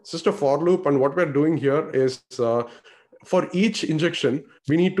 So it's just a for loop. And what we're doing here is for each injection,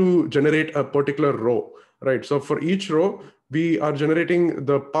 we need to generate a particular row, right? So for each row, we are generating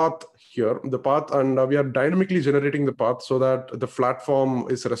the path here, and we are dynamically generating the path so that the flat form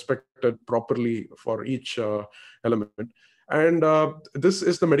is respected properly for each element. And this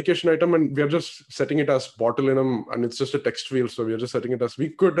is the medication item, and we are just setting it as botulinum, and it's just a text field. So we are just setting it as, we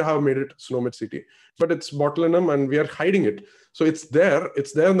could have made it SNOMED CT, but it's botulinum and we are hiding it. So it's there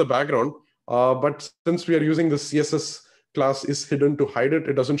in the background. But since we are using the CSS class is hidden to hide it,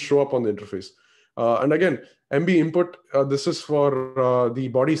 it doesn't show up on the interface. And again, MB input, this is for the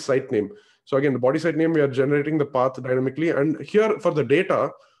body site name. So again, the body site name, we are generating the path dynamically. And here for the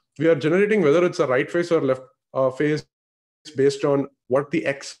data, we are generating whether it's a right face or left face based on what the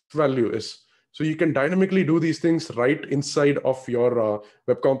X value is. So you can dynamically do these things right inside of your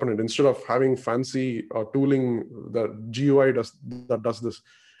web component instead of having fancy tooling. The GUI that does this.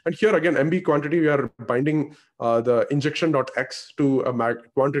 And here again, MB quantity, we are binding the injection.x to a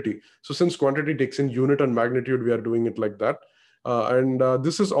quantity. So since quantity takes in unit and magnitude, we are doing it like that. And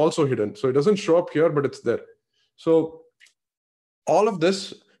this is also hidden. So it doesn't show up here, but it's there. So all of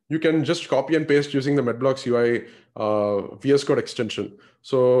this, you can just copy and paste using the Medblocks UI VS Code extension.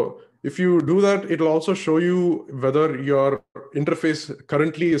 So if you do that, it'll also show you whether your interface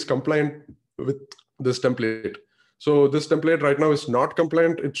currently is compliant with this template. So this template right now is not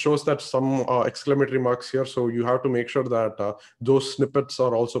compliant. It shows that some exclamatory marks here. So you have to make sure that those snippets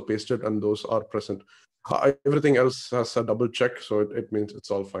are also pasted and those are present. Everything else has a double check. So it means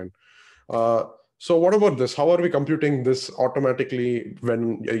it's all fine. So what about this? How are we computing this automatically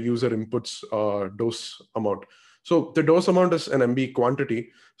when a user inputs dose amount? So the dose amount is an MB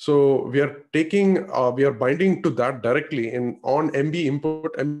quantity. So we are binding to that directly on MB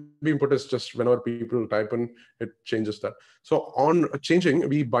input. MB input is just whenever people type in, it changes that. So on changing,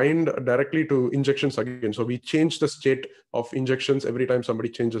 we bind directly to injections again. So we change the state of injections every time somebody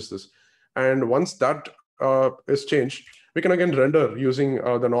changes this. And once that is changed, we can again render using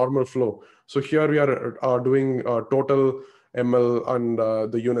the normal flow. So here we are doing total ML and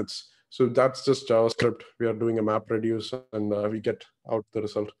the units. So that's just JavaScript. We are doing a map reduce and we get out the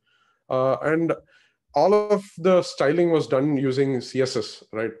result. And all of the styling was done using CSS,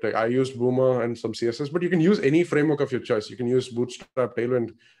 right? Like I used Boomer and some CSS, but you can use any framework of your choice. You can use Bootstrap,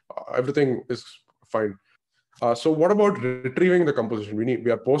 Tailwind, everything is fine. So what about retrieving the composition?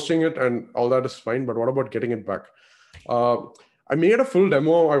 We are posting it and all that is fine, but what about getting it back? I made a full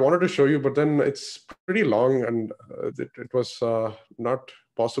demo I wanted to show you, but then it's pretty long and it was not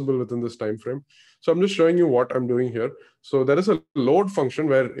possible within this time frame. So I'm just showing you what I'm doing here. So there is a load function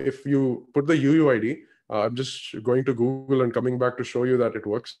where if you put the UUID, I'm just going to Google and coming back to show you that it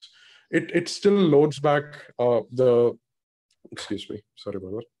works. It still loads back excuse me, sorry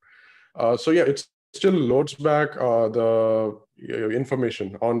about that. So yeah, it still loads back the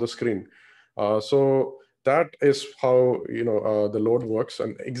information on the screen. So that is how the load works.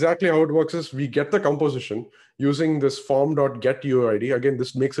 And exactly how it works is we get the composition using this form.getUID. Again,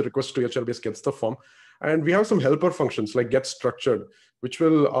 this makes a request to HRBase, gets the form. And we have some helper functions like getStructured, which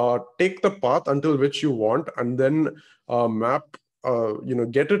will take the path until which you want and then map,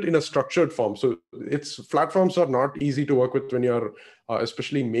 get it in a structured form. So flat forms are not easy to work with when you're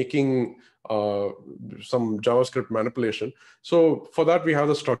especially making some JavaScript manipulation. So for that, we have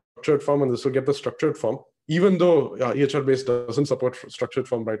the structured form, and this will get the structured form. Even though EHRBase doesn't support structured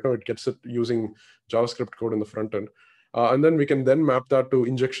form right now, it gets it using JavaScript code in the front end. And then we can then map that to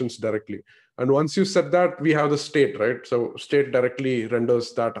injections directly. And once you set that, we have the state, right? So state directly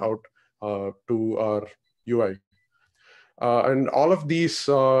renders that out to our UI. And all of these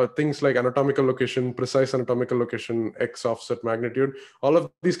things like anatomical location, precise anatomical location, X offset magnitude, all of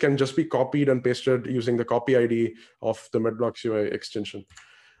these can just be copied and pasted using the copy ID of the Medblocks UI extension.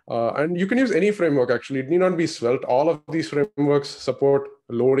 And you can use any framework, actually. It need not be Svelte. All of these frameworks support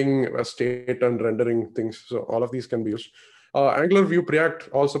loading a state and rendering things. So all of these can be used. Angular, Vue, Preact,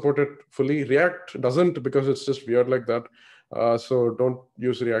 all supported fully. React doesn't because it's just weird like that. So don't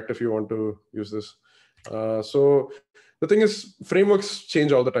use React if you want to use this. So the thing is, frameworks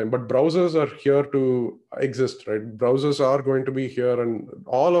change all the time, but browsers are here to exist, right? Browsers are going to be here, and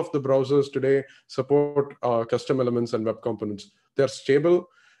all of the browsers today support custom elements and web components. They're stable,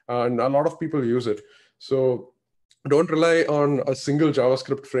 and a lot of people use it. So don't rely on a single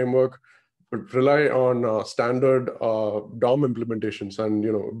JavaScript framework. rely on standard DOM implementations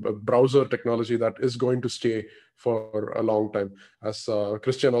and browser technology that is going to stay for a long time. As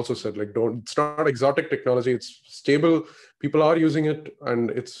Christian also said, like it's not exotic technology, it's stable, people are using it, and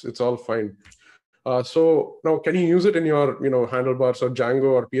it's all fine. So now, can you use it in your handlebars or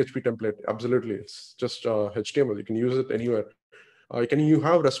Django or PHP template? Absolutely, it's just HTML. You can use it anywhere. Can you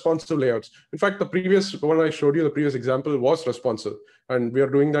have responsive layouts? In fact, the previous one I showed you, the previous example was responsive, and we are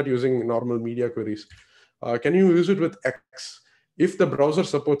doing that using normal media queries. Can you use it with X? If the browser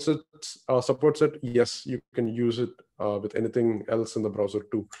supports it, yes, you can use it with anything else in the browser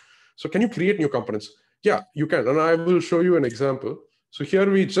too. So can you create new components? Yeah, you can, and I will show you an example. So here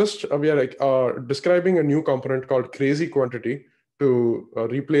we are describing a new component called crazy quantity to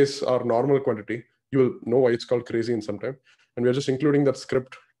replace our normal quantity. You will know why it's called crazy in some time. And we're just including that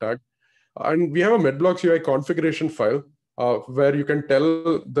script tag. And we have a Medblocks UI configuration file where you can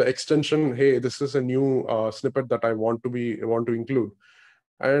tell the extension, hey, this is a new snippet that I want to include.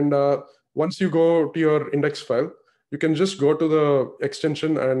 And once you go to your index file, you can just go to the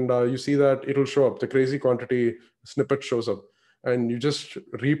extension and you see that it'll show up. The crazy quantity snippet shows up. And you just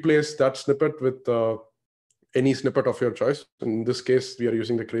replace that snippet with any snippet of your choice. In this case, we are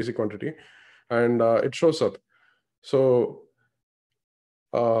using the crazy quantity, and it shows up. So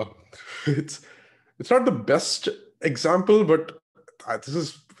it's not the best example, but this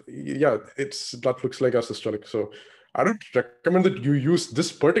is, yeah, that looks like our systolic. So I don't recommend that you use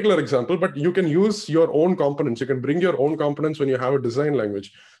this particular example, but you can use your own components. You can bring your own components when you have a design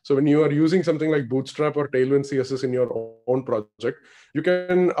language. So when you are using something like Bootstrap or Tailwind CSS in your own project, you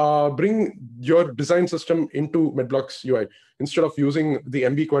can bring your design system into Medblocks UI. Instead of using the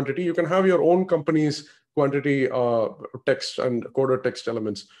MB quantity, you can have your own company's quantity text and coder text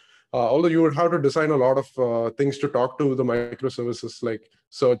elements. Although you would have to design a lot of things to talk to the microservices like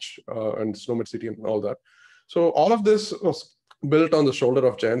search and SNOMED City and all that. So all of this was built on the shoulder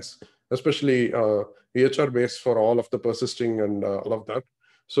of giants, especially EHR base for all of the persisting and all of that.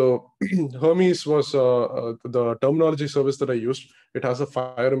 So Hermes was the terminology service that I used. It has a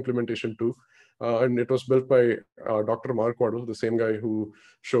Fire implementation too. And it was built by Dr. Mark Waddle, the same guy who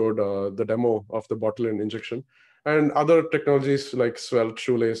showed the demo of the bottle-in injection. And other technologies like Svelte,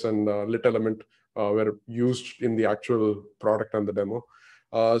 Shoelace, and Lit Element were used in the actual product and the demo.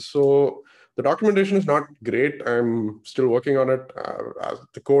 So the documentation is not great. I'm still working on it.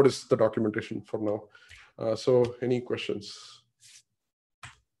 The code is the documentation for now. So any questions?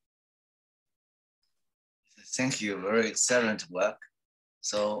 Thank you. Very excellent work.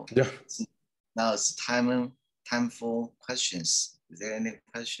 So yeah, now it's time for questions. Is there any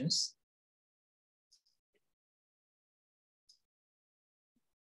questions?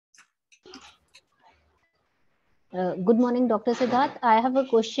 Good morning, Dr. Siddharth. I have a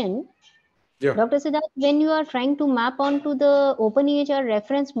question. Yeah. Dr. Siddharth, when you are trying to map onto the openEHR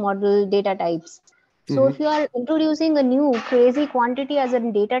reference model data types, so if you are introducing a new crazy quantity as a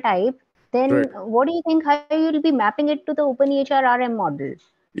data type, then what do you think, how you will be mapping it to the openEHR RM model?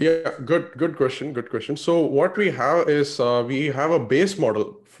 Yeah, good question, good question. So what we have is we have a base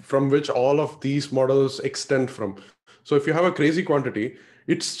model from which all of these models extend from. So if you have a crazy quantity,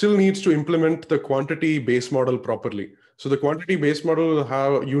 it still needs to implement the quantity base model properly. So the quantity base model will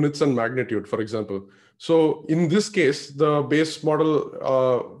have units and magnitude, for example. So in this case, the base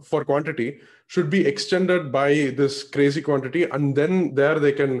model for quantity should be extended by this crazy quantity, and then there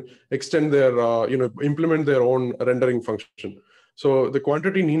they can extend their, implement their own rendering function. So the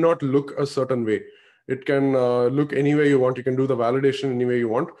quantity need not look a certain way. It can look any way you want. You can do the validation any way you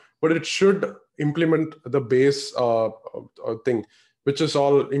want, but it should implement the base thing, which is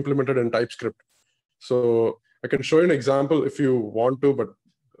all implemented in TypeScript. So I can show you an example if you want to, but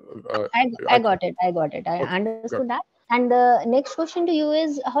I got it. I understood that. And the next question to you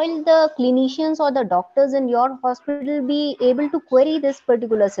is, how will the clinicians or the doctors in your hospital be able to query this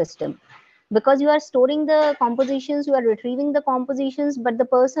particular system? Because you are storing the compositions, you are retrieving the compositions, but the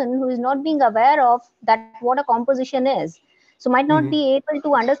person who is not being aware of that what a composition is, so might not be able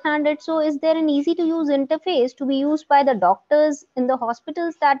to understand it. So is there an easy to use interface to be used by the doctors in the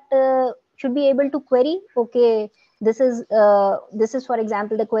hospitals that should be able to query? Okay, this is for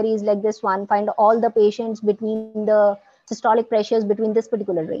example, the query is like this one, find all the patients between the systolic pressures between this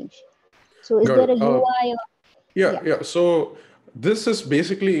particular range. So is there a UI? Yeah. So this is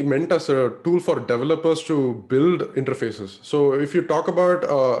basically meant as a tool for developers to build interfaces. So if you talk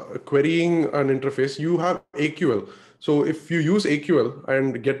about querying an interface, you have AQL. So if you use AQL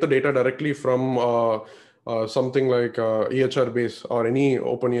and get the data directly from something like EHR base or any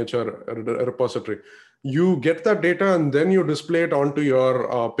openEHR repository, you get that data and then you display it onto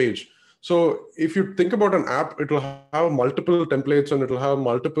your page. So if you think about an app, it will have multiple templates and it will have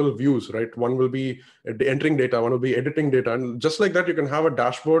multiple views, right? One will be entering data, one will be editing data. And just like that, you can have a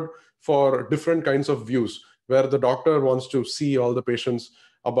dashboard for different kinds of views where the doctor wants to see all the patients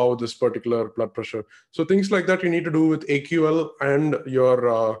above this particular blood pressure. So things like that you need to do with AQL and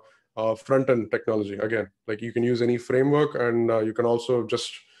your front-end technology. Again, like you can use any framework and you can also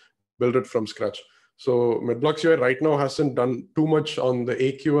just build it from scratch. So Medblocks UI right now hasn't done too much on the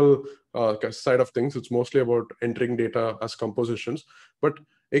AQL side of things. It's mostly about entering data as compositions, but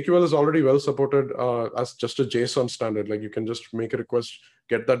AQL is already well supported as just a JSON standard. Like you can just make a request,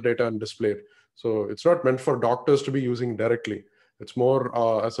 get that data and display it. So it's not meant for doctors to be using directly. It's more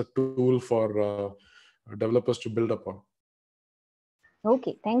as a tool for developers to build upon.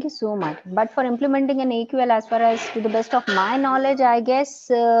 Okay, thank you so much. But for implementing an AQL, as far as to the best of my knowledge, I guess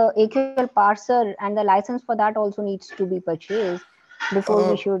AQL parser and the license for that also needs to be purchased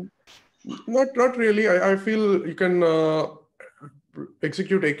before we should. Not really. I feel you can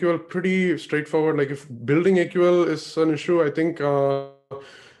execute AQL pretty straightforward. Like if building AQL is an issue, I think the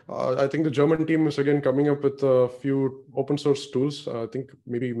German team is again coming up with a few open source tools. I think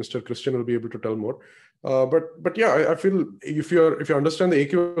maybe Mr. Christian will be able to tell more. But yeah, I feel if you understand the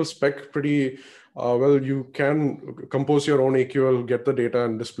AQL spec pretty well, you can compose your own AQL, get the data,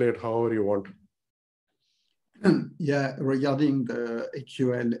 and display it however you want. Yeah, regarding the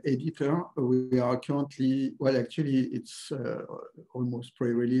AQL editor, we are currently, well, actually, it's almost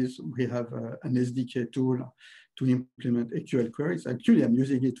pre-release. We have an SDK tool to implement AQL queries. Actually, I'm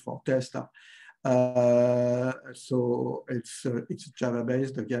using it for test. So it's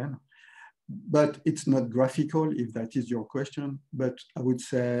Java-based again, but it's not graphical, if that is your question. But I would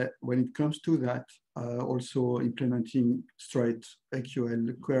say when it comes to that, also implementing straight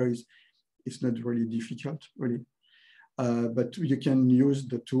AQL queries, it's not really difficult, really. But you can use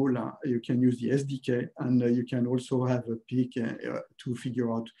the tool, you can use the SDK, and you can also have a peek to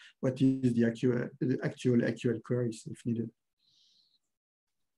figure out what is the actual AQL queries if needed.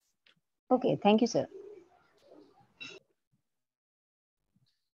 Okay, thank you, sir.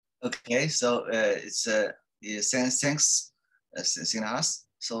 Okay, so thanks, Sinas.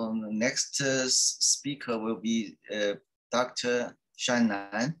 So the next speaker will be Dr. Shan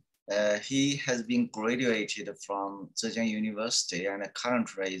Nan. He has been graduated from Zhejiang University and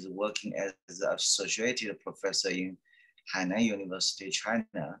currently is working as an associate professor in Hainan University,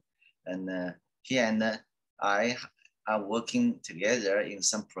 China. And he and I are working together in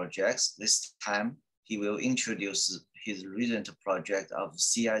some projects. This time, he will introduce his recent project of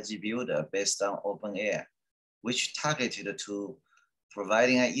CRG Builder based on openEHR, which targeted to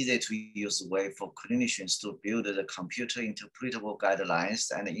providing an easy-to-use way for clinicians to build the computer-interpretable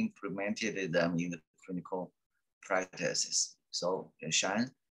guidelines and implemented them in the clinical practices. So,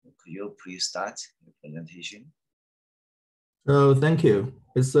 Shan, could you please start the presentation? So thank you.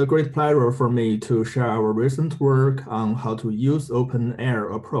 It's a great pleasure for me to share our recent work on how to use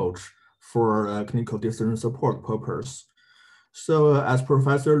openEHR approach for clinical decision support purpose. So as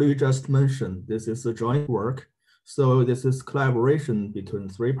Professor Liu just mentioned, this is a joint work. So this is collaboration between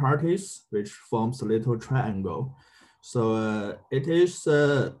three parties, which forms a little triangle. So it is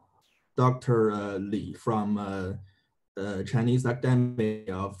Dr. Li from Chinese Academy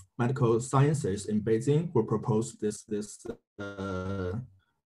of Medical Sciences in Beijing who proposed this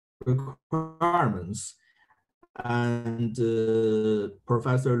requirements. And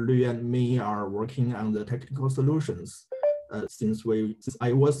Professor Liu and me are working on the technical solutions since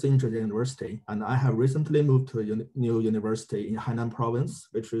I was in Zhejiang University, and I have recently moved to a new university in Hainan province,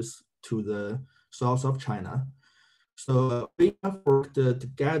 which is to the south of China. So we have worked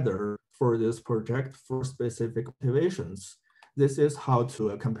together for this project for specific motivations. This is how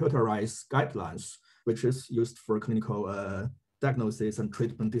to computerize guidelines, which is used for clinical diagnosis and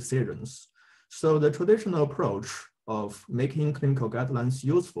treatment decisions. So the traditional approach of making clinical guidelines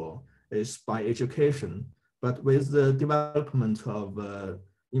useful is by education, but with the development of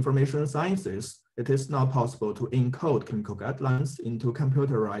information sciences, it is now possible to encode clinical guidelines into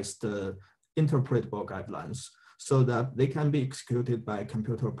computerized interpretable guidelines so that they can be executed by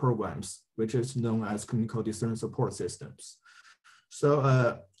computer programs, which is known as clinical decision support systems.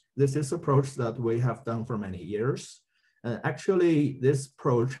 So this is an approach that we have done for many years. Actually, this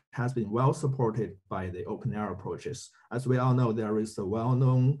approach has been well supported by the openEHR approaches. As we all know, there is a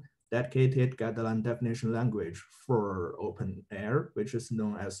well-known dedicated guideline definition language for openEHR, which is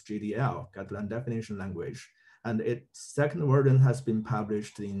known as GDL, Guideline Definition Language. And its second version has been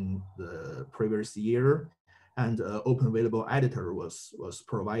published in the previous year, and an open available editor was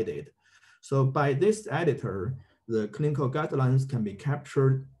provided. So by this editor, the clinical guidelines can be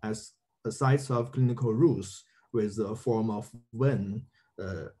captured as sites of clinical rules with a form of when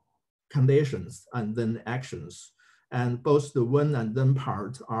conditions and then actions. And both the when and then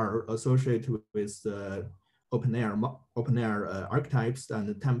part are associated with the openEHR archetypes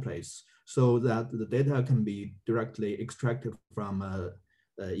and templates, so that the data can be directly extracted from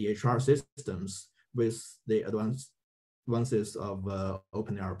EHR systems with the advances of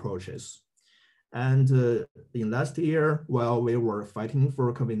openEHR approaches. And in last year, while we were fighting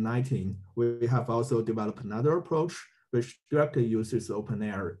for COVID-19, we have also developed another approach which directly uses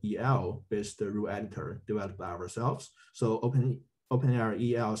openEHR EL-based rule editor developed by ourselves. So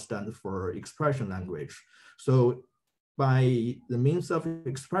openEHR EL stands for expression language. So by the means of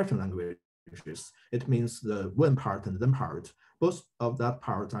expression languages, it means the when part and then part. Both of that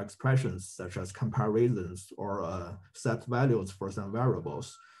part are expressions such as comparisons or set values for some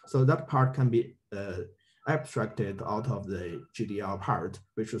variables. So that part can be abstracted out of the GDL part,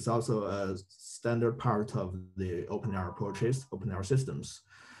 which is also a standard part of the openEHR approaches, openEHR systems.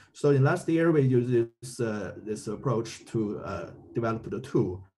 So in last year, we used this approach to develop the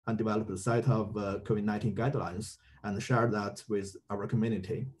tool and develop a set of COVID-19 guidelines and share that with our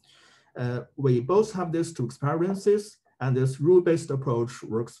community. We both have these two experiences, and this rule-based approach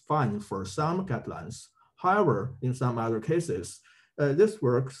works fine for some guidelines. However, in some other cases, this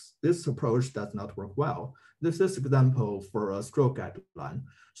approach does not work well. This is an example for a stroke guideline.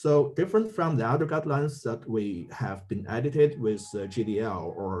 So different from the other guidelines that we have been edited with GDL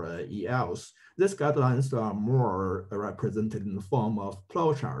or ELs, these guidelines are more represented in the form of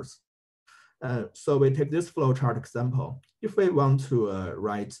flowcharts. So we take this flowchart example. If we want to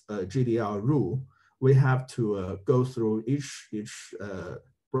write a GDL rule, we have to go through each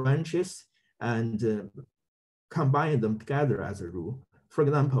branches and combine them together as a rule. For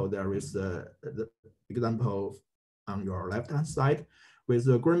example, there is the example on your left-hand side. With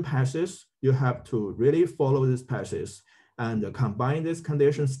the green passes, you have to really follow these passes and combine these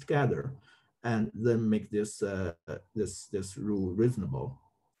conditions together and then make this, this rule reasonable.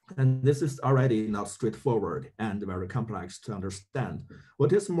 And this is already not straightforward and very complex to understand.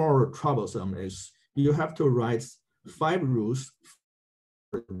 What is more troublesome is you have to write 5 rules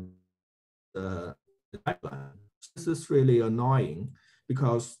for the guideline. This is really annoying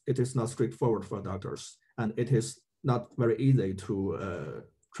because it is not straightforward for doctors, and it is not very easy to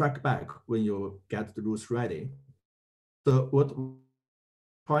track back when you get the rules ready. So what we're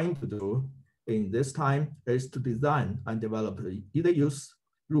trying to do in this time is to design and develop an easy-use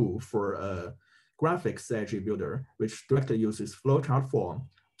rule for a graphic CIG builder, which directly uses flowchart form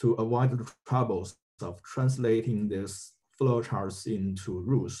to avoid the troubles of translating these flowcharts into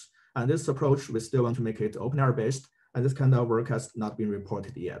rules. And this approach, we still want to make it openEHR based, and this kind of work has not been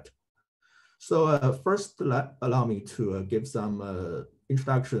reported yet. So first, allow me to give some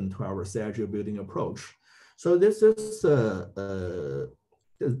introduction to our CIG building approach. So this is the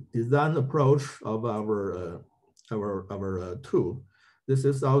design approach of our tool. This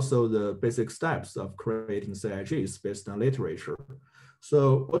is also the basic steps of creating CIGs based on literature.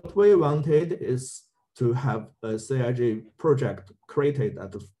 So what we wanted is to have a CIG project created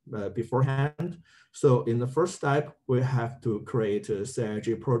at beforehand. So in the first step, we have to create a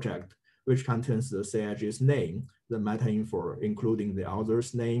CIG project which contains the CIG's name, the meta info, including the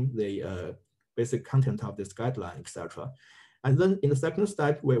author's name, the basic content of this guideline, etc. And then in the second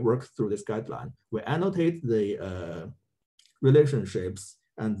step, we work through this guideline. We annotate the relationships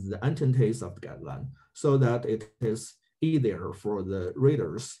and the entities of the guideline so that it is easier for the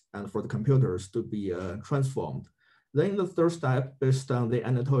readers and for the computers to be transformed. Then in the third step, based on the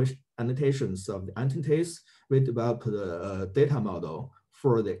annotations of the entities, we develop the data model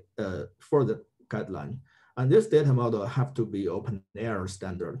for the guideline. And this data model have to be openEHR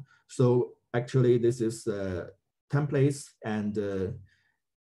standard. So actually this is templates and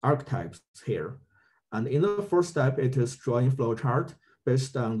archetypes here. And in the first step, it is drawing flowchart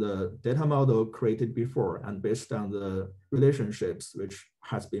based on the data model created before and based on the relationships which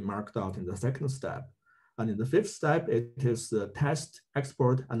has been marked out in the second step. And in the fifth step, it is the test,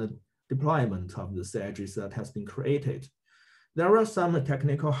 export, and the deployment of the CIGs that has been created. There are some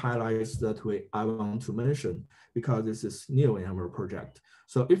technical highlights that I want to mention because this is new in our project.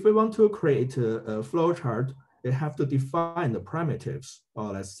 So if we want to create a flowchart, we have to define the primitives,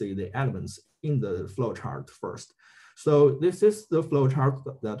 or let's say the elements in the flowchart first. So this is the flowchart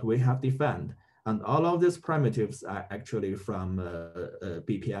that we have defined. And all of these primitives are actually from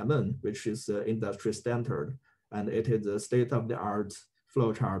BPMN, which is industry standard. And it is a state-of-the-art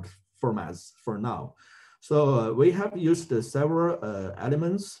flowchart formats for now. So we have used several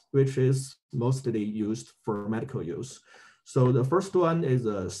elements, which is mostly used for medical use. So the first one is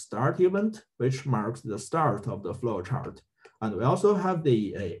a start event, which marks the start of the flowchart. And we also have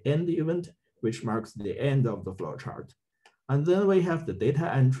the end event, which marks the end of the flowchart. And then we have the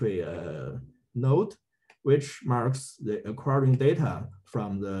data entry node, which marks the acquiring data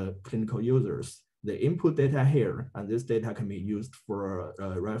from the clinical users. The input data here, and this data can be used for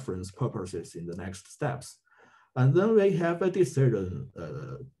reference purposes in the next steps. And then we have a decision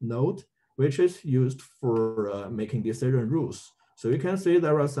node, which is used for making decision rules. So you can see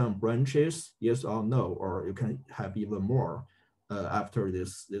there are some branches, yes or no, or you can have even more after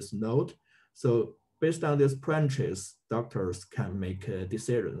this node. So based on these branches, doctors can make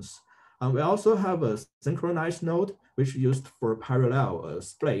decisions. And we also have a synchronized node, which is used for parallel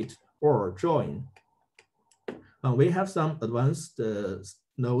split or join. We have some advanced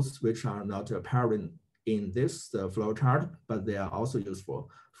nodes which are not apparent in this flowchart, but they are also useful.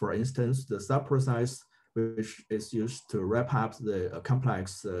 For instance, the subprocess, which is used to wrap up the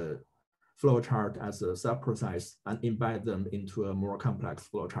complex flowchart as a subprocess and embed them into a more complex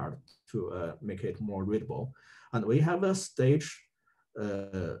flowchart to make it more readable. And we have a stage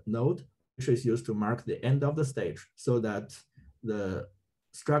node, which is used to mark the end of the stage so that the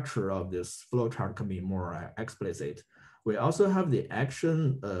structure of this flowchart can be more explicit. We also have the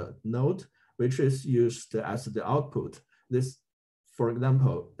action node, which is used as the output. This, for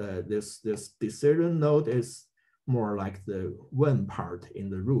example, this decision node is more like the when part in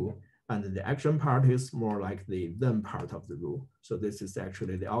the rule, and the action part is more like the then part of the rule. So this is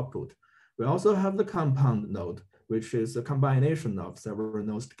actually the output. We also have the compound node, which is a combination of several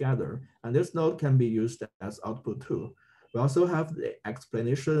nodes together, and this node can be used as output too. We also have the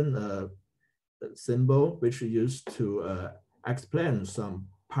explanation symbol, which is used to explain some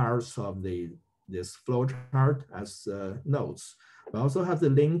parts of this flowchart as nodes. We also have the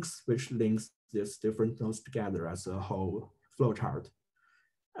links, which links these different nodes together as a whole flowchart.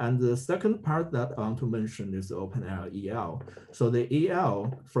 And the second part that I want to mention is openEHR EL. So the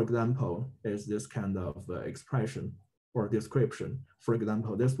EL, for example, is this kind of expression or description. For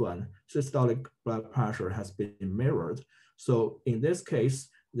example, this one, systolic blood pressure has been mirrored. So in this case,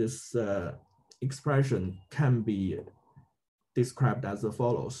 this expression can be described as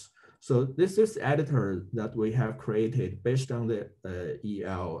follows. So this is editor that we have created based on the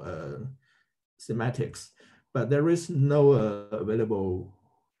EL semantics, but there is no available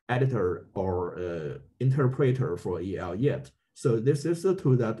editor or interpreter for EL yet. So this is a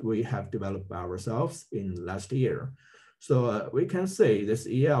tool that we have developed ourselves in last year. So we can say this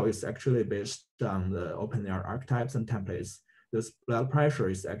EL is actually based on the openEHR archetypes and templates. This blood pressure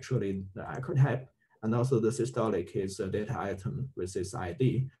is actually the archetype, and also the systolic is a data item with its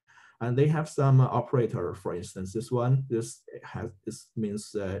ID. And they have some operator, for instance, this one, this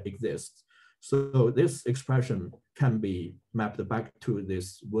means exists. So this expression can be mapped back to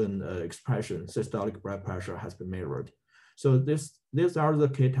this when expression, systolic blood pressure has been mirrored. So these are the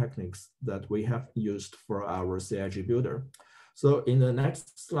key techniques that we have used for our CIG builder. So in the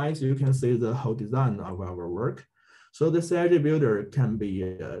next slides, you can see the whole design of our work. So the CIG builder can be,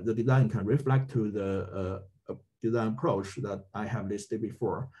 the design can reflect to the design approach that I have listed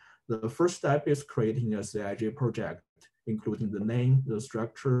before. The first step is creating a CIG project, including the name, the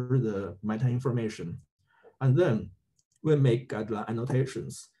structure, the meta information. And then we make guideline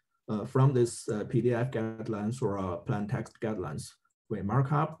annotations. From this PDF guidelines or plain text guidelines, we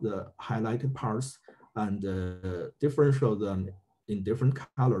mark up the highlighted parts and differentiate them in different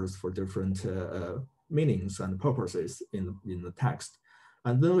colors for different meanings and purposes in the text.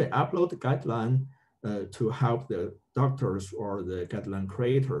 And then we upload the guideline to help the doctors or the guideline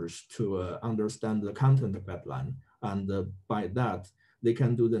creators to understand the content of guideline. And by that, they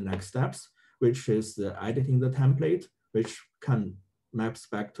can do the next steps, which is editing the template, which can maps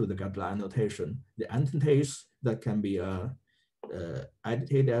back to the guideline annotation, the entities that can be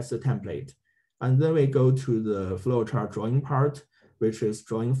edited as a template. And then we go to the flowchart drawing part, which is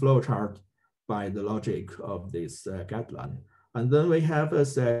drawing flowchart by the logic of this guideline. And then we have a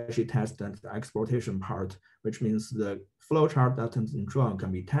CIG test and exportation part, which means the flowchart that has been drawn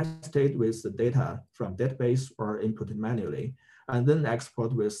can be tested with the data from database or inputted manually, and then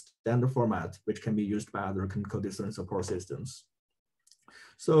export with standard format, which can be used by other clinical decision support systems.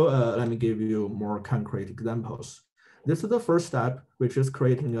 So let me give you more concrete examples. This is the first step, which is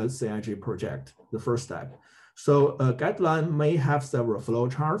creating a CIG project, the first step. So a guideline may have several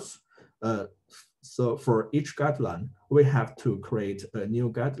flowcharts. So for each guideline, we have to create a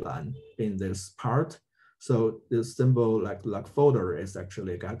new guideline in this part. So this symbol like folder is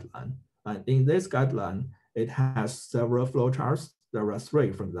actually a guideline. And in this guideline, it has several flowcharts. There are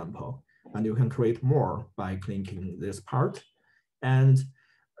 3, for example. and you can create more by clicking this part. And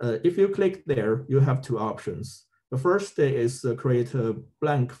if you click there, you have two options. The first is create a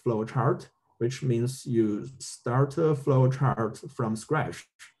blank flow chart, which means you start a flow chart from scratch.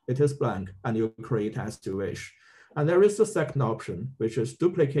 It is blank, and you create as you wish. And there is a second option, which is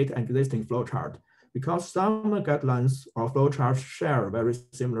duplicate an existing flow chart, because some guidelines or flow charts share a very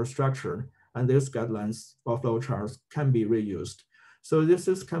similar structure, and these guidelines or flow charts can be reused. So this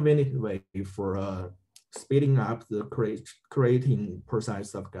is a convenient way for speeding up the creating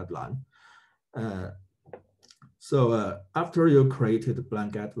process of guideline. So after you created a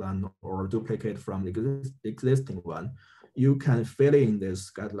blank guideline or duplicate from the existing one, you can fill in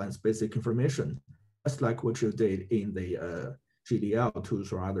this guideline's basic information, just like what you did in the GDL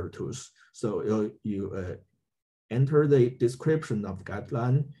tools or other tools. So you enter the description of the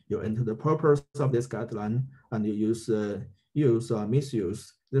guideline, you enter the purpose of this guideline, and you use use or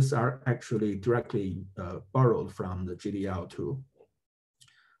misuse. These are actually directly borrowed from the GDL tool.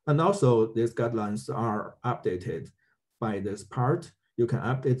 And also these guidelines are updated by this part. You can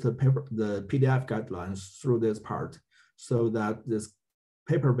update the PDF guidelines through this part so that this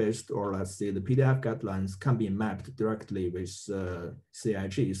paper-based, or let's say the PDF guidelines, can be mapped directly with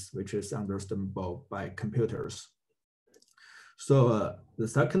CIGs, which is understandable by computers. So the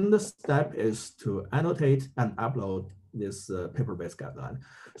second step is to annotate and upload this paper-based guideline.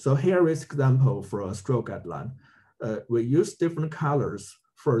 So here is example for a stroke guideline. We use different colors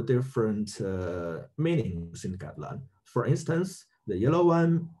for different meanings in the guideline. For instance, the yellow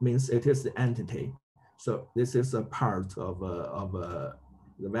one means it is the entity. So this is a part of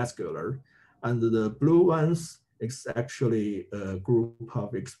the vascular. And the blue ones is actually a group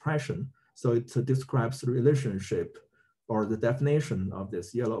of expression. So it describes the relationship or the definition of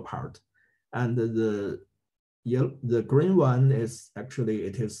this yellow part. And the green one is actually,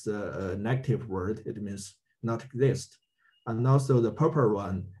 it is a negative word. It means not exist. And also the purple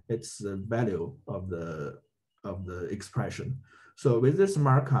one, it's the value of the expression. So with these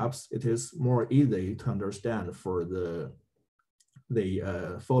markups, it is more easy to understand for the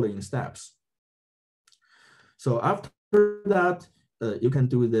following steps. So after that, you can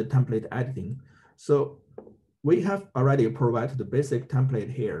do the template editing. So we have already provided the basic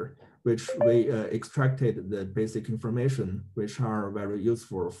template here, which we extracted the basic information, which are very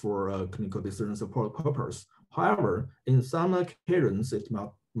useful for clinical decision support purpose. However, in some occasions, it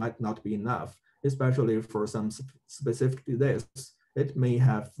might not be enough, especially for some specific disease. It may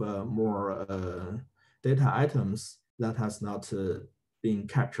have more data items that has not been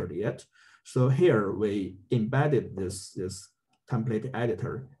captured yet. So here we embedded this template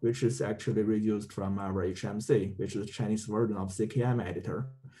editor, which is actually reused from our HMC, which is the Chinese version of CKM editor.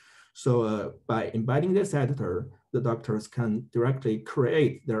 So by embedding this editor, the doctors can directly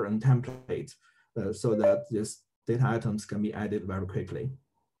create their own template so that these data items can be added very quickly.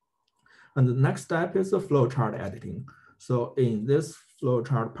 And the next step is the flowchart editing. So in this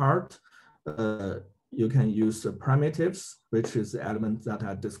flowchart part, you can use the primitives, which is the element that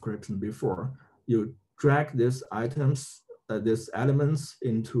I described before. You drag these items, these elements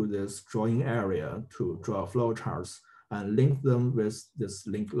into this drawing area to draw flowcharts and link them with these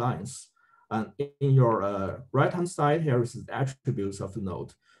link lines. And in your right-hand side, here is the attributes of the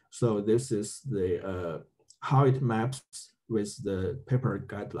node. So this is the how it maps with the paper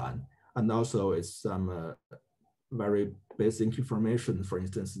guideline. And also it's some very basic information, for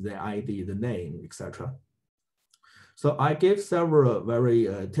instance, the ID, the name, etc. So I gave several very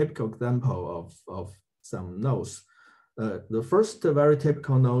typical example of some nodes. The first very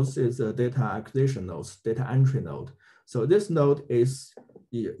typical nodes is data acquisition nodes, data entry node. So this node is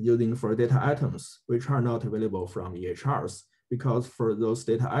using for data items, which are not available from EHRs, because for those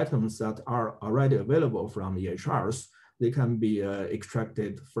data items that are already available from EHRs, they can be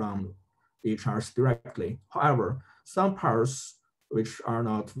extracted from EHRs directly. However, some parts which are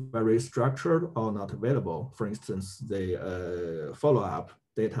not very structured or not available, for instance, the follow-up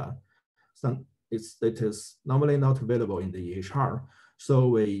data, it is normally not available in the EHR. So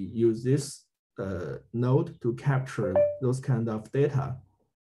we use this node to capture those kind of data.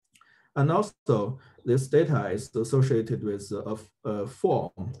 And also, this data is associated with a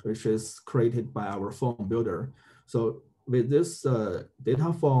form, which is created by our form builder. So with this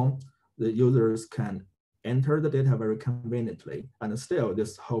data form, the users can enter the data very conveniently. And still,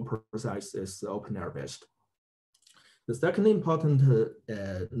 this whole process is openEHR based. The second important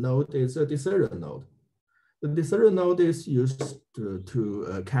node is a decision node. The decision node is used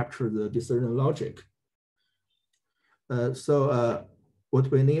to capture the decision logic. So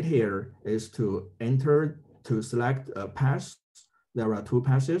what we need here is to select a path there are two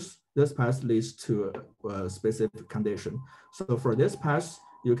passes. This pass leads to a specific condition. So for this pass,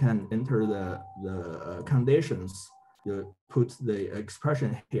 you can enter the conditions. You put the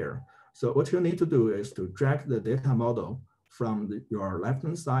expression here. So what you need to do is to drag the data model from your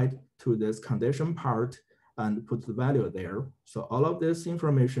left-hand side to this condition part and put the value there. So all of this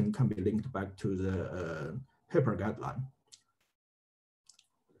information can be linked back to the paper guideline.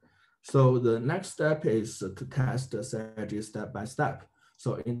 So the next step is to test the strategy step by step.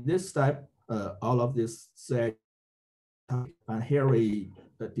 So in this step, all of this strategy, and here we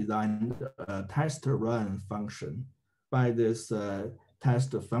designed a test run function. By this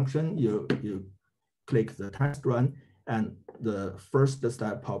test function, you click the test run, and the first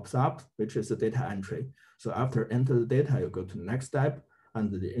step pops up, which is the data entry. So after enter the data, you go to the next step,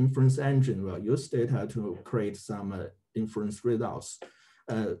 and the inference engine will use data to create some inference results.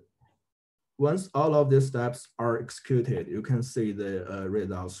 Once all of these steps are executed, you can see the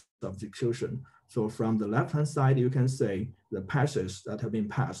results of execution. So from the left-hand side, you can see the passes that have been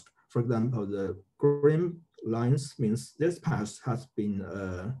passed. For example, the green lines means this pass has been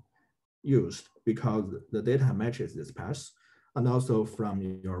used because the data matches this pass. And also from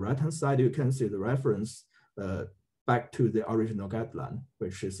your right-hand side, you can see the reference back to the original guideline,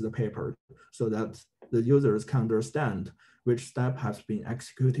 which is the paper, so that the users can understand which step has been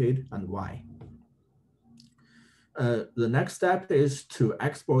executed and why. The next step is to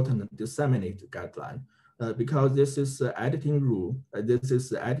export and disseminate the guideline. Because this is the editing rule, this is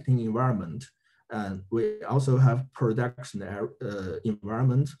the editing environment, and we also have production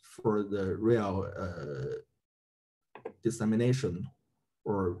environment for the real dissemination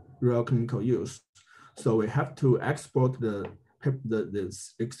or real clinical use. So we have to export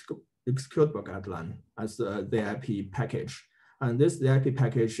this executable guideline as a ZIP package. And this ZIP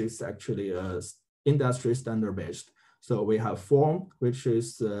package is actually industry standard based. So we have form, which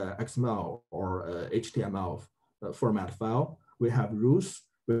is XML or HTML format file. We have rules,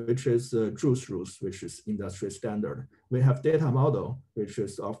 which is JUICE rules, which is industry standard. We have data model, which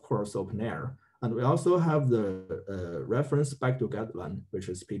is of course openEHR. And we also have the reference back to guideline, which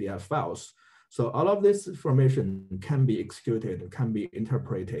is PDF files. So all of this information can be executed, can be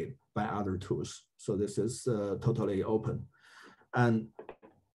interpreted by other tools. So this is totally open. And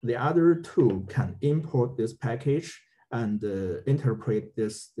the other tool can import this package and interpret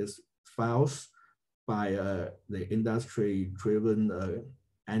this files by the industry-driven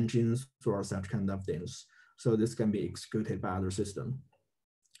engines or such kind of things. So this can be executed by other system.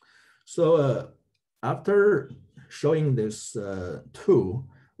 So after showing this tool,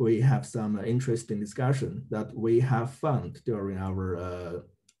 we have some interesting discussion that we have found during our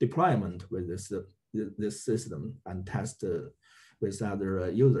deployment with this system and test with other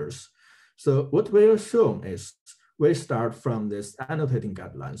users. So what we assume is we start from this annotating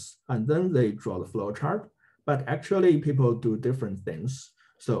guidelines and then they draw the flow chart, but actually people do different things.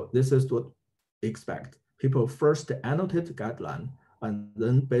 So this is what we expect. People first annotate the guideline, and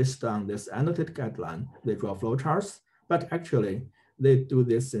then based on this annotated guideline, they draw flow charts, but actually they do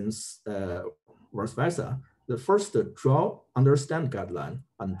this since vice versa. The first understand guideline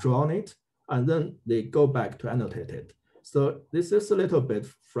and draw on it, and then they go back to annotate it. So this is a little bit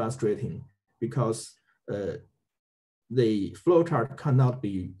frustrating because the flowchart cannot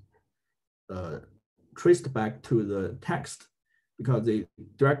be traced back to the text because they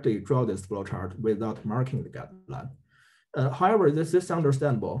directly draw this flowchart without marking the guideline. However, this is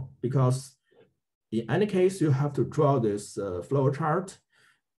understandable because in any case, you have to draw this flowchart.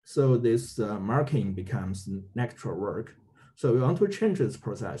 So this marking becomes natural work. So we want to change this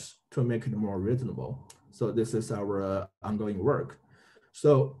process to make it more reasonable. So this is our ongoing work.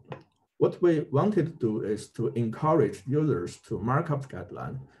 So what we wanted to do is to encourage users to mark up the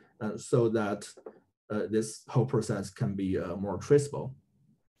guideline so that this whole process can be more traceable.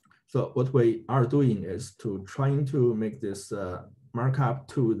 So what we are doing is to trying to make this markup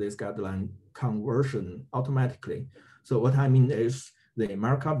to this guideline conversion automatically. So what I mean is they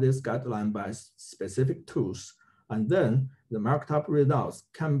mark up this guideline by specific tools, and then the marked up results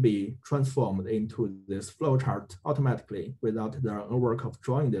can be transformed into this flowchart automatically without their own work of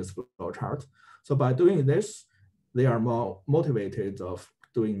drawing this flowchart. So by doing this, they are more motivated of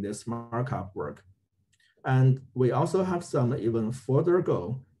doing this markup work. And we also have some even further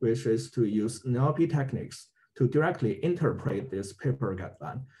goal, which is to use NLP techniques to directly interpret this paper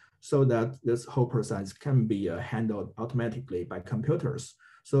guideline so that this whole process can be handled automatically by computers.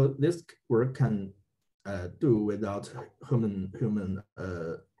 So this work can do without human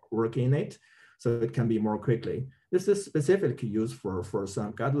work in it, so it can be more quickly. This is specifically used for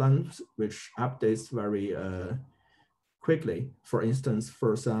some guidelines which updates very quickly. For instance,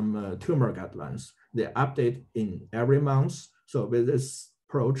 for some tumor guidelines, they update in every month. So with this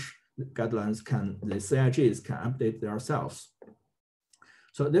approach, the guidelines the CIGs can update themselves.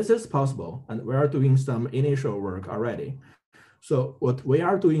 So this is possible, and we are doing some initial work already. So what we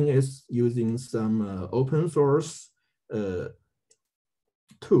are doing is using some open source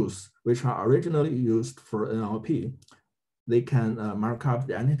tools, which are originally used for NLP. They can mark up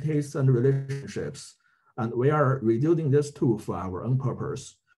the entities and relationships. And we are reusing this tool for our own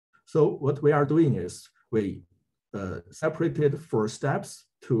purpose. So what we are doing is we separated 4 steps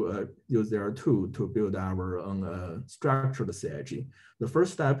to use their tool to build our own structured CIG. The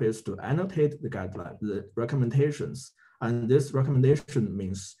first step is to annotate the guideline, the recommendations. And this recommendation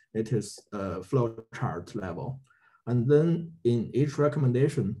means it is a flowchart level. And then in each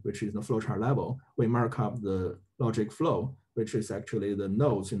recommendation, which is the flowchart level, we mark up the logic flow, which is actually the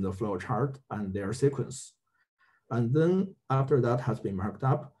nodes in the flowchart and their sequence. And then after that has been marked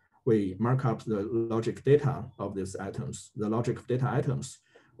up, we mark up the logic data of these items, the logic data items,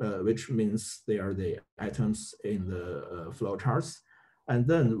 which means they are the items in the flowcharts. And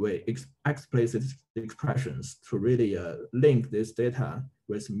then we explicit expressions to really link this data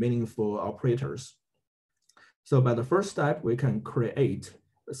with meaningful operators. So by the first step, we can create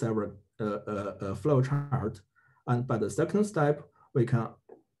several flowchart. And by the second step, we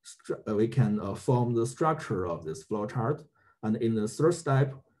can form the structure of this flowchart. And in the third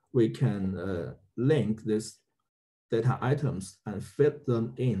step, we can link these data items and fit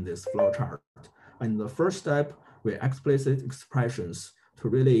them in this flowchart. And the first step, we explicit expressions to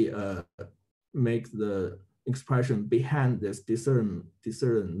really make the expression behind this discern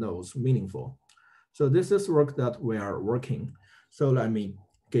nodes meaningful. So this is work that we are working. So let me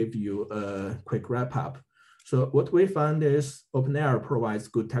give you a quick wrap up. So what we found is openEHR provides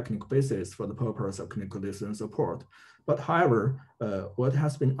good technical basis for the purpose of clinical decision support. But however, what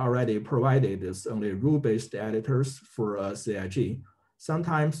has been already provided is only rule-based editors for CIG.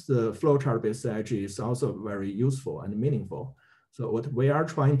 Sometimes the flowchart-based CIG is also very useful and meaningful. So what we are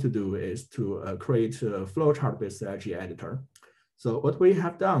trying to do is to create a flowchart-based CIG editor. So what we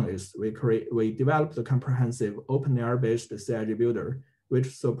have done is we developed a comprehensive openEHR-based CIG builder,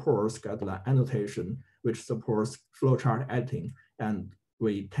 which supports guideline annotation, which supports flowchart editing, and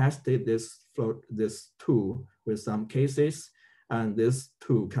we tested this tool with some cases, and this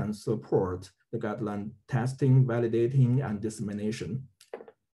tool can support the guideline testing, validating, and dissemination.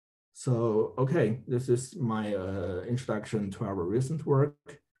 So, okay, this is my introduction to our recent work,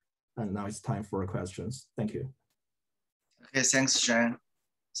 and now it's time for questions. Thank you. Okay, thanks, Sean.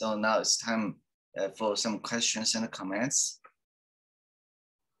 So now it's time for some questions and comments.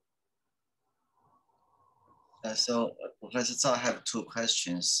 Professor Zhao have 2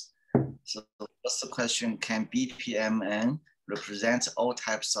 questions. So what's the question? Can BPMN represent all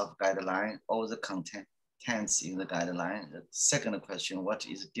types of guideline, all the contents in the guideline? The second question, what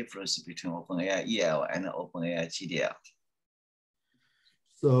is the difference between openEHR EL and openEHR GDL?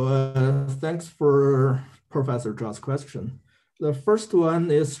 So thanks for Professor Zhao's question. The first one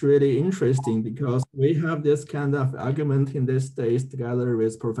is really interesting because we have this kind of argument in these days together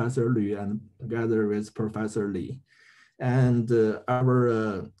with Professor Liu and together with Professor Li. And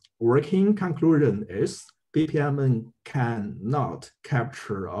our working conclusion is BPMN cannot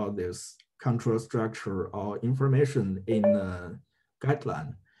capture all this control structure or information in a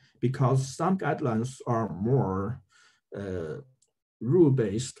guideline because some guidelines are more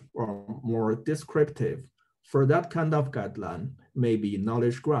rule-based or more descriptive. For that kind of guideline, maybe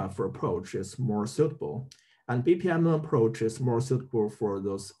knowledge graph approach is more suitable. And BPMN approach is more suitable for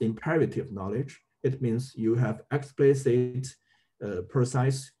those imperative knowledge. It means you have explicit,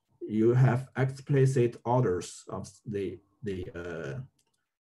 precise, you have explicit orders of the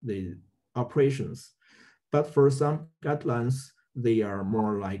operations. But for some guidelines, they are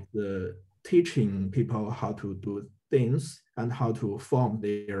more like the teaching people how to do things and how to form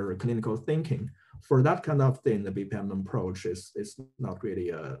their clinical thinking. For that kind of thing, the BPMN approach is not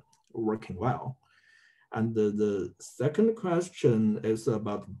really working well. And the second question is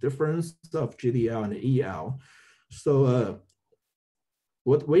about the difference of GDL and EL. So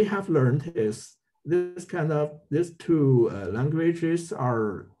what we have learned is these two languages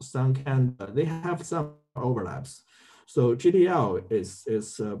are they have some overlaps. So GDL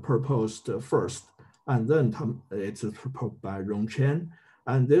is proposed first, and then it's proposed by Rong Chen.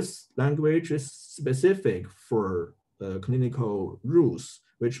 And this language is specific for clinical rules,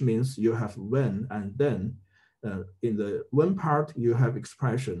 which means you have when and then. In the when part, you have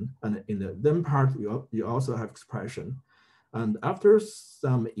expression, and in the then part, you also have expression. And after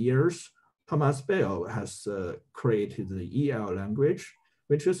some years, Thomas Bell has created the EL language,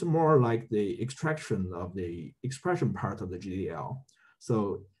 which is more like the extraction of the expression part of the GDL.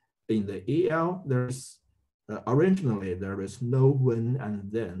 So in the EL, there's originally there is no when and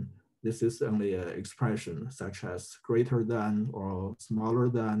then. This is only an expression such as greater than or smaller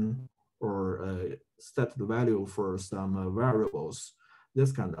than, or set the value for some variables,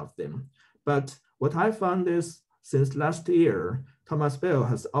 this kind of thing. But what I found is since last year, Thomas Bell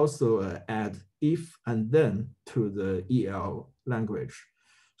has also added if and then to the EL language.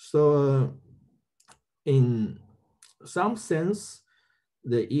 So in some sense,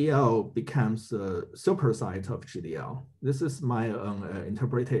 the EL becomes a superset of GDL. This is my own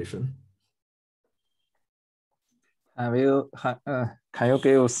interpretation. Can you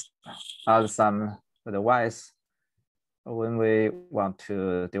give us some advice when we want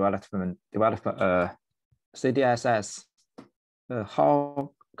to develop CDSS?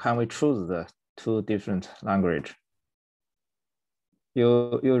 How can we choose the two different language?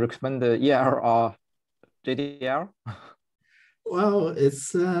 You recommend the EL or GDL? Well,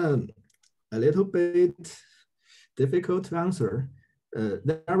 it's a little bit difficult to answer.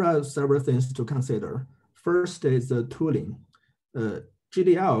 There are several things to consider. First is the tooling.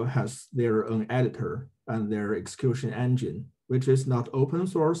 GDL has their own editor and their execution engine, which is not open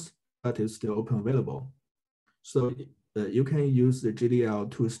source, but is still open available. So you can use the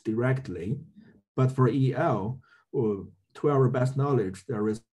GDL tools directly, but for EL, to our best knowledge, there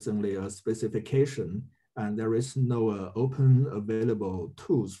is only a specification and there is no open available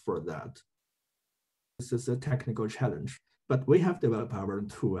tools for that. This is a technical challenge, but we have developed our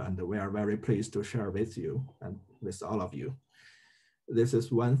tool and we are very pleased to share with you and with all of you. This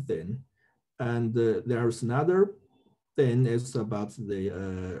is one thing. And there's another thing is about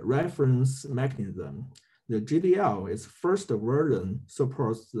the reference mechanism. The GDL, its first version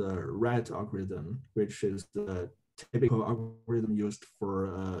supports the RAT algorithm, which is the typical algorithm used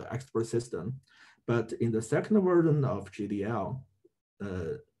for expert system. But in the second version of GDL,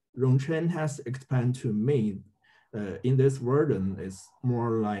 Rongchen has expanded to mean in this version is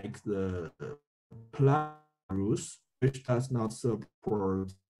more like the plus rules, which does not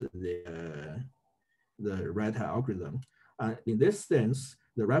support the RAT algorithm. In this sense,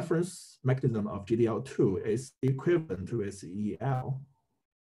 the reference mechanism of GDL2 is equivalent to its EL.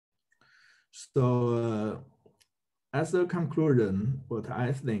 So as a conclusion, what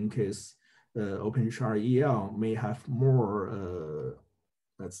I think is openEHR EL may have more,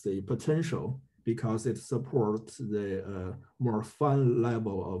 let's say, potential because it supports the more fun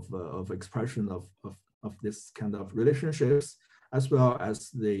level of expression of this kind of relationships, as well as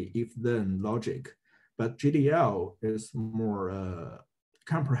the if-then logic. But GDL is more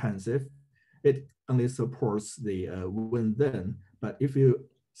comprehensive. It only supports the when-then, but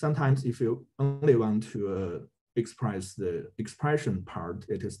sometimes if you only want to express the expression part,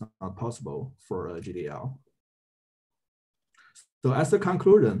 it is not possible for GDL. So as a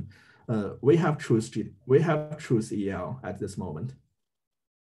conclusion, we have choose EL at this moment.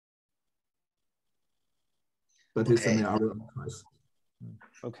 But okay. It's only our choice.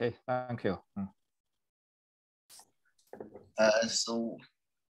 Okay, thank you. So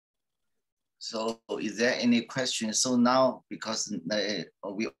is there any questions? So now, because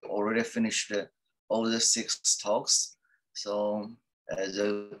we already finished all the 6 talks, so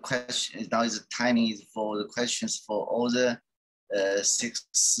the question now is the timing for the questions for all the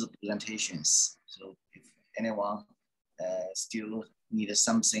 6 presentations. So if anyone still needs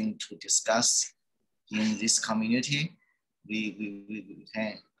something to discuss in this community, we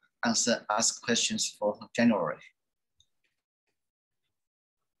can ask questions for January.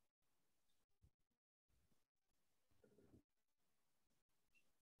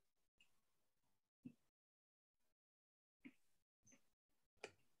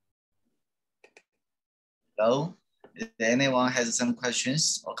 Hello, if anyone has some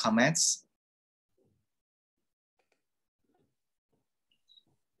questions or comments?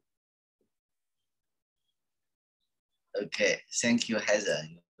 Okay, thank you, Heather.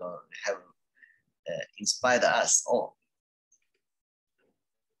 You have inspired us all.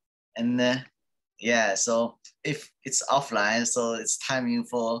 And yeah, so if it's offline, so it's timing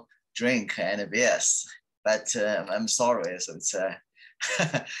for drink and beers. But I'm sorry, so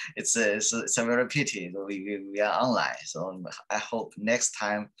it's a very pity that we are online. So I hope next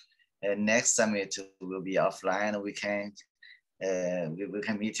time, next summit will be offline. We can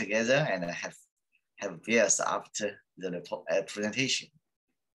meet together and have beers after the presentation.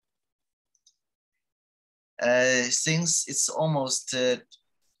 Since it's almost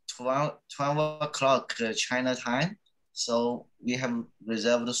 12 o'clock China time, So we have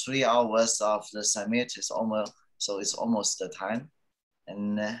reserved 3 hours of the summit. It's almost the time,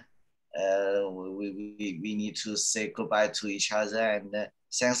 and we need to say goodbye to each other. And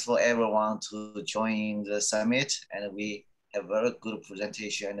thanks for everyone to join the summit. And we have very good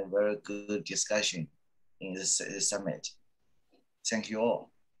presentation and a very good discussion in this summit. Thank you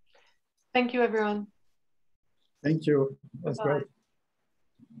all. Thank you, everyone. Thank you. That's Bye. great.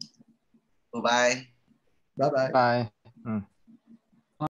 Bye-bye. Bye-bye. Bye.